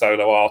sort of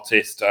solo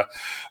artist, a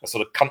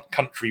sort of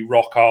country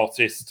rock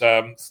artist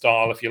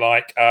style, if you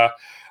like.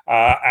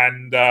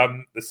 And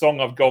the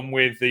song I've gone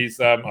with is,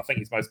 I think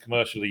it's most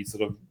commercially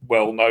sort of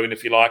well known,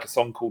 if you like, a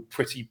song called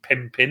Pretty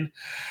Pimpin'.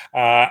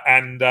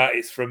 And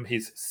it's from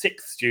his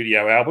 6th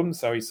studio album,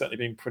 so he's certainly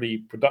been pretty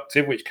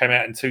productive, which came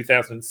out in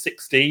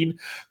 2016,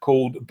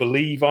 called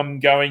Believe I'm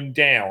Going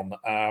Down.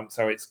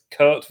 So it's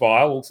Kurt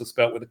Vile, also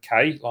spelt with a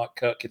K, like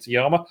Kurt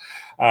Kitayama.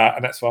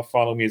 And that's our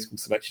final musical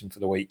selection for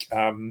the week.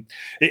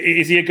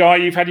 Is he a guy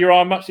you've had your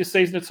eye on much this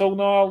season at all,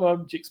 Niall?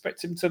 Do you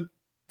expect him to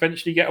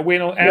eventually get a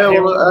win out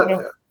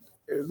here?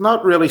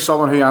 Not really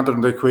someone who entered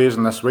into the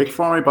equation this week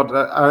for me, but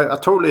I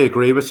totally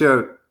agree with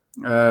you.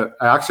 I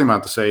actually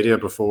meant to say to you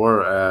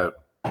before,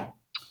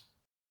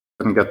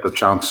 didn't get the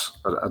chance.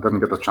 I didn't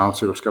get the chance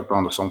to skip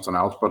on to something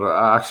else, but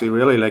I actually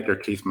really like your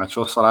Keith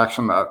Mitchell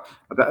selection.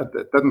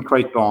 It didn't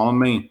quite dawn on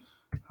me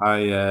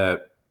how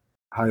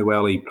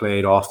well he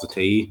played off the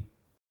tee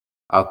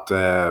at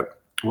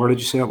where did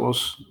you say it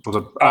was? Was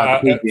it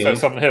the PGA?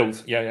 Southern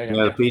Hills? Yeah.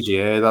 The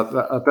PGA.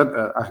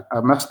 I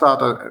missed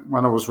that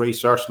when I was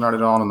researching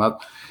earlier on, and that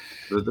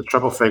the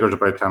triple figures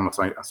about him, I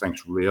think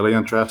is really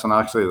interesting.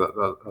 Actually,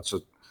 that's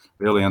a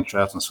really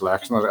interesting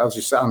selection. As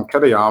you said, and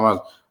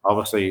Kitayama,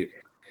 obviously,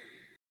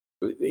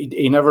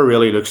 he never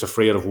really looks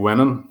afraid of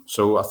winning.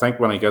 So I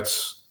think when he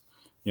gets,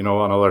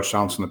 another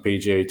chance on the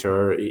PGA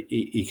Tour,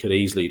 he could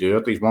easily do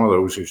it. He's one of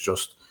those who's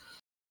just.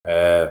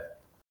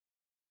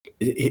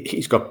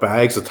 He's got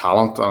bags of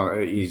talent.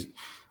 He's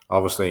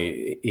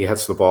obviously he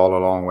hits the ball a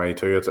long way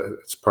too.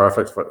 It's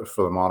perfect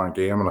for the modern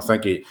game, and I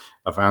think he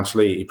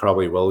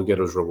probably will get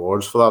his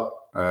rewards for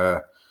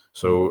that.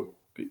 So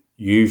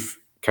you've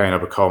kind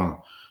of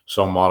become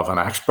somewhat of an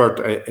expert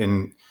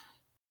in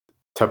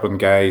tipping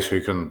guys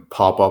who can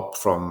pop up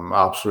from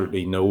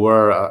absolutely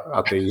nowhere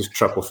at these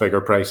triple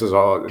figure prices.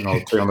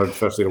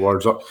 250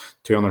 towards up,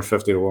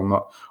 250 to 1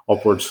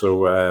 upwards.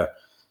 So.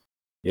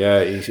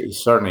 Yeah, he's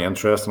certainly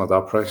interesting at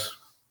that price.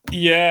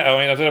 Yeah,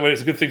 I don't know whether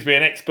it's a good thing to be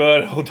an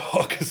expert or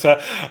not, because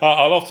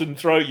I'll often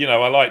throw,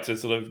 I like to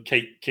sort of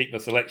keep the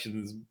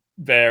selections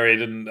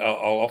varied, and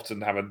I'll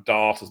often have a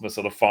dart as my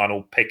sort of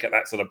final pick at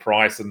that sort of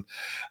price, and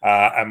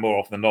more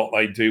often than not,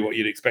 they do what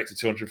you'd expect a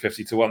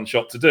 250 to 1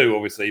 shot to do,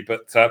 obviously.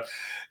 But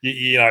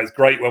you know, it's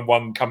great when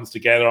one comes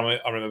together.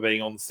 I remember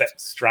being on Sepp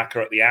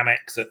Straka at the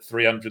Amex at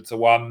 300 to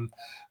 1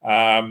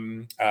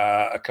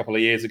 a couple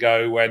of years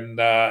ago when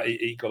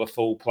he got a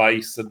full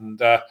place,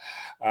 and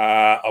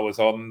I was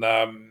on.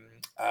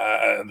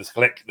 And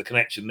the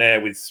connection there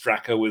with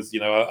Straka was, you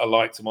know, I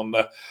liked him on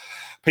the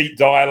Pete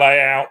Dye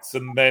layouts,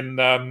 and then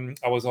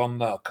I was on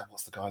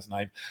what's the guy's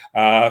name?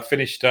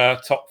 Finished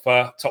top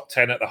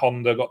 10 at the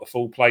Honda, got the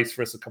full place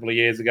for us a couple of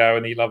years ago,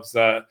 and he loves.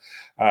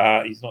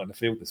 He's not in the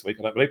field this week,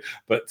 I don't believe,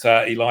 but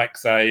he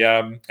likes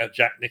a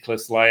Jack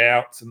Nicklaus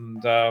layout,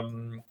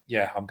 and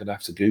yeah, I'm going to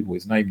have to Google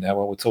his name now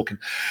while we're talking.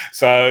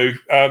 So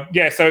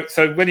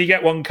so when you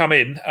get one come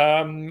in,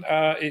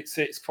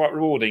 it's quite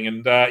rewarding,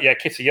 and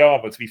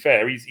Kitayama, to be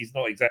fair, he's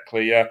not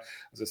exactly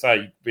as I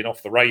say, been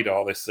off the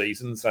radar this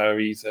season, so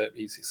he's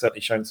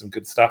certainly shown some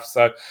good stuff.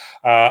 So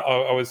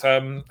I was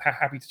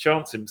happy to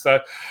chance him. So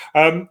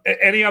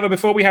any other,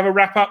 before we have a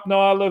wrap up,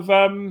 Niall, of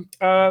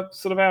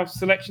sort of our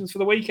selections for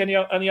the week?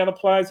 Any other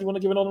players you want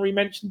to give an honorary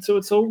mention to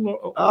at all?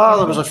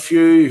 There was a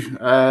few.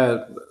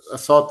 I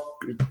thought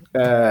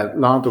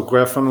Lando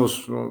Griffin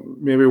was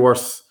maybe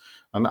worth,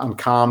 and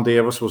Cam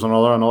Davis was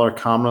another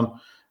Cameron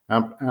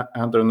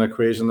entering the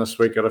equation this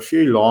week. Got a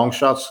few long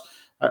shots.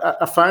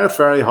 I find it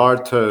very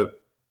hard to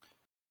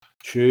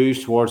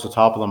choose towards the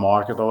top of the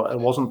market.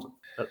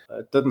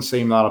 It didn't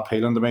seem that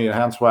appealing to me,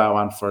 hence why I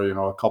went for, you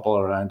know, a couple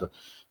around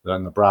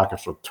in the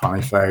brackets of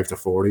 25 to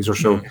 40s or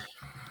so.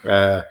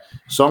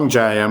 Sung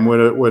J.M.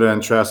 would have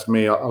interested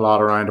me a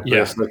lot around a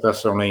place like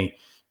this, only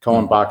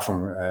coming back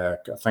from I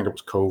think it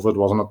was COVID,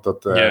 wasn't it,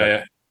 that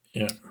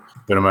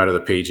put him out of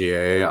the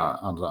PGA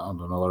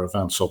and another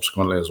event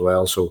subsequently as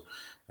well. So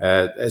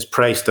his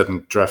price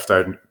didn't drift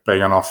out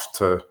big enough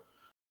to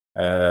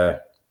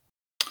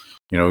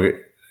you know,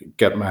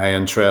 get my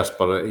interest,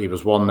 but he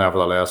was one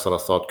nevertheless that I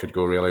thought could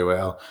go really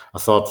well. I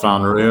thought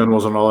Van Rooyen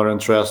was another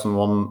interesting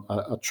one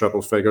at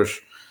triple figures.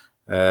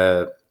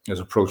 His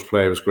approach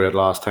play was great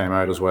last time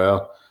out as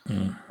well.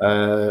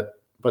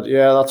 But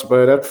yeah, that's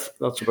about it.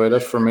 That's about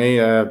it for me.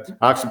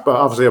 Actually,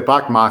 obviously, I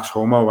backed Max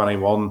Homa when he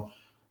won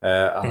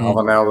at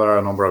Avenel there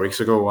a number of weeks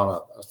ago, and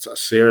I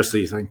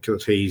seriously think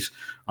that he's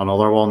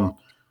another one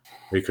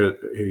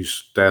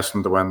who's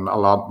destined to win a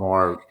lot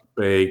more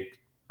big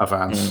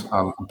events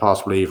and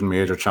possibly even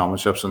major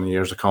championships in the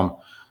years to come.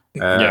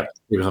 He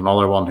was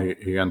another one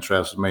who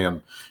interested me,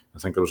 and I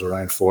think there was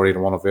around 40 to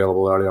 1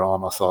 available earlier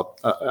on. I thought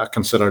I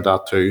considered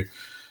that too.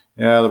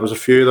 Yeah, there was a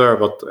few there,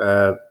 but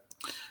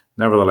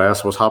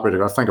nevertheless, I was happy to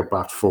go. I think I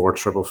backed 4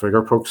 triple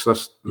figure pokes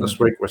this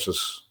week, which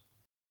is,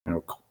 you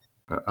know,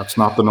 that's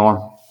not the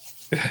norm.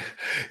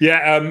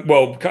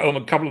 Well, on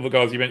a couple of the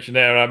guys you mentioned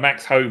there,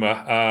 Max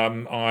Homa,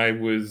 I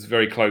was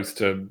very close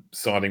to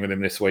siding with him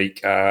this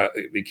week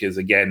because,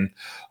 again,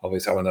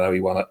 obviously I know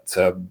he won at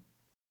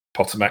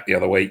Potomac the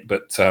other week,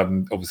 but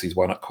obviously he's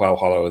won at Quail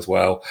Hollow as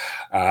well,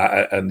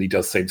 and he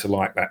does seem to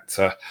like that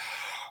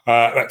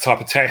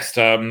type of test.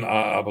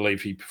 I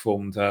believe he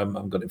performed,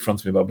 I've got it in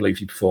front of me, but I believe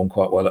he performed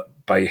quite well at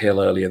Bay Hill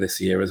earlier this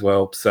year as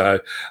well. So,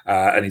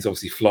 and he's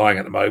obviously flying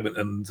at the moment.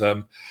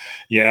 And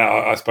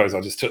I suppose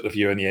I just took the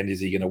view in the end, is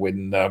he going to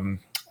win,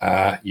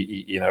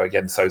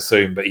 again so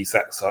soon? But he's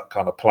that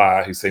kind of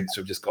player who seems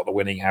to have just got the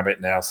winning habit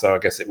now. So I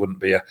guess it wouldn't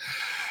be a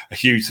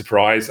huge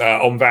surprise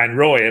on Van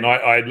Roy. And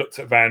I looked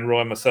at Van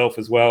Roy myself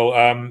as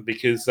well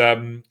because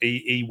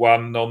he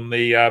won on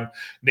the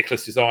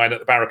Nicklaus design at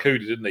the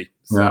Barracuda, didn't he?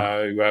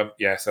 So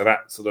so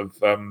that sort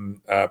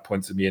of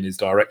pointed me in his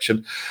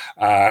direction.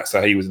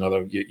 So he was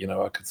another,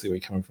 I could see where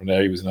you're coming from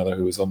there. He was another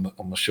who was on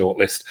the short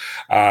list.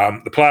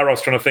 The player I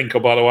was trying to think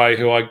of, by the way,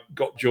 who I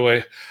got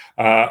joy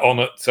on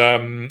at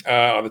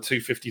either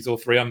 250s or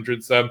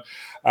 300s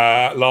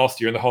last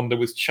year in the Honda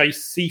was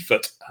Chase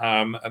Seifert,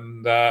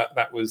 and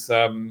that was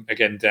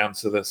again down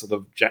to the sort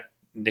of Jack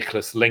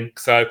Nicklaus link.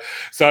 So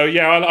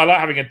I like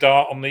having a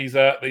dart on these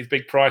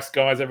big price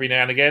guys every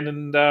now and again,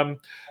 and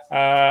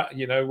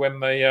when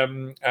they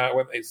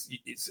when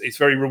it's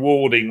very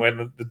rewarding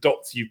when the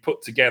dots you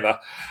put together,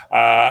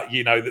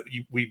 that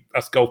we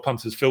us golf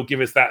punters, Phil,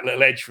 give us that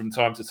little edge from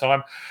time to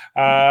time,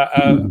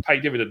 pay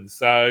dividends.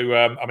 So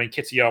I mean,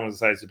 Kitayama,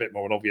 as I say, is a bit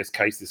more an obvious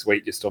case this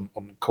week, just on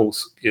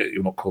course,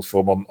 not course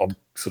form, on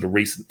sort of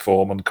recent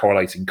form and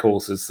correlating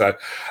courses. So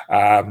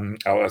I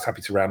was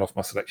happy to round off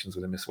my selections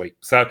with him this week.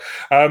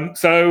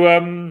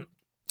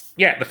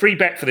 The free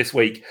bet for this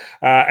week.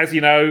 As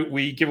you know,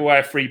 we give away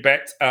a free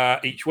bet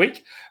each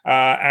week.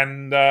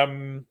 And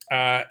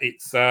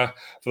it's for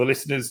the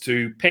listeners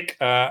to pick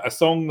a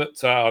song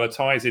that either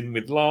ties in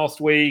with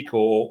last week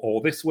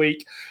or this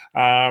week,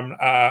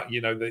 the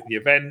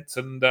event.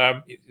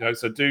 And,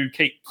 so do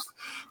keep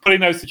putting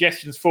those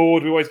suggestions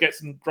forward. We always get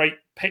some great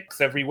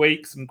picks every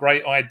week, some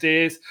great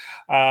ideas.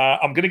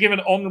 I'm going to give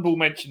an honourable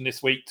mention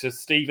this week to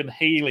Stephen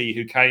Healy,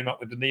 who came up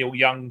with the Neil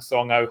Young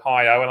song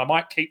Ohio, and I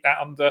might keep that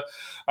under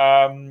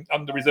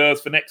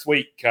reserves for next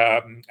week,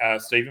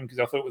 Stephen, because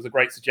I thought it was a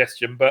great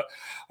suggestion. But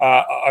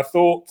I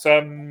thought,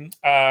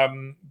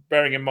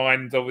 bearing in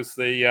mind,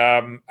 obviously,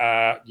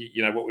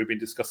 what we've been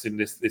discussing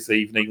this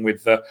evening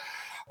with the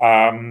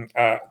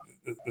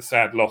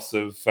sad loss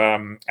of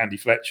Andy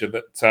Fletcher,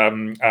 that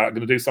I'm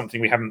going to do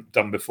something we haven't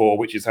done before,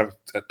 which is have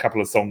a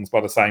couple of songs by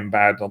the same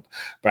band on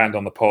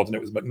the pod, and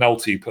it was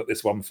McNulty who put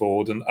this one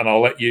forward, and I'll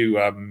let you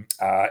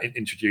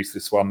introduce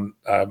this one,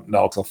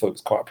 Niall, because I thought it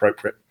was quite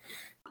appropriate.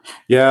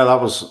 Yeah,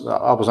 that was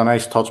a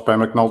nice touch by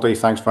McNulty.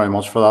 Thanks very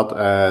much for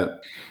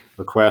that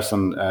request,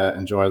 and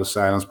Enjoy the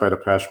Silence by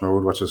Depeche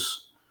Mode, which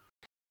is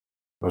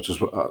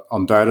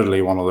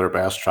undoubtedly one of their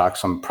best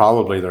tracks, and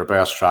probably their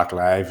best track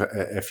live.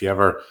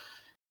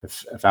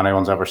 If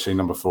anyone's ever seen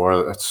them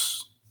before,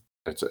 it's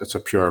a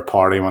pure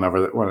party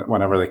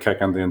whenever they kick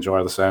in to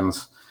Enjoy the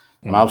Silence.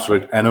 An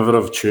absolute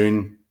innovative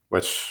tune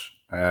which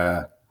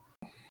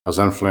has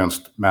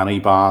influenced many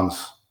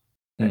bands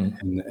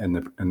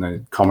in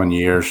the coming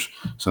years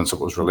since it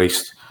was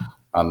released.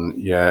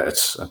 And yeah,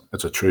 it's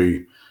a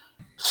true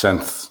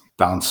synth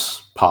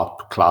dance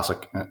pop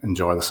classic.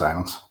 Enjoy the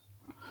Silence.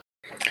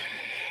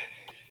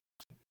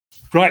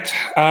 Right,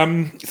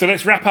 so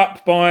let's wrap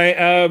up by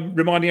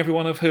reminding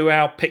everyone of who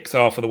our picks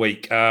are for the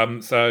week.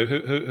 So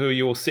who are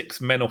your 6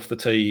 men off the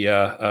tee,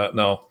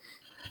 Noel?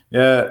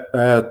 Yeah,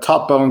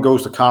 top billing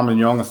goes to Cameron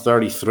Young at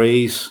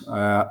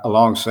 33s,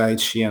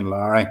 alongside Shane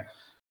Larry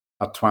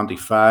at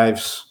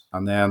 25s.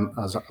 And then,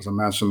 as I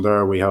mentioned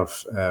there, we have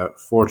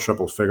 4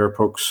 triple figure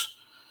pokes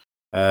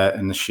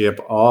in the shape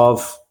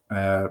of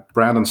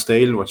Brendan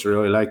Steele, which I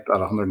really liked, at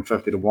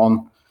 150 to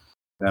 1.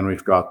 Then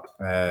we've got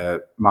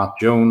Matt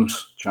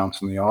Jones,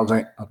 chancing the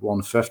Aussie at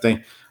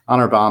 150,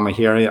 Anirban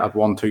Mahiri at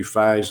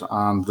 125s,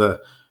 and the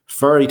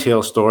fairy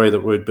tale story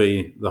that would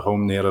be the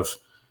home native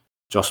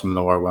Justin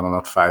Lower winning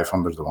at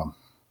 500 to 1.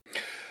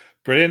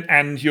 Brilliant.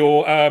 And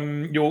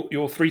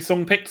your 3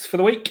 song picks for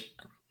the week?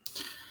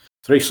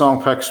 3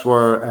 song picks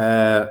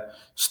were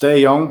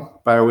Stay Young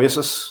by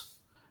Oasis,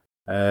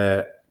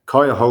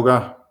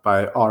 Cuyahoga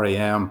by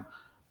R.E.M.,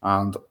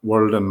 and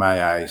World in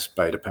My Eyes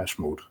by Depeche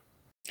Mode.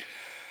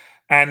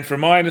 And for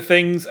minor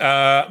things,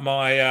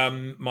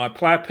 my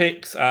player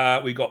picks,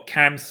 we got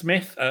Cam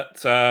Smith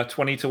at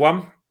 20 to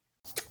 1,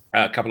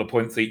 a couple of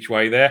points each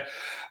way there.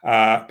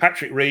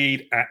 Patrick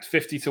Reed at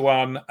 50 to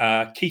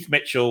 1, Keith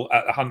Mitchell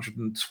at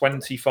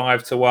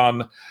 125 to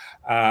 1,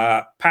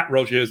 Pat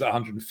Rogers at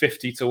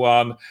 150 to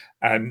 1,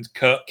 and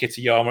Kurt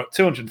Kitayama at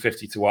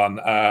 250 to 1.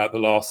 The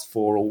last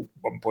 4 all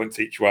 1 point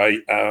each way,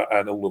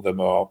 and all of them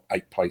are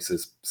 8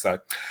 places. So,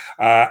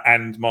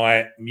 and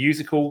my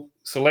musical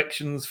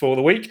selections for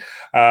the week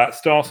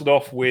started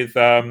off with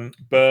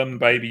Burn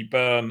Baby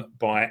Burn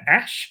by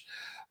Ash,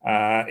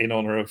 in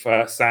honor of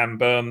Sam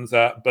Burns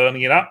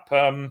burning it up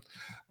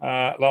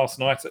last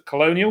night at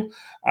Colonial.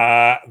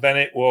 Then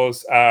it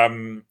was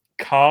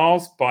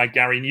Cars by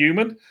Gary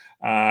Newman,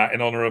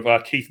 in honor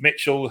of Keith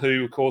Mitchell,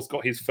 who of course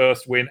got his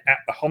first win at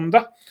the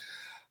Honda.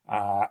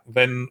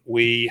 Then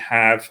we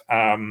have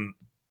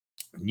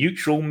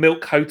Neutral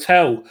Milk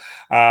Hotel,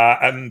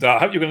 and I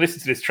hope you're going to listen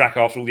to this track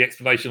after all the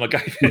explanation I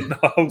gave it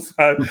now.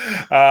 So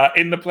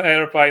in the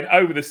aeroplane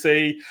over the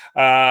sea,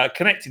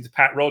 connecting to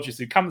Pat Rogers,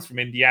 who comes from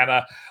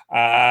Indiana,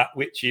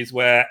 which is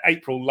where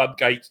April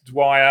Ludgate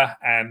Dwyer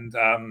and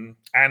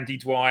Andy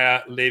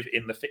Dwyer live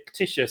in the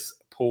fictitious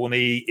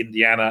Pawnee,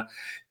 Indiana,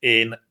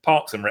 in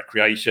Parks and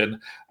Recreation,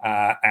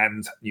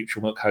 and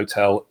Neutral Milk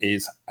Hotel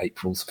is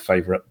April's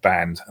favourite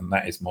band, and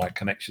that is my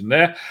connection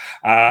there.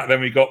 Then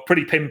we got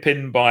Pretty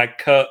Pimpin' by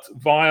Kurt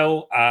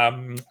Vile,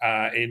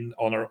 in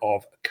honour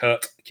of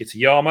Kurt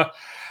Kitayama.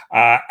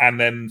 And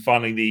then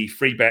finally, the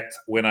free bet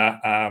winner,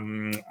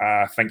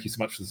 thank you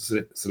so much for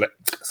the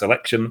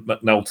selection,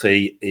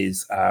 McNulty,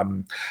 is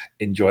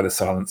Enjoy the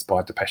Silence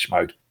by Depeche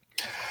Mode.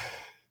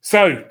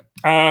 So,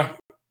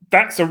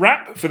 that's a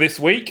wrap for this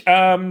week.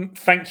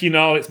 Thank you,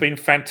 Niall. It's been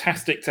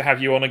fantastic to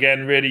have you on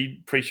again. Really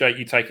appreciate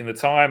you taking the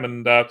time,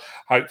 and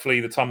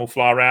hopefully the time will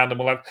fly around and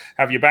we'll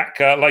have you back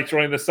later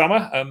on in the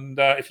summer. And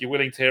if you're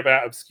willing to hear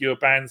about obscure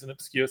bands and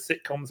obscure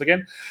sitcoms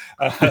again,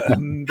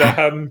 and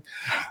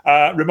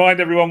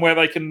remind everyone where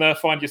they can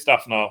find your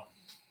stuff, Niall.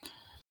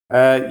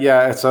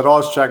 Yeah, it's at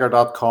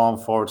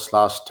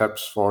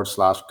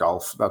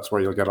oddschecker.com/tips/golf. That's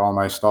where you'll get all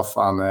my stuff.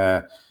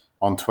 And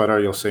on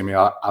Twitter, you'll see me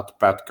at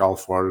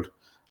BetGolfWorld.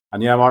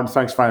 And yeah, Martin,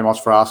 thanks very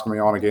much for asking me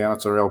on again.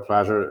 It's a real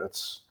pleasure.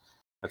 It's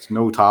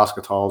no task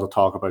at all to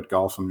talk about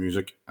golf and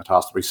music, it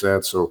has to be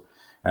said. So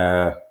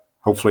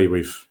hopefully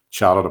we've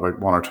chatted about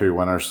 1 or 2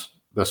 winners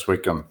this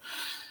week, and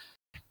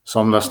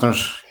some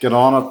listeners get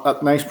on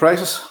at nice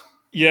prices.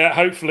 Yeah,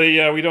 hopefully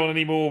we don't want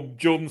any more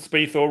Jordan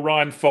Spieth or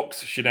Ryan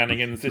Fox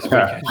shenanigans this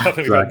weekend. I think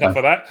we've got enough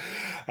of that.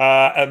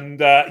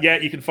 Yeah,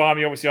 you can find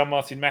me obviously on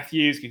Martin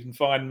Matthews. You can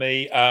find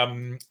me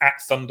at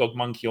Sundog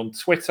Monkey on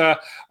Twitter,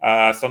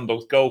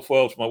 Sundog's Golf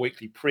World for my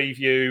weekly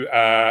preview,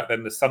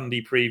 then the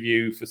Sunday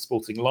preview for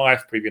Sporting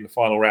Life, previewing the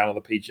final round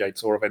of the PGA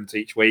Tour event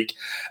each week.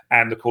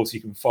 And of course,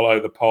 you can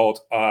follow the pod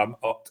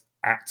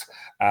at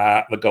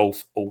the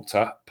Golf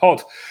Altar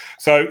Pod.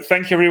 So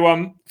thank you,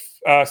 everyone.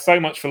 so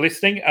much for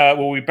listening.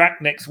 We'll be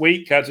back next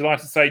week.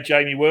 Delighted to say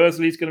Jamie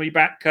Worsley is going to be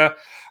back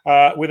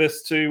with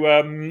us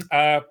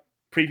to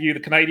preview the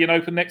Canadian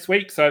Open next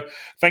week. So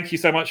thank you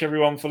so much,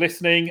 everyone, for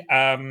listening.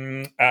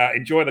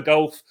 Enjoy the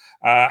golf,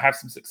 have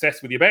some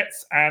success with your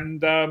bets,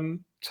 and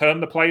turn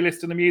the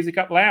playlist and the music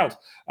up loud.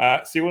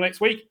 See you all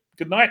next week.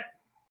 Good night.